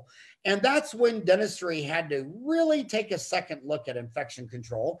people. And that's when dentistry had to really take a second look at infection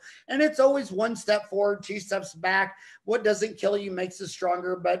control. And it's always 1 step forward, 2 steps back. What doesn't kill you makes us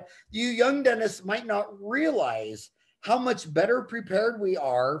stronger. But you young dentists might not realize how much better prepared we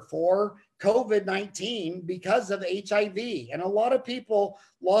are for COVID-19 because of HIV. And a lot of people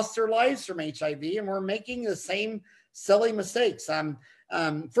lost their lives from HIV, and we're making the same silly mistakes.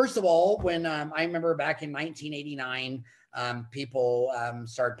 First of all, when I remember back in 1989, people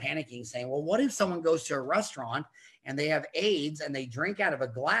started panicking, saying, well, what if someone goes to a restaurant and they have AIDS and they drink out of a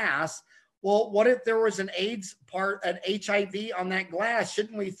glass? Well, what if there was an HIV on that glass?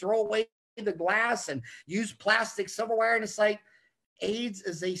 Shouldn't we throw away the glass and use plastic silverware? And it's like, AIDS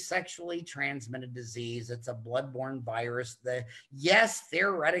is a sexually transmitted disease. It's a bloodborne virus. Yes,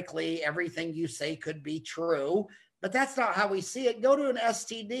 theoretically, everything you say could be true, but that's not how we see it. Go to an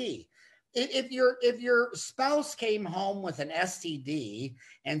STD. If your spouse came home with an STD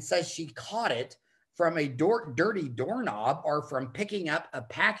and says she caught it from a dirty doorknob or from picking up a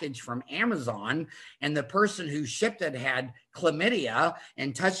package from Amazon, and the person who shipped it had chlamydia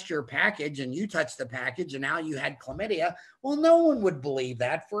and touched your package, and you touched the package and now you had chlamydia, well, no one would believe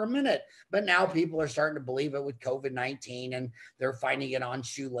that for a minute. But now people are starting to believe it with COVID-19, and they're finding it on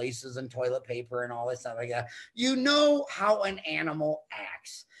shoelaces and toilet paper and all this stuff like that. You know how an animal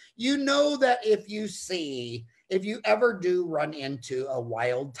acts. You know that if you ever do run into a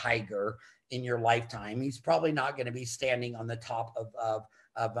wild tiger in your lifetime, he's probably not going to be standing on the top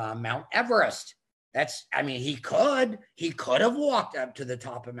of Mount Everest. He could have walked up to the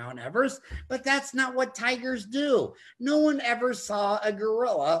top of Mount Everest, but that's not what tigers do. No one ever saw a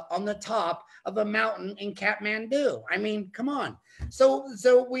gorilla on the top of a mountain in Kathmandu. I mean, come on.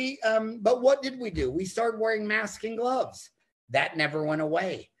 But what did we do? We started wearing masks and gloves. That never went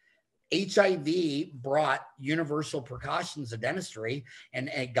away. HIV brought universal precautions of dentistry, and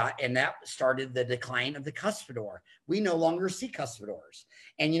that started the decline of the cuspidor. We no longer see cuspidors.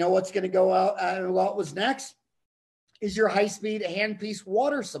 And you know what's going to go out? What was next is your high-speed handpiece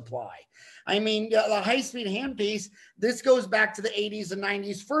water supply. I mean, the high-speed handpiece, this goes back to the 80s and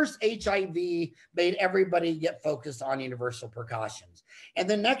 90s. First, HIV made everybody get focused on universal precautions. And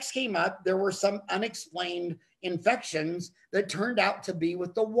then next came up, there were some unexplained infections that turned out to be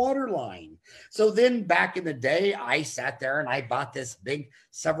with the water line. So then back in the day, I sat there and I bought this big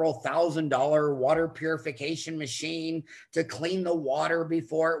several $1,000 water purification machine to clean the water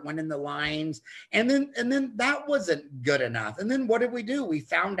before it went in the lines. And then that wasn't good enough. And then what did we do? We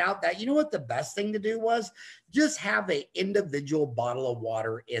found out that, you know what the best thing to do was? Just have an individual bottle of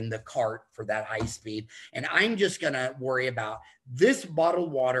water in the cart for that high speed. And I'm just going to worry about this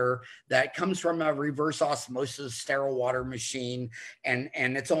bottled water that comes from a reverse osmosis sterile water machine. And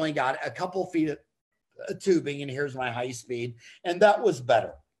it's only got a couple feet of tubing, and here's my high speed. And that was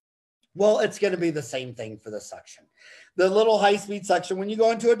better. Well, it's going to be the same thing for the suction. The little high speed suction, when you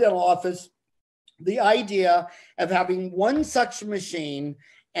go into a dental office, the idea of having one suction machine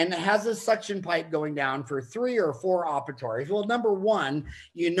and it has a suction pipe going down for 3 or 4 operatories. Well, number one,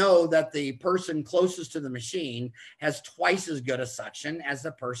 you know that the person closest to the machine has twice as good a suction as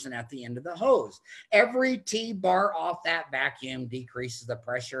the person at the end of the hose. Every T-bar off that vacuum decreases the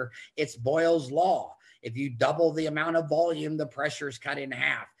pressure. It's Boyle's law. If you double the amount of volume, the pressure is cut in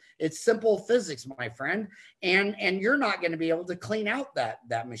half. It's simple physics, my friend. And you're not going to be able to clean out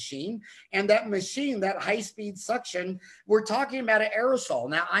that machine. And that machine, that high-speed suction, we're talking about an aerosol.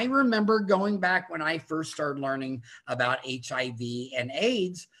 Now, I remember going back when I first started learning about HIV and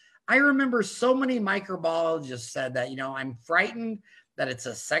AIDS, I remember so many microbiologists said that, I'm frightened that it's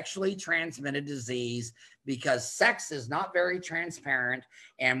a sexually transmitted disease because sex is not very transparent.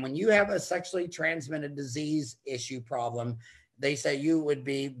 And when you have a sexually transmitted disease issue problem, they say you would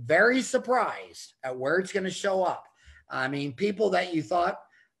be very surprised at where it's going to show up. I mean, people that you thought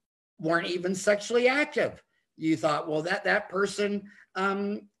weren't even sexually active. You thought, well, that person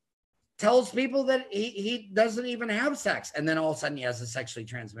tells people that he doesn't even have sex. And then all of a sudden he has a sexually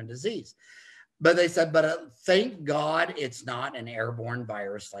transmitted disease. But they said, thank God it's not an airborne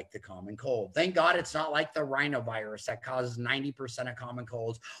virus like the common cold. Thank God it's not like the rhinovirus that causes 90% of common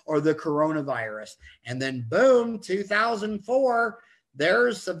colds or the coronavirus. And then boom, 2004,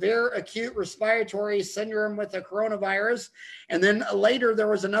 there's severe acute respiratory syndrome with the coronavirus. And then later there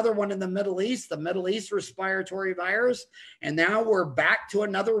was another one in the Middle East respiratory virus. And now we're back to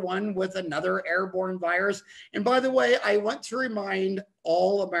another one with another airborne virus. And by the way, I want to remind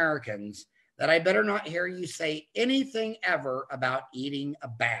all Americans that I better not hear you say anything ever about eating a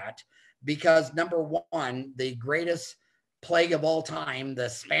bat, because number one, the greatest plague of all time, the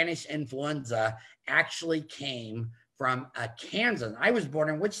Spanish influenza, actually came from Kansas. I was born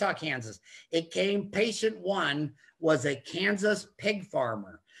in Wichita, Kansas. Patient one was a Kansas pig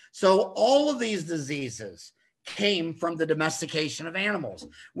farmer. So all of these diseases came from the domestication of animals.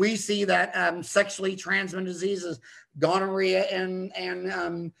 We see that sexually transmitted diseases, gonorrhea and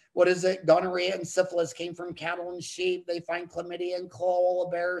gonorrhea and syphilis came from cattle and sheep. They find chlamydia and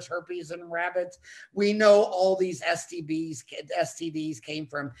koala bears, herpes and rabbits. We know all these STDs came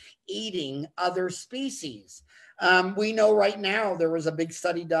from eating other species. We know right now there was a big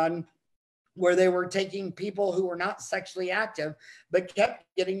study done where they were taking people who were not sexually active, but kept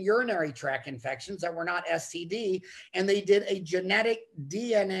getting urinary tract infections that were not STD. And they did a genetic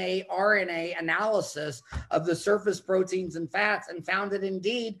DNA, RNA analysis of the surface proteins and fats and found it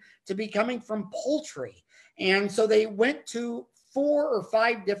indeed to be coming from poultry. And so they went to 4 or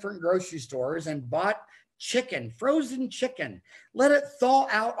 5 different grocery stores and bought chicken, frozen chicken, let it thaw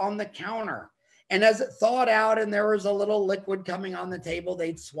out on the counter. And as it thawed out and there was a little liquid coming on the table,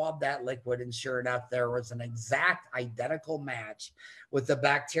 they'd swab that liquid. And sure enough, there was an exact identical match with the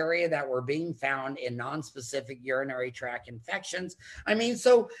bacteria that were being found in nonspecific urinary tract infections. I mean,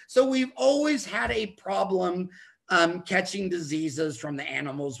 so we've always had a problem catching diseases from the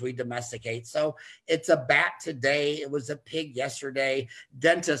animals we domesticate. So it's a bat today. It was a pig yesterday.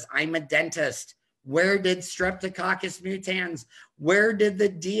 Dentist, I'm a dentist. Where did Streptococcus mutans? Where did the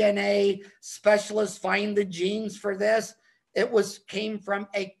DNA specialists find the genes for this? It came from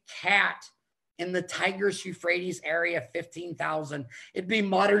a cat in the Tigris-Euphrates area, 15,000. It'd be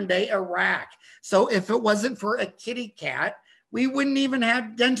modern day Iraq. So if it wasn't for a kitty cat, we wouldn't even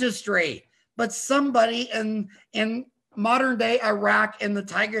have dentistry. But somebody in modern day Iraq in the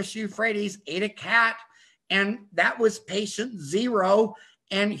Tigris-Euphrates ate a cat, and that was patient 0.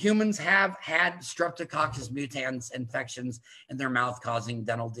 And humans have had Streptococcus mutans infections in their mouth causing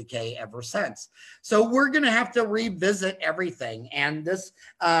dental decay ever since. So we're going to have to revisit everything. And this,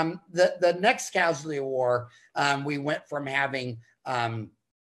 the next casualty of war, we went from having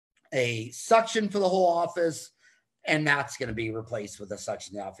a suction for the whole office, and that's going to be replaced with a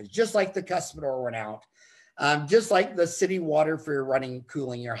suction in the office, just like the cuspidor went out, just like the city water for your running,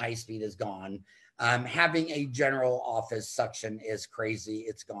 cooling your high speed is gone. Having a general office suction is crazy.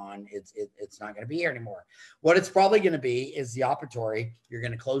 It's gone. It's not going to be here anymore. What it's probably going to be is the operatory. You're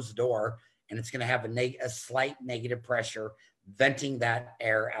going to close the door, and it's going to have a slight negative pressure, venting that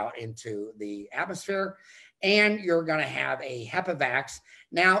air out into the atmosphere. And you're going to have a HEPA-vax.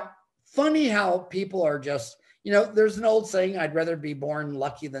 Now, funny how people are just, there's an old saying, I'd rather be born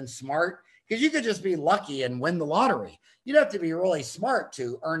lucky than smart, because you could just be lucky and win the lottery. You'd have to be really smart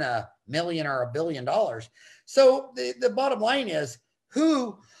to earn $1 million or $1 billion. So the bottom line is,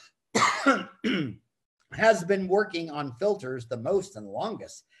 who has been working on filters the most and the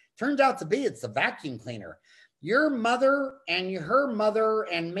longest? Turns out to be it's the vacuum cleaner. Your mother and her mother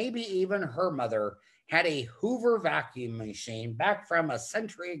and maybe even her mother had a Hoover vacuum machine back from a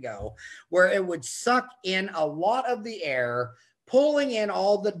century ago, where it would suck in a lot of the air, pulling in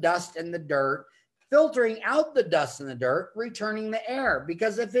all the dust and the dirt, filtering out the dust and the dirt, returning the air.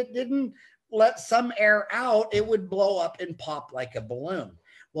 Because if it didn't let some air out, it would blow up and pop like a balloon.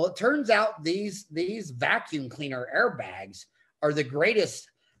 Well, it turns out these vacuum cleaner airbags are the greatest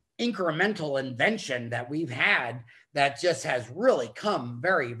incremental invention that we've had that just has really come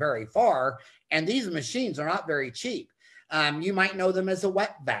very, very far. And these machines are not very cheap. You might know them as a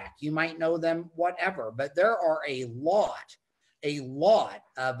wet vac. You might know them whatever, but there are a lot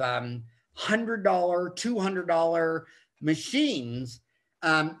of $100, $200 machines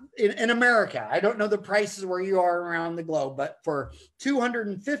in America. I don't know the prices where you are around the globe, but for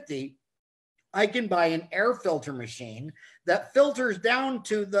 $250, I can buy an air filter machine that filters down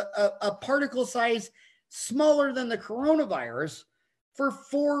to a particle size smaller than the coronavirus for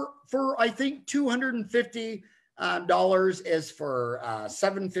I think $250 is for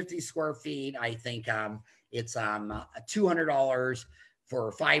 750 square feet. I think it's $200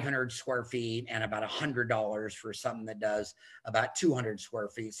 for 500 square feet and about $100 for something that does about 200 square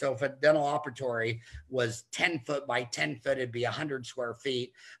feet. So if a dental operatory was 10 foot by 10 foot, it'd be 100 square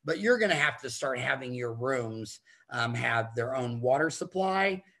feet. But you're going to have to start having your rooms have their own water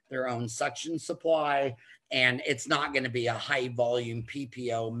supply, their own suction supply, and it's not going to be a high volume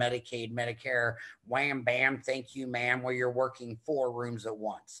PPO, Medicaid, Medicare, wham, bam, thank you, ma'am, where you're working 4 rooms at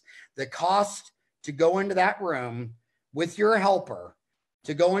once. The cost to go into that room with your helper,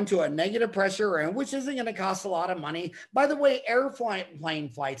 to go into a negative pressure room, which isn't going to cost a lot of money. By the way, airplane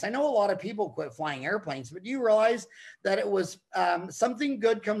flights, I know a lot of people quit flying airplanes, but do you realize that it was something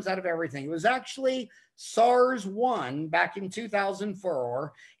good comes out of everything? It was actually SARS-1 back in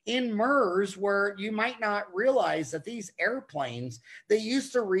 2004 in MERS, where you might not realize that these airplanes, they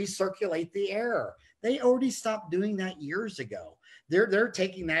used to recirculate the air. They already stopped doing that years ago. They're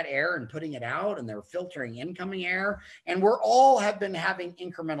taking that air and putting it out, and they're filtering incoming air. And we're all have been having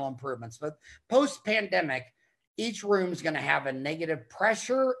incremental improvements. But post-pandemic, each room is going to have a negative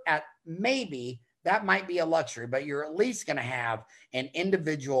pressure at maybe, that might be a luxury, but you're at least going to have an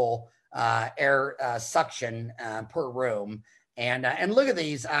individual air suction per room. And look at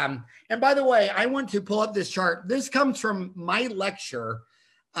these. And by the way, I want to pull up this chart. This comes from my lecture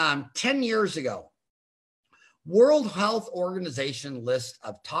 10 years ago. World Health Organization list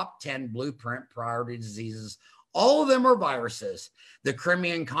of top 10 blueprint priority diseases. All of them are viruses. The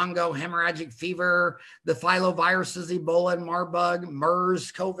Crimean Congo hemorrhagic fever, the filoviruses, Ebola and Marburg,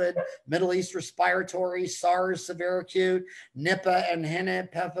 MERS, COVID, Middle East respiratory, SARS, severe acute, Nipah and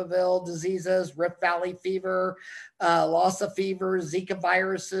Henne-Pfeffaville diseases, Rift Valley fever, Lassa fever, Zika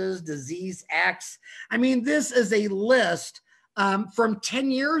viruses, disease X. I mean, this is a list from 10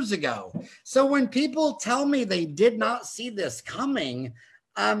 years ago. So when people tell me they did not see this coming,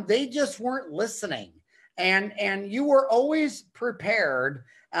 they just weren't listening. And you were always prepared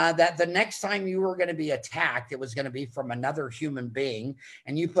that the next time you were going to be attacked, it was going to be from another human being,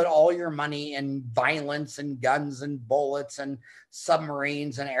 and you put all your money in violence and guns and bullets and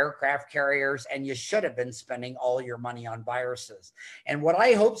submarines and aircraft carriers, and you should have been spending all your money on viruses. And what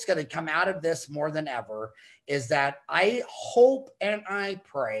I hope is going to come out of this more than ever is that I hope and I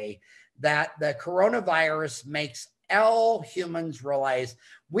pray that the coronavirus makes all humans realize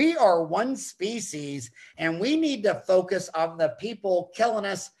we are one species, and we need to focus on the people killing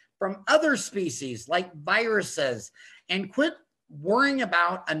us from other species like viruses, and quit worrying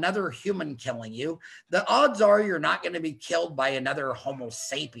about another human killing you. The odds are you're not going to be killed by another Homo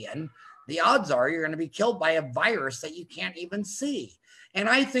sapien. The odds are you're going to be killed by a virus that you can't even see. And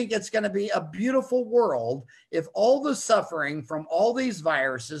I think it's going to be a beautiful world if all the suffering from all these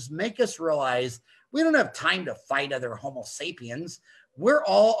viruses make us realize we don't have time to fight other Homo sapiens. We're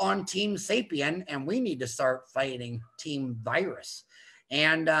all on Team Sapien, and we need to start fighting Team Virus.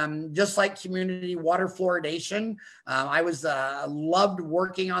 And just like community water fluoridation, I was loved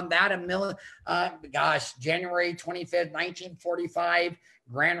working on that. January 25th, 1945,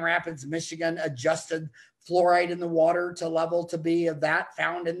 Grand Rapids, Michigan adjusted fluoride in the water to level to be of that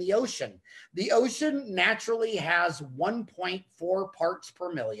found in the ocean. The ocean naturally has 1.4 parts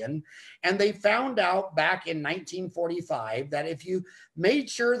per million. And they found out back in 1945 that if you made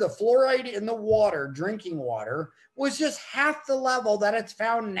sure the fluoride in the water, drinking water, was just half the level that it's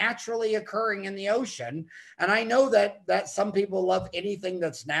found naturally occurring in the ocean. And I know that some people love anything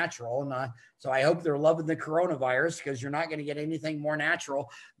that's natural. And so I hope they're loving the coronavirus, because you're not going to get anything more natural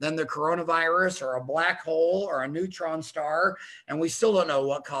than the coronavirus or a black hole or a neutron star. And we still don't know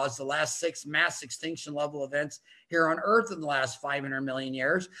what caused the last 6 mass extinction level events here on Earth in the last 500 million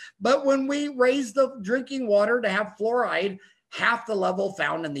years. But when we raise the drinking water to have fluoride, half the level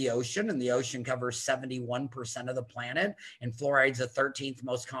found in the ocean, and the ocean covers 71% of the planet, and fluoride's the 13th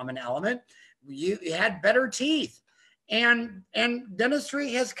most common element, you had better teeth. And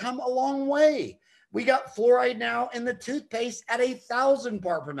dentistry has come a long way. We got fluoride now in the toothpaste at 1,000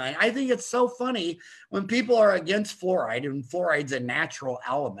 part per million. I think it's so funny when people are against fluoride, and fluoride's a natural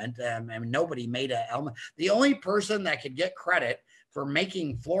element. I mean, nobody made an element. The only person that could get credit for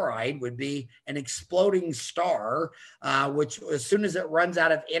making fluoride would be an exploding star, which as soon as it runs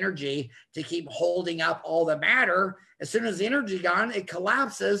out of energy to keep holding up all the matter, as soon as the energy gone, it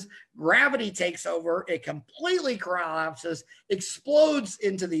collapses, gravity takes over, it completely collapses, explodes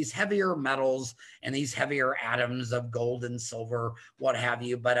into these heavier metals and these heavier atoms of gold and silver, what have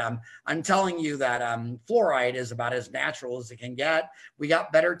you. But I'm telling you that fluoride is about as natural as it can get. We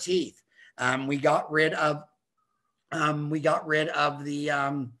got better teeth. We got rid of the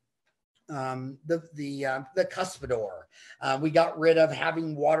cuspidor. We got rid of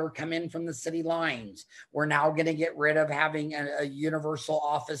having water come in from the city lines. We're now going to get rid of having a universal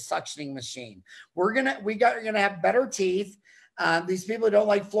office suctioning machine. We're gonna have better teeth. These people who don't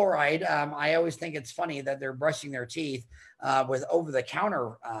like fluoride, I always think it's funny that they're brushing their teeth with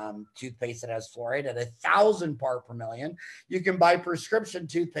over-the-counter toothpaste that has fluoride at 1,000 part per million. You can buy prescription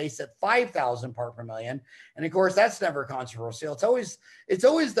toothpaste at 5,000 part per million, and of course that's never controversial. It's always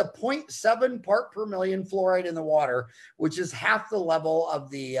the 0.7 part per million fluoride in the water, which is half the level of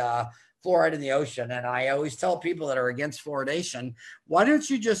the fluoride in the ocean. And I always tell people that are against fluoridation, why don't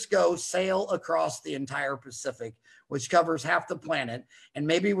you just go sail across the entire Pacific, which covers half the planet, and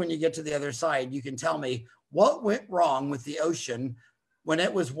maybe when you get to the other side, you can tell me what went wrong with the ocean when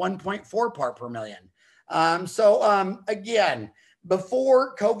it was 1.4 part per million. Again,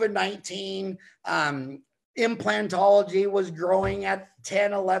 before COVID-19, implantology was growing at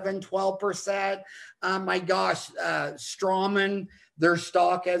 10, 11, 12%. My gosh, Straumann, their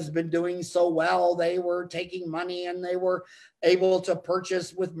stock has been doing so well. They were taking money and they were able to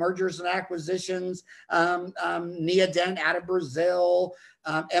purchase with mergers and acquisitions, Neodent out of Brazil,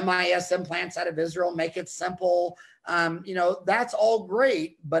 MIS implants out of Israel, make it simple. That's all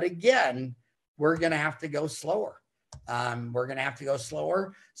great. But again, we're going to have to go slower.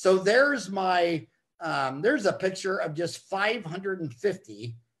 So there's there's a picture of just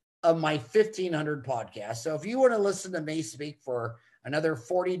 550 of my 1,500 podcasts. So if you want to listen to me speak for another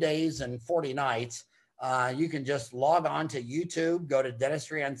 40 days and 40 nights, you can just log on to YouTube, go to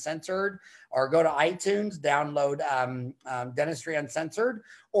Dentistry Uncensored, or go to iTunes, download Dentistry Uncensored.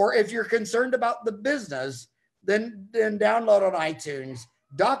 Or if you're concerned about the business, then download on iTunes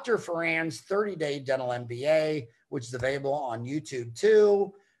Dr. Farran's 30-Day Dental MBA, which is available on YouTube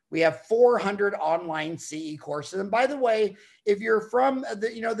too. We have 400 online CE courses. And by the way, if you're from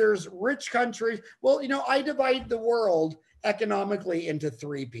there's rich countries. Well, I divide the world economically into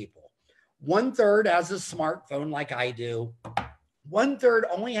 3 people. 1/3 has a smartphone like I do. 1/3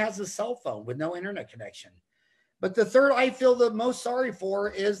 only has a cell phone with no internet connection. But the third I feel the most sorry for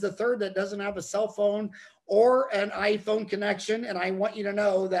is the third that doesn't have a cell phone or an iPhone connection. And I want you to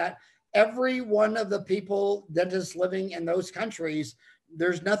know that every one of the people, dentists living in those countries,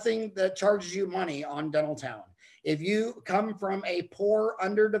 there's nothing that charges you money on Dentaltown. If you come from a poor,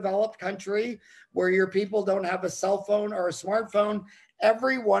 underdeveloped country where your people don't have a cell phone or a smartphone,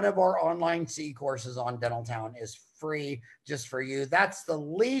 every one of our online CE courses on Dentaltown is free just for you. That's the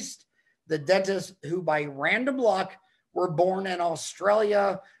least the dentists who by random luck were born in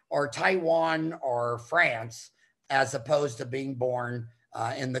Australia or Taiwan or France, as opposed to being born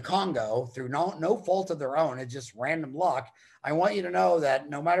in the Congo through no fault of their own. It's just random luck. I want you to know that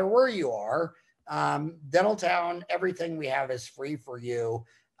no matter where you are, Dentaltown, everything we have is free for you.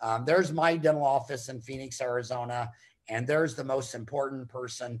 There's my dental office in Phoenix, Arizona, and there's the most important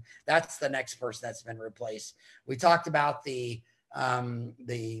person. That's the next person that's been replaced. We talked about the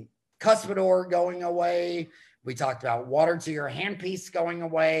cuspidor going away. We talked about water to your handpiece going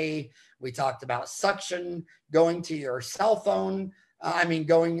away. We talked about suction going to your cell phone.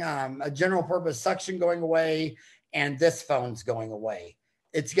 A general purpose suction going away, and this phone's going away.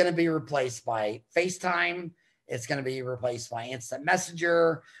 It's going to be replaced by FaceTime. It's going to be replaced by instant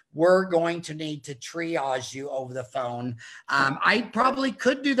messenger. We're going to need to triage you over the phone. I probably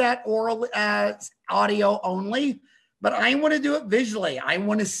could do that oral audio only, but I want to do it visually. I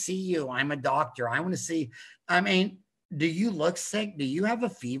want to see you. I'm a doctor. I want to see, do you look sick? Do you have a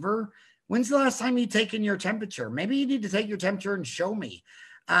fever? When's the last time you taken your temperature? Maybe you need to take your temperature and show me.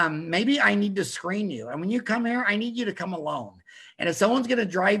 Maybe I need to screen you. And when you come here, I need you to come alone. And if someone's going to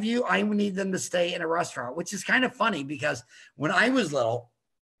drive you, I need them to stay in a restaurant, which is kind of funny because when I was little,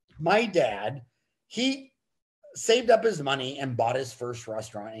 my dad, he saved up his money and bought his first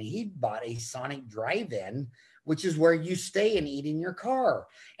restaurant, and he bought a Sonic drive-in, which is where you stay and eat in your car.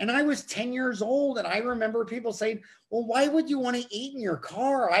 And I was 10 years old, and I remember people saying, well, why would you want to eat in your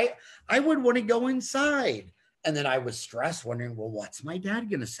car? I would want to go inside. And then I was stressed, wondering, well, what's my dad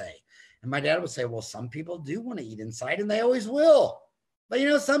going to say? And my dad would say, well, some people do want to eat inside, and they always will. But,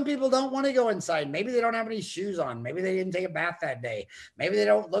 some people don't want to go inside. Maybe they don't have any shoes on. Maybe they didn't take a bath that day. Maybe they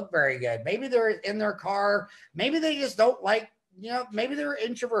don't look very good. Maybe they're in their car. Maybe they just don't like, maybe they're an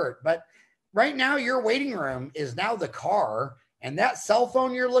introvert. But right now, your waiting room is now the car, and that cell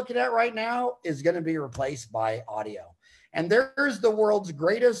phone you're looking at right now is going to be replaced by audio. And there's the world's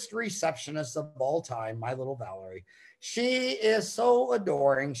greatest receptionist of all time, my little Valerie. She is so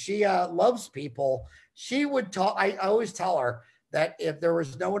adoring. She loves people. She would talk. I always tell her that if there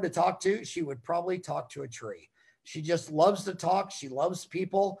was no one to talk to, she would probably talk to a tree. She just loves to talk. She loves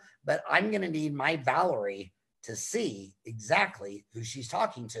people. But I'm going to need my Valerie to see exactly who she's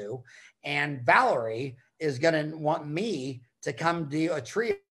talking to. And Valerie is going to want me to come do a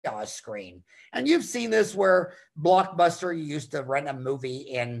triage screen. And you've seen this where Blockbuster, you used to rent a movie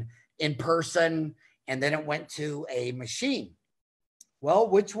in person, and then it went to a machine. Well,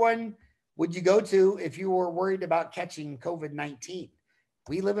 which one would you go to if you were worried about catching COVID-19?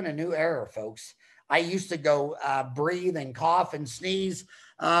 We live in a new era, folks. I used to go breathe and cough and sneeze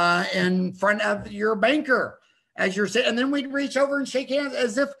in front of your banker as you're sitting, and then we'd reach over and shake hands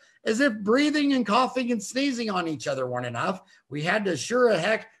as if breathing and coughing and sneezing on each other weren't enough. We had to sure as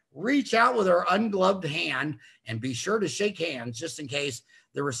heck reach out with our ungloved hand and be sure to shake hands just in case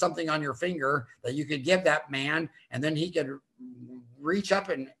there was something on your finger that you could give that man, and then he could reach up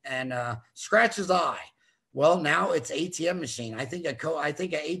and scratch his eye. Well, now it's ATM machine. I think an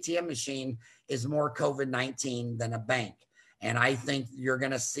ATM machine is more COVID-19 than a bank. And I think you're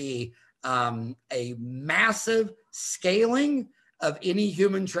going to see a massive scaling of any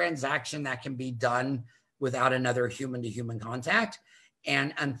human transaction that can be done without another human-to-human contact.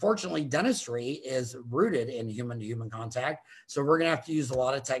 And unfortunately, dentistry is rooted in human-to-human contact. So we're going to have to use a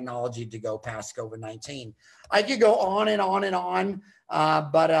lot of technology to go past COVID-19. I could go on and on and on,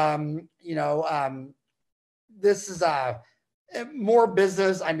 but this is more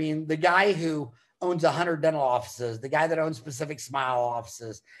business. I mean, the guy who owns 100 dental offices, the guy that owns Pacific Smile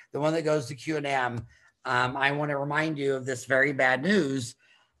offices, the one that goes to Q&M, I want to remind you of this very bad news.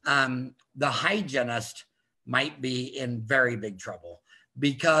 The hygienist might be in very big trouble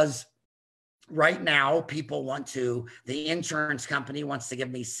because right now the insurance company wants to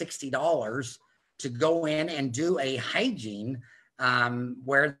give me $60 to go in and do a hygiene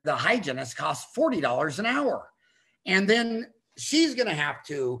where the hygienist costs $40 an hour. And then she's going to have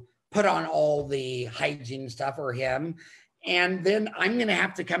to put on all the hygiene stuff for him. And then I'm going to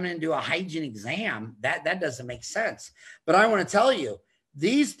have to come in and do a hygiene exam. That doesn't make sense. But I want to tell you,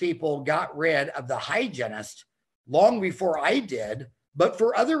 these people got rid of the hygienist long before I did, but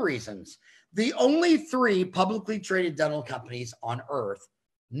for other reasons. The only 3 publicly traded dental companies on earth,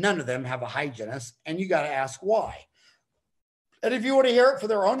 none of them have a hygienist, and you got to ask why. And if you want to hear it for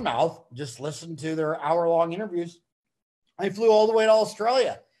their own mouth, just listen to their hour-long interviews. I flew all the way to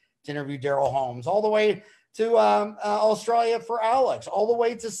Australia to interview Daryl Holmes, all the way to Australia for Alex, all the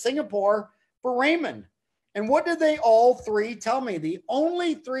way to Singapore for Raymond. And what did they all 3 tell me? The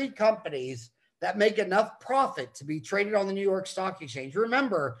only 3 companies that make enough profit to be traded on the New York Stock Exchange.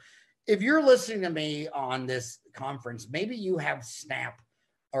 Remember, if you're listening to me on this conference, maybe you have Snap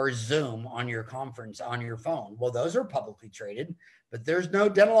or Zoom on your conference on your phone. Well, those are publicly traded, but there's no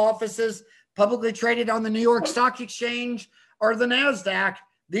dental offices publicly traded on the New York Stock Exchange or the NASDAQ.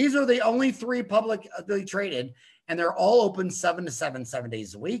 These are the only 3 publicly traded, and they're all open 7 to 7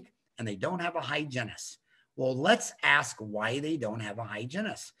 days a week, and they don't have a hygienist. Well, let's ask why they don't have a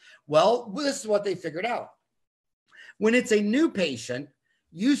hygienist. Well, this is what they figured out. When it's a new patient,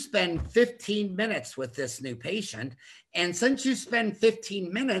 you spend 15 minutes with this new patient. And since you spend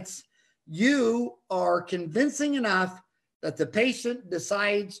 15 minutes, you are convincing enough that the patient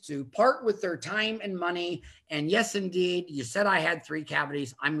decides to part with their time and money. And yes, indeed, you said I had 3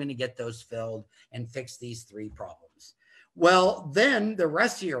 cavities. I'm going to get those filled and fix these 3 problems. Well, then the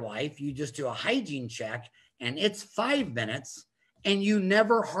rest of your life, you just do a hygiene check and it's 5 minutes and you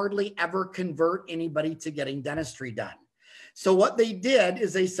never hardly ever convert anybody to getting dentistry done. So what they did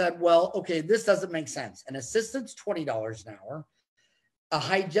is they said, well, okay, this doesn't make sense. An assistant's $20 an hour. A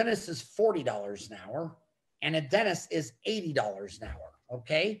hygienist is $40 an hour. And a dentist is $80 an hour.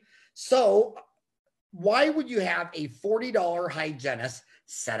 Okay. So why would you have a $40 hygienist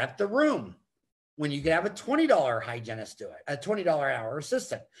set up the room when you could have a $20 hygienist do it, a $20 an hour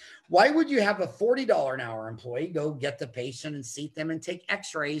assistant? Why would you have a $40 an hour employee go get the patient and seat them and take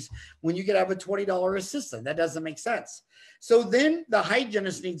x-rays when you could have a $20 assistant? That doesn't make sense. So then the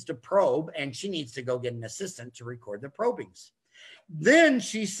hygienist needs to probe, and she needs to go get an assistant to record the probings. Then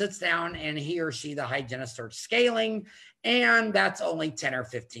she sits down and he or she, the hygienist, starts scaling, and that's only 10 or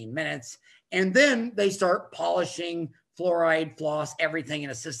 15 minutes. And then they start polishing, fluoride, floss, everything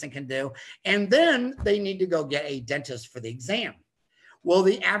an assistant can do. And then they need to go get a dentist for the exam. Well,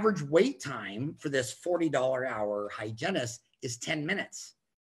 the average wait time for this $40 hour hygienist is 10 minutes.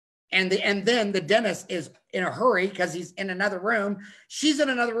 And then the dentist is in a hurry because he's in another room. She's in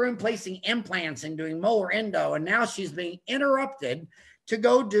another room placing implants and doing molar endo. And now she's being interrupted to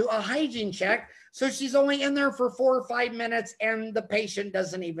go do a hygiene check. So she's only in there for 4 or 5 minutes. And the patient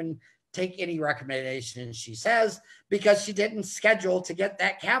doesn't even take any recommendations, she says, because she didn't schedule to get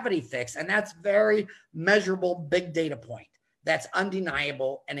that cavity fixed. And that's very measurable, big data point. That's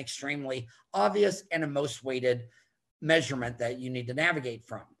undeniable and extremely obvious and a most weighted measurement that you need to navigate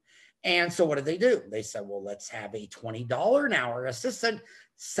from. And so what did they do? They said, well, let's have a $20 an hour assistant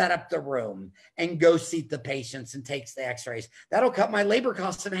set up the room and go seat the patients and takes the x-rays. That'll cut my labor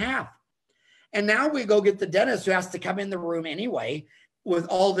costs in half. And now we go get the dentist who has to come in the room anyway with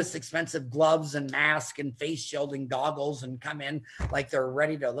all this expensive gloves and mask and face shield and goggles and come in like they're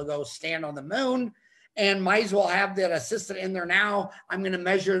ready to go stand on the moon. And might as well have that assistant in there now. I'm going to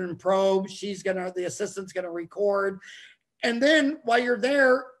measure and probe. The assistant's going to record. And then while you're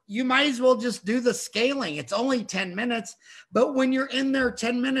there, you might as well just do the scaling. It's only 10 minutes, but when you're in there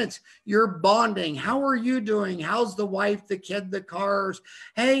 10 minutes, you're bonding. How are you doing? How's the wife, the kid, the cars?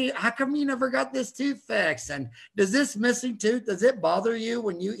 Hey, how come you never got this tooth fixed? And does this missing tooth, does it bother you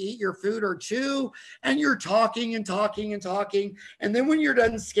when you eat your food or chew? And you're talking and talking and talking. And then when you're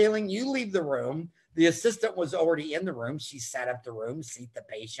done scaling, you leave the room. The assistant was already in the room. She set up the room, seat the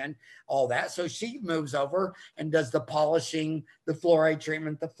patient, all that. So she moves over and does the polishing, the fluoride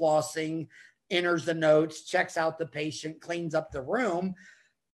treatment, the flossing, enters the notes, checks out the patient, cleans up the room.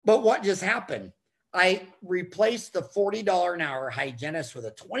 But what just happened? I replaced the $40 an hour hygienist with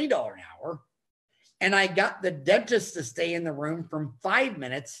a $20 an hour. And I got the dentist to stay in the room from 5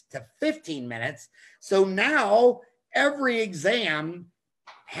 minutes to 15 minutes. So now every exam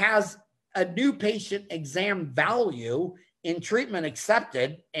has a new patient exam value in treatment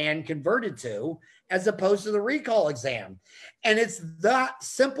accepted and converted to, as opposed to the recall exam. And it's that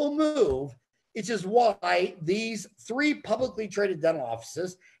simple move. It's just why these 3 publicly traded dental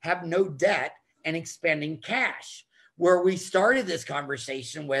offices have no debt and expending cash. Where we started this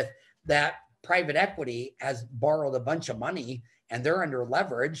conversation with that private equity has borrowed a bunch of money and they're under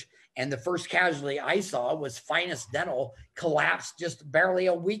leverage. And the first casualty I saw was Finest Dental collapsed just barely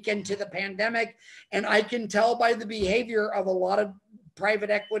a week into the pandemic. And I can tell by the behavior of a lot of private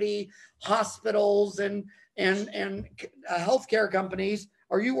equity hospitals and healthcare companies.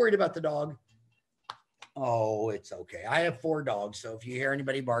 Are you worried about the dog? Oh, it's okay. I have 4 dogs. So if you hear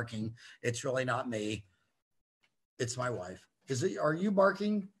anybody barking, it's really not me. It's my wife. Are you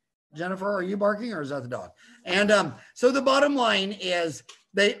barking, Jennifer? Are you barking, or is that the dog? And so the bottom line is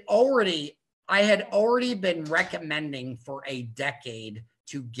I had already been recommending for a decade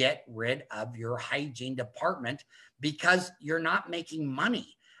to get rid of your hygiene department because you're not making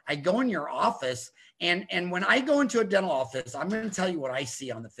money. I go in your office, and when I go into a dental office, I'm going to tell you what I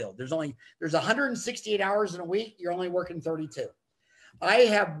see on the field. There's 168 hours in a week. You're only working 32. I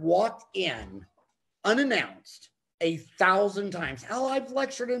have walked in unannounced 1,000 times. Hell, I've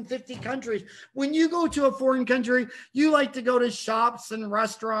lectured in 50 countries. When you go to a foreign country, you like to go to shops and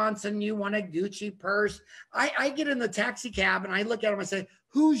restaurants and you want a Gucci purse. I get in the taxi cab and I look at him and I say,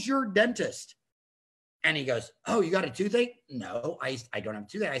 "Who's your dentist?" And he goes, "Oh, you got a toothache?" "No, I don't have a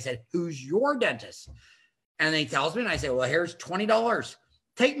toothache." I said, "Who's your dentist?" And he tells me, and I say, "Well, here's $20.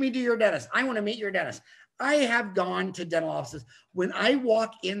 Take me to your dentist. I want to meet your dentist." I have gone to dental offices. When I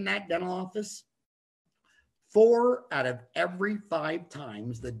walk in that dental office, 4 out of every 5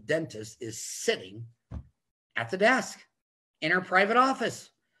 times the dentist is sitting at the desk in her private office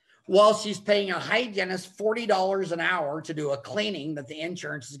while she's paying a hygienist $40 an hour to do a cleaning that the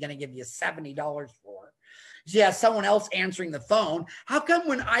insurance is going to give you $70 for. She has someone else answering the phone. How come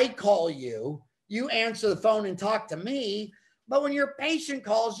when I call you, you answer the phone and talk to me, but when your patient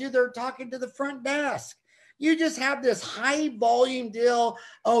calls you, they're talking to the front desk? You just have this high volume deal.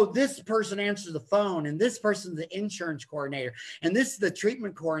 Oh, this person answers the phone, and this person's the insurance coordinator, and this is the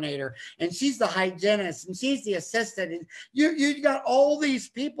treatment coordinator, and she's the hygienist, and she's the assistant. And you got all these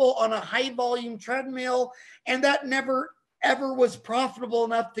people on a high volume treadmill, and that never ever was profitable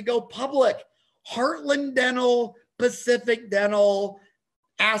enough to go public. Heartland Dental, Pacific Dental,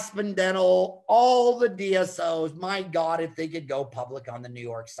 Aspen Dental, all the DSOs, my God, if they could go public on the New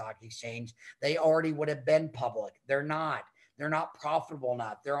York Stock Exchange, they already would have been public. They're not. They're not profitable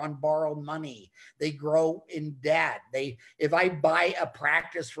enough. They're on borrowed money. They grow in debt. If I buy a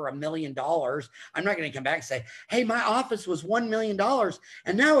practice for $1 million, I'm not going to come back and say, "Hey, my office was $1 million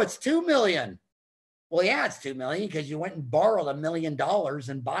and now it's $2 million. Well, yeah, it's $2 million because you went and borrowed $1 million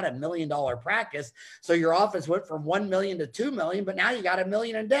and bought $1 million practice. So your office went from 1 million to 2 million, but now you got $1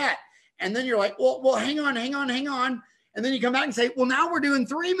 million in debt. And then you're like, well, hang on. And then you come back and say, well, now we're doing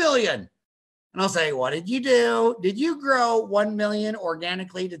 3 million. And I'll say, what did you do? Did you grow 1 million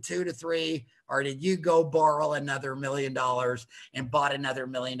organically to 2 to 3? Or did you go borrow another $1 million and bought another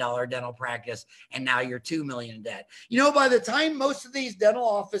 $1 million dental practice, and now you're 2 million in debt? You know, by the time most of these dental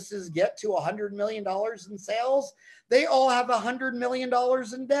offices get to $100 million in sales, they all have $100 million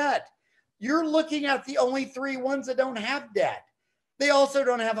in debt. You're looking at the only 3 ones that don't have debt. They also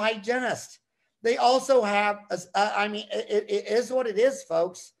don't have hygienists. They also have, it is what it is,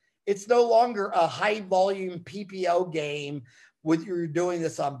 folks. It's no longer a high volume PPO game with you're doing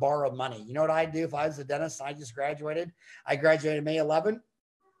this on borrowed money. You know what I'd do if I was a dentist? I just graduated. I graduated May 11.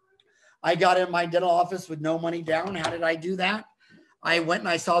 I got in my dental office with no money down. How did I do that? I went and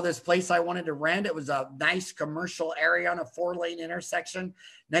I saw this place I wanted to rent. It was a nice commercial area on a 4-lane intersection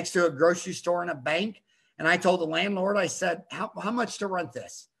next to a grocery store and a bank. And I told the landlord, I said, how much to rent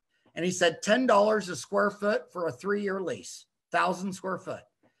this? And he said, $10 a square foot for a 3-year lease, 1,000 square foot.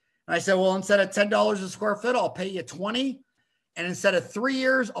 And I said, well, instead of $10 a square foot, I'll pay you 20. And instead of 3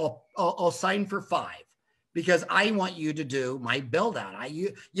 years, I'll sign for 5 because I want you to do my build out.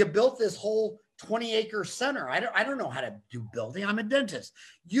 You built this whole 20-acre center. I don't know how to do building. I'm a dentist.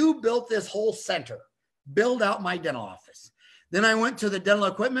 You built this whole center, build out my dental office. Then I went to the dental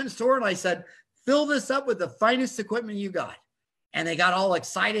equipment store and I said, fill this up with the finest equipment you got. And they got all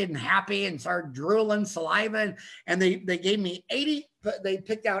excited and happy and started drooling saliva. And they gave me they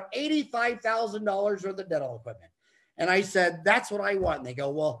picked out $85,000 worth of dental equipment. And I said, that's what I want. And they go,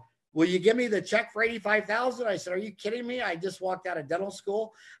 well, will you give me the check for $85,000? I said, are you kidding me? I just walked out of dental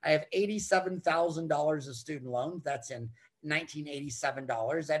school. I have $87,000 of student loans. That's in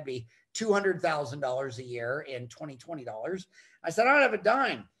 $1987. That'd be $200,000 a year in $2020. I said, I don't have a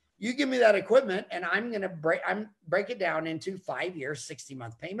dime. You give me that equipment and I'm going to break it down into 5 years,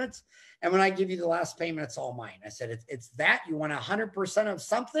 60-month payments. And when I give you the last payment, it's all mine. I said, it's that you want 100% of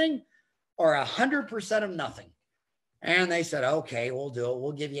something or 100% of nothing. And they said, okay, we'll do it.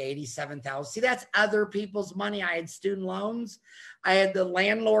 We'll give you $87,000. See, that's other people's money. I had student loans. I had the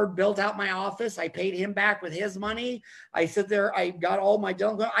landlord built out my office. I paid him back with his money. I sit there. I got all my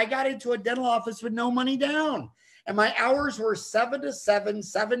dental. I got into a dental office with no money down. And my hours were 7 to 7,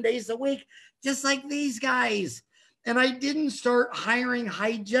 7 days a week, just like these guys. And I didn't start hiring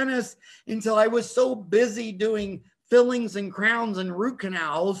hygienists until I was so busy doing fillings and crowns and root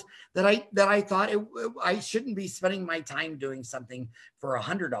canals that I thought I shouldn't be spending my time doing something for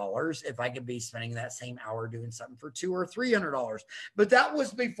 $100 if I could be spending that same hour doing something for $200 or $300. But that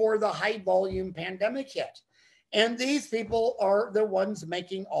was before the high volume pandemic hit. And these people are the ones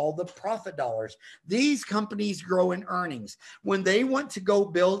making all the profit dollars. These companies grow in earnings. When they want to go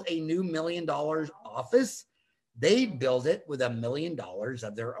build a new $1 million office, they build it with $1 million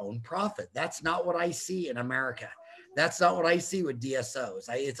of their own profit. That's not what I see in America. That's not what I see with DSOs.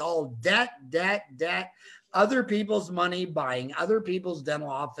 It's all debt, other people's money, buying other people's dental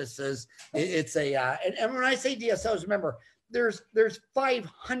offices. It's and when I say DSOs, remember, there's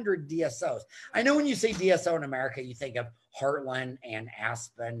 500 DSOs. I know when you say DSO in America, you think of Heartland and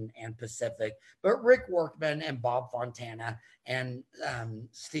Aspen and Pacific, but Rick Workman and Bob Fontana and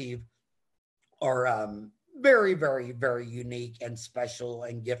Steve are very, very, very unique and special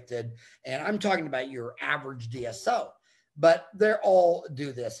and gifted. And I'm talking about your average DSO, but they all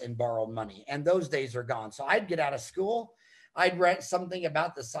do this in borrowed money. And those days are gone. So I'd get out of school. I'd rent something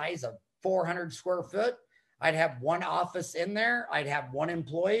about the size of 400 square foot. I'd have one office in there. I'd have one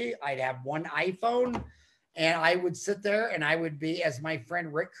employee. I'd have one iPhone. And I would sit there and I would be, as my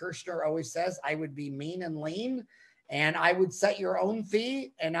friend Rick Kirshner always says, I would be mean and lean. And I would set your own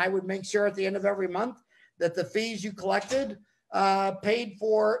fee. And I would make sure at the end of every month that the fees you collected paid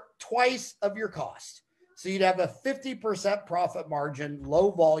for twice of your cost. So you'd have a 50% profit margin, low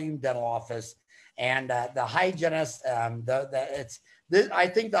volume dental office. And the hygienist, I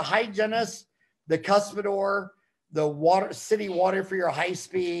think the hygienist, the cuspidor, the city water for your high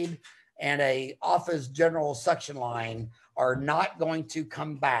speed, and a office general suction line are not going to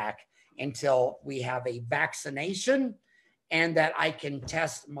come back until we have a vaccination and that I can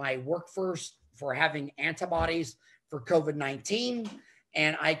test my workforce for having antibodies for COVID-19.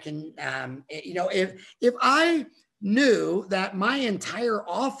 And I can, if I knew that my entire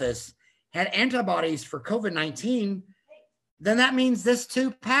office had antibodies for COVID-19, then that means this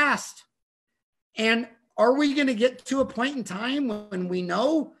too passed. And are we going to get to a point in time when we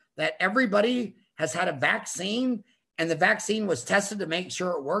know that everybody has had a vaccine and the vaccine was tested to make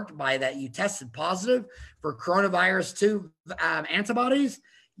sure it worked by that you tested positive for coronavirus 2 antibodies?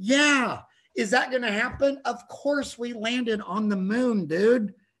 Yeah. Is that going to happen? Of course, we landed on the moon,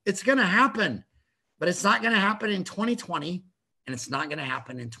 dude. It's going to happen, but it's not going to happen in 2020 and it's not going to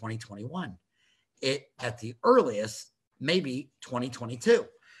happen in 2021. At the earliest, maybe 2022.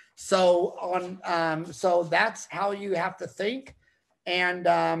 So so that's how you have to think.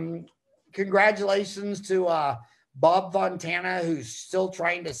 And congratulations to Bob Fontana, who's still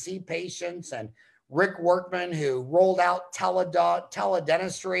trying to see patients, and Rick Workman, who rolled out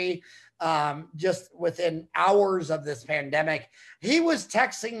teledentistry just within hours of this pandemic. He was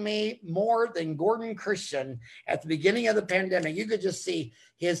texting me more than Gordon Christian at the beginning of the pandemic. You could just see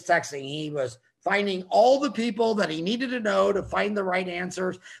his texting. He was finding all the people that he needed to know to find the right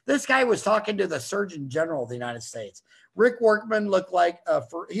answers. This guy was talking to the Surgeon General of the United States. Rick Workman looked like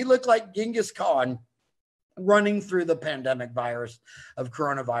Genghis Khan running through the pandemic virus of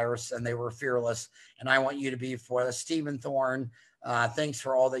coronavirus, and they were fearless. And I want you to be for the Stephen Thorne. Thanks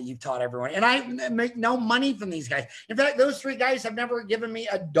for all that you've taught everyone. And I make no money from these guys. In fact, those 3 guys have never given me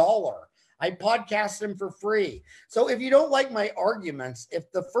 $1. I podcast them for free. So if you don't like my arguments,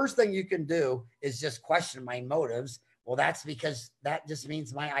 if the first thing you can do is just question my motives, well, that's because that just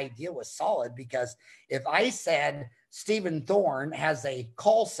means my idea was solid. Because if I said Stephen Thorne has a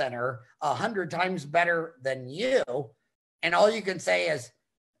call center 100 times better than you, and all you can say is,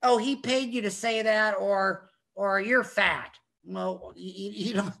 oh, he paid you to say that, or you're fat. Well,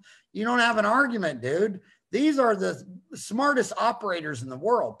 you don't have an argument, dude. These are the smartest operators in the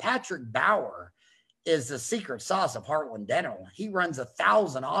world. Patrick Bauer is the secret sauce of Heartland Dental. He runs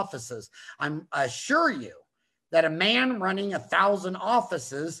 1,000 offices. I'm assure you that a man running 1,000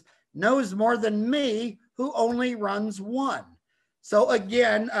 offices knows more than me, who only runs 1. So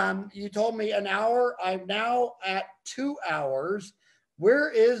again, you told me an hour. I'm now at 2 hours. Where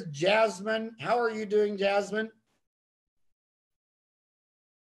is Jasmine? How are you doing, Jasmine?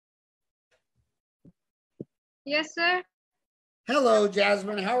 Yes, sir. Hello,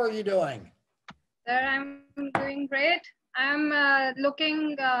 Jasmine. How are you doing? Sir, I'm doing great. I'm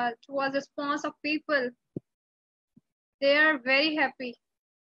looking towards the response of people. They are very happy.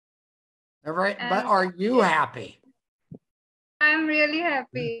 All right, but are you happy? I'm really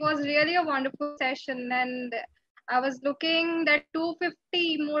happy. It was really a wonderful session, and I was looking that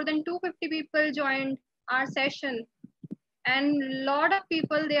more than 250 people joined our session, and a lot of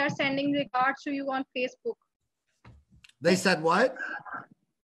people, they are sending regards to you on Facebook. They said what?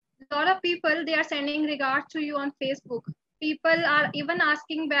 a lot of people, they are sending regards to you on Facebook. People are even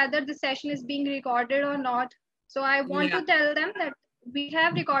asking whether the session is being recorded or not. So I want Yeah. to tell them that we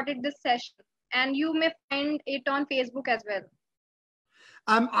have recorded this session and you may find it on Facebook as well.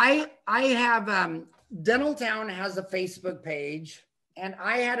 I have Dental Town has a Facebook page, and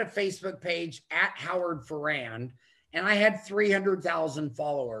I had a Facebook page at Howard Farran, and I had 300,000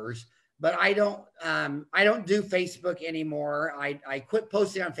 followers. But I don't do Facebook anymore. I quit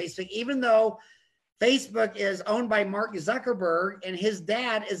posting on Facebook, even though Facebook is owned by Mark Zuckerberg, and his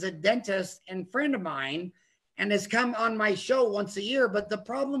dad is a dentist and friend of mine, and has come on my show once a year. But the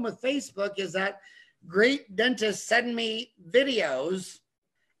problem with Facebook is that great dentists send me videos,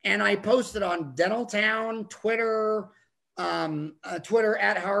 and I posted on Dental Town, Twitter, Twitter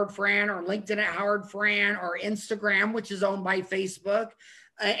at Howard Farran, or LinkedIn at Howard Farran, or Instagram, which is owned by Facebook,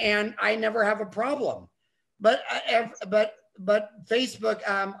 and I never have a problem. But Facebook,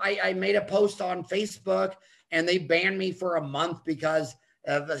 I made a post on Facebook, and they banned me for a month because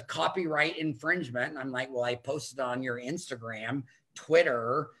of a copyright infringement. And I'm like, well, I posted on your Instagram,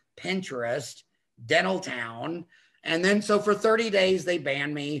 Twitter, Pinterest, Dental Town. And then, so for 30 days, they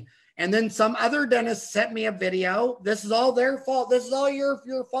banned me. And then some other dentist sent me a video. This is all their fault. This is all your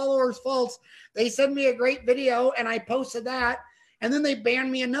followers' faults. They sent me a great video, and I posted that. And then they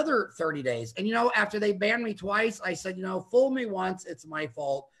banned me another 30 days. And, after they banned me twice, I said, fool me once, it's my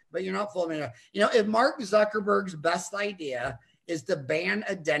fault, but you're not fooling me. If Mark Zuckerberg's best idea is to ban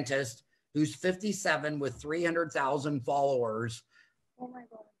a dentist who's 57 with 300,000 followers, Oh my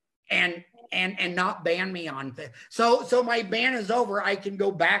God. And not ban me on, so my ban is over. I can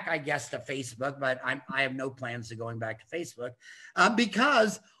go back, I guess, to Facebook, but I have no plans to going back to Facebook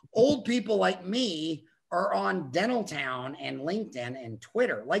because old people like me are on Dental Town and LinkedIn and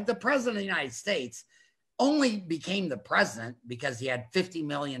Twitter. Like the president of the United States only became the president because he had 50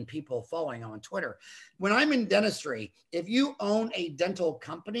 million people following on Twitter. When I'm in dentistry, if you own a dental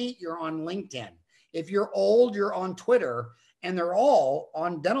company, you're on LinkedIn. If you're old, you're on Twitter. And they're all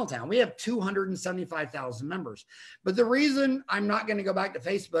on Dental Town. We have 275,000 members. But the reason I'm not going to go back to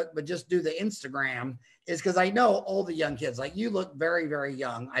Facebook, but just do the Instagram, is because I know all the young kids, like you look very, very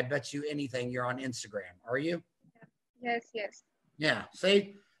young. I bet you anything you're on Instagram. Are you? Yes, yes. Yeah.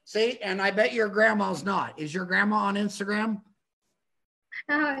 See, and I bet your grandma's not. Is your grandma on Instagram?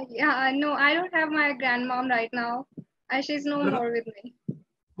 Yeah, no, I don't have my grandmom right now. She's no more with me.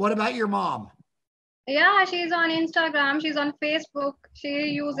 What about your mom? Yeah, she's on Instagram. She's on Facebook.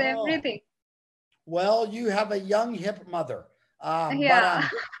 She uses everything. Well, you have a young hip mother. Yeah.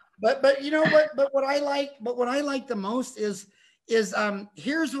 But what I like the most is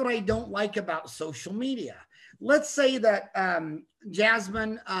here's what I don't like about social media. Let's say that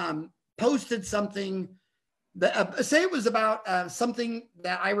Jasmine posted something that say it was about something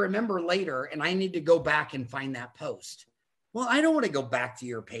that I remember later, and I need to go back and find that post. Well, I don't want to go back to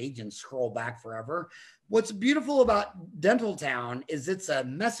your page and scroll back forever. What's beautiful about Dental Town is it's a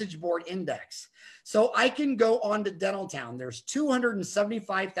message board index. So I can go on to Dental Town. There's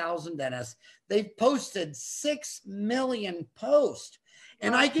 275,000 dentists. They've posted 6 million posts.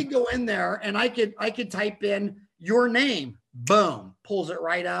 And I could go in there and I could type in your name, boom, pulls it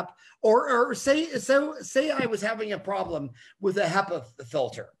right up. Or say I was having a problem with a HEPA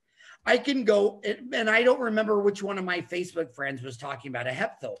filter. I can go, and I don't remember which one of my Facebook friends was talking about a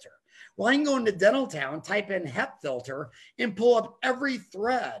HEP filter. Well, I can go into Dental Town, type in HEP filter, and pull up every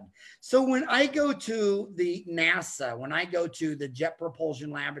thread. So when I go to the NASA, when I go to the Jet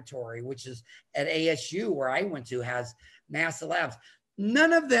Propulsion Laboratory, which is at ASU where I went to, has NASA labs,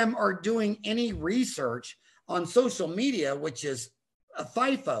 none of them are doing any research on social media, which is a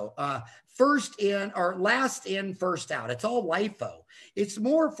FIFO, first in or last in, first out. It's all LIFO. It's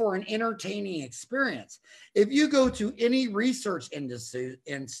more for an entertaining experience. If you go to any research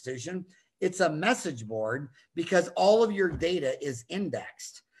institution, it's a message board because all of your data is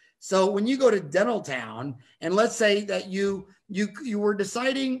indexed. So when you go to Dental Town, and let's say that you were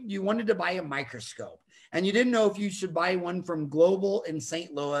deciding you wanted to buy a microscope, and you didn't know if you should buy one from Global in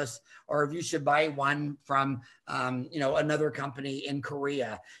St. Louis or if you should buy one from another company in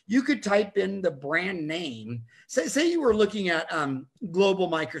Korea. You could type in the brand name. Say you were looking at Global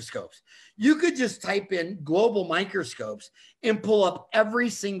microscopes. You could just type in Global microscopes and pull up every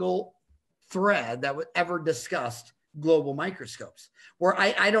single thread that was ever discussed Global microscopes. Where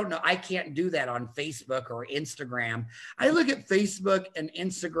I don't know, I can't do that on Facebook or Instagram. I look at Facebook and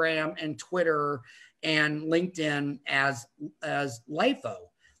Instagram and Twitter and LinkedIn as LIFO.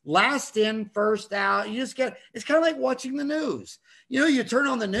 last in, first out. You just get, it's kind of like watching the news. You know, you turn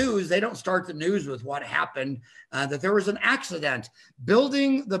on the news, they don't start the news with what happened, that there was an accident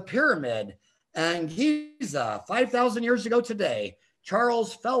building the pyramid in Giza 5,000 years ago today.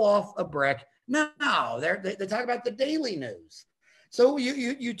 Charles fell off a brick. No, they talk about the daily news. So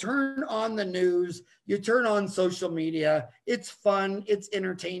you turn on the news, you turn on social media. It's fun, it's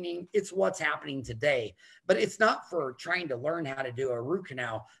entertaining, it's what's happening today. But it's not for trying to learn how to do a root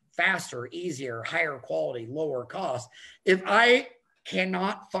canal faster, easier, higher quality, lower cost. If I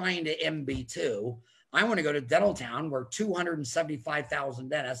cannot find an MB2, I want to go to Dental Town, where 275,000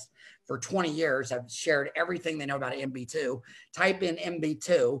 dentists for 20 years have shared everything they know about MB2. Type in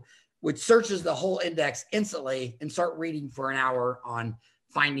MB2, which searches the whole index instantly, and start reading for an hour on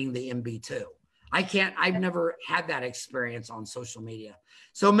finding the MB2. I've never had that experience on social media.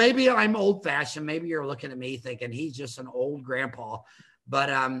 So maybe I'm old fashioned. Maybe you're looking at me thinking he's just an old grandpa, but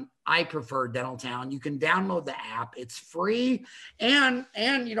I prefer Dental Town. You can download the app. It's free, and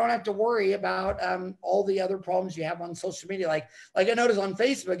you don't have to worry about all the other problems you have on social media. Like I noticed on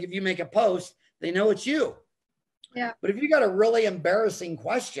Facebook, if you make a post, they know it's you. Yeah. But if you got a really embarrassing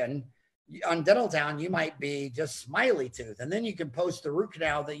question on Dental Town, you might be just smiley tooth. And then you can post the root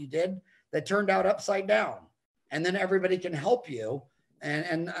canal that you did that turned out upside down. And then everybody can help you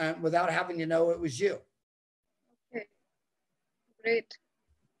and without having to know it was you. Okay. Great.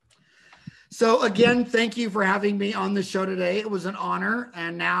 So again, thank you for having me on the show today. It was an honor.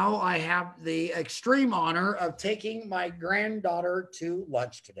 And now I have the extreme honor of taking my granddaughter to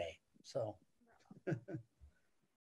lunch today. So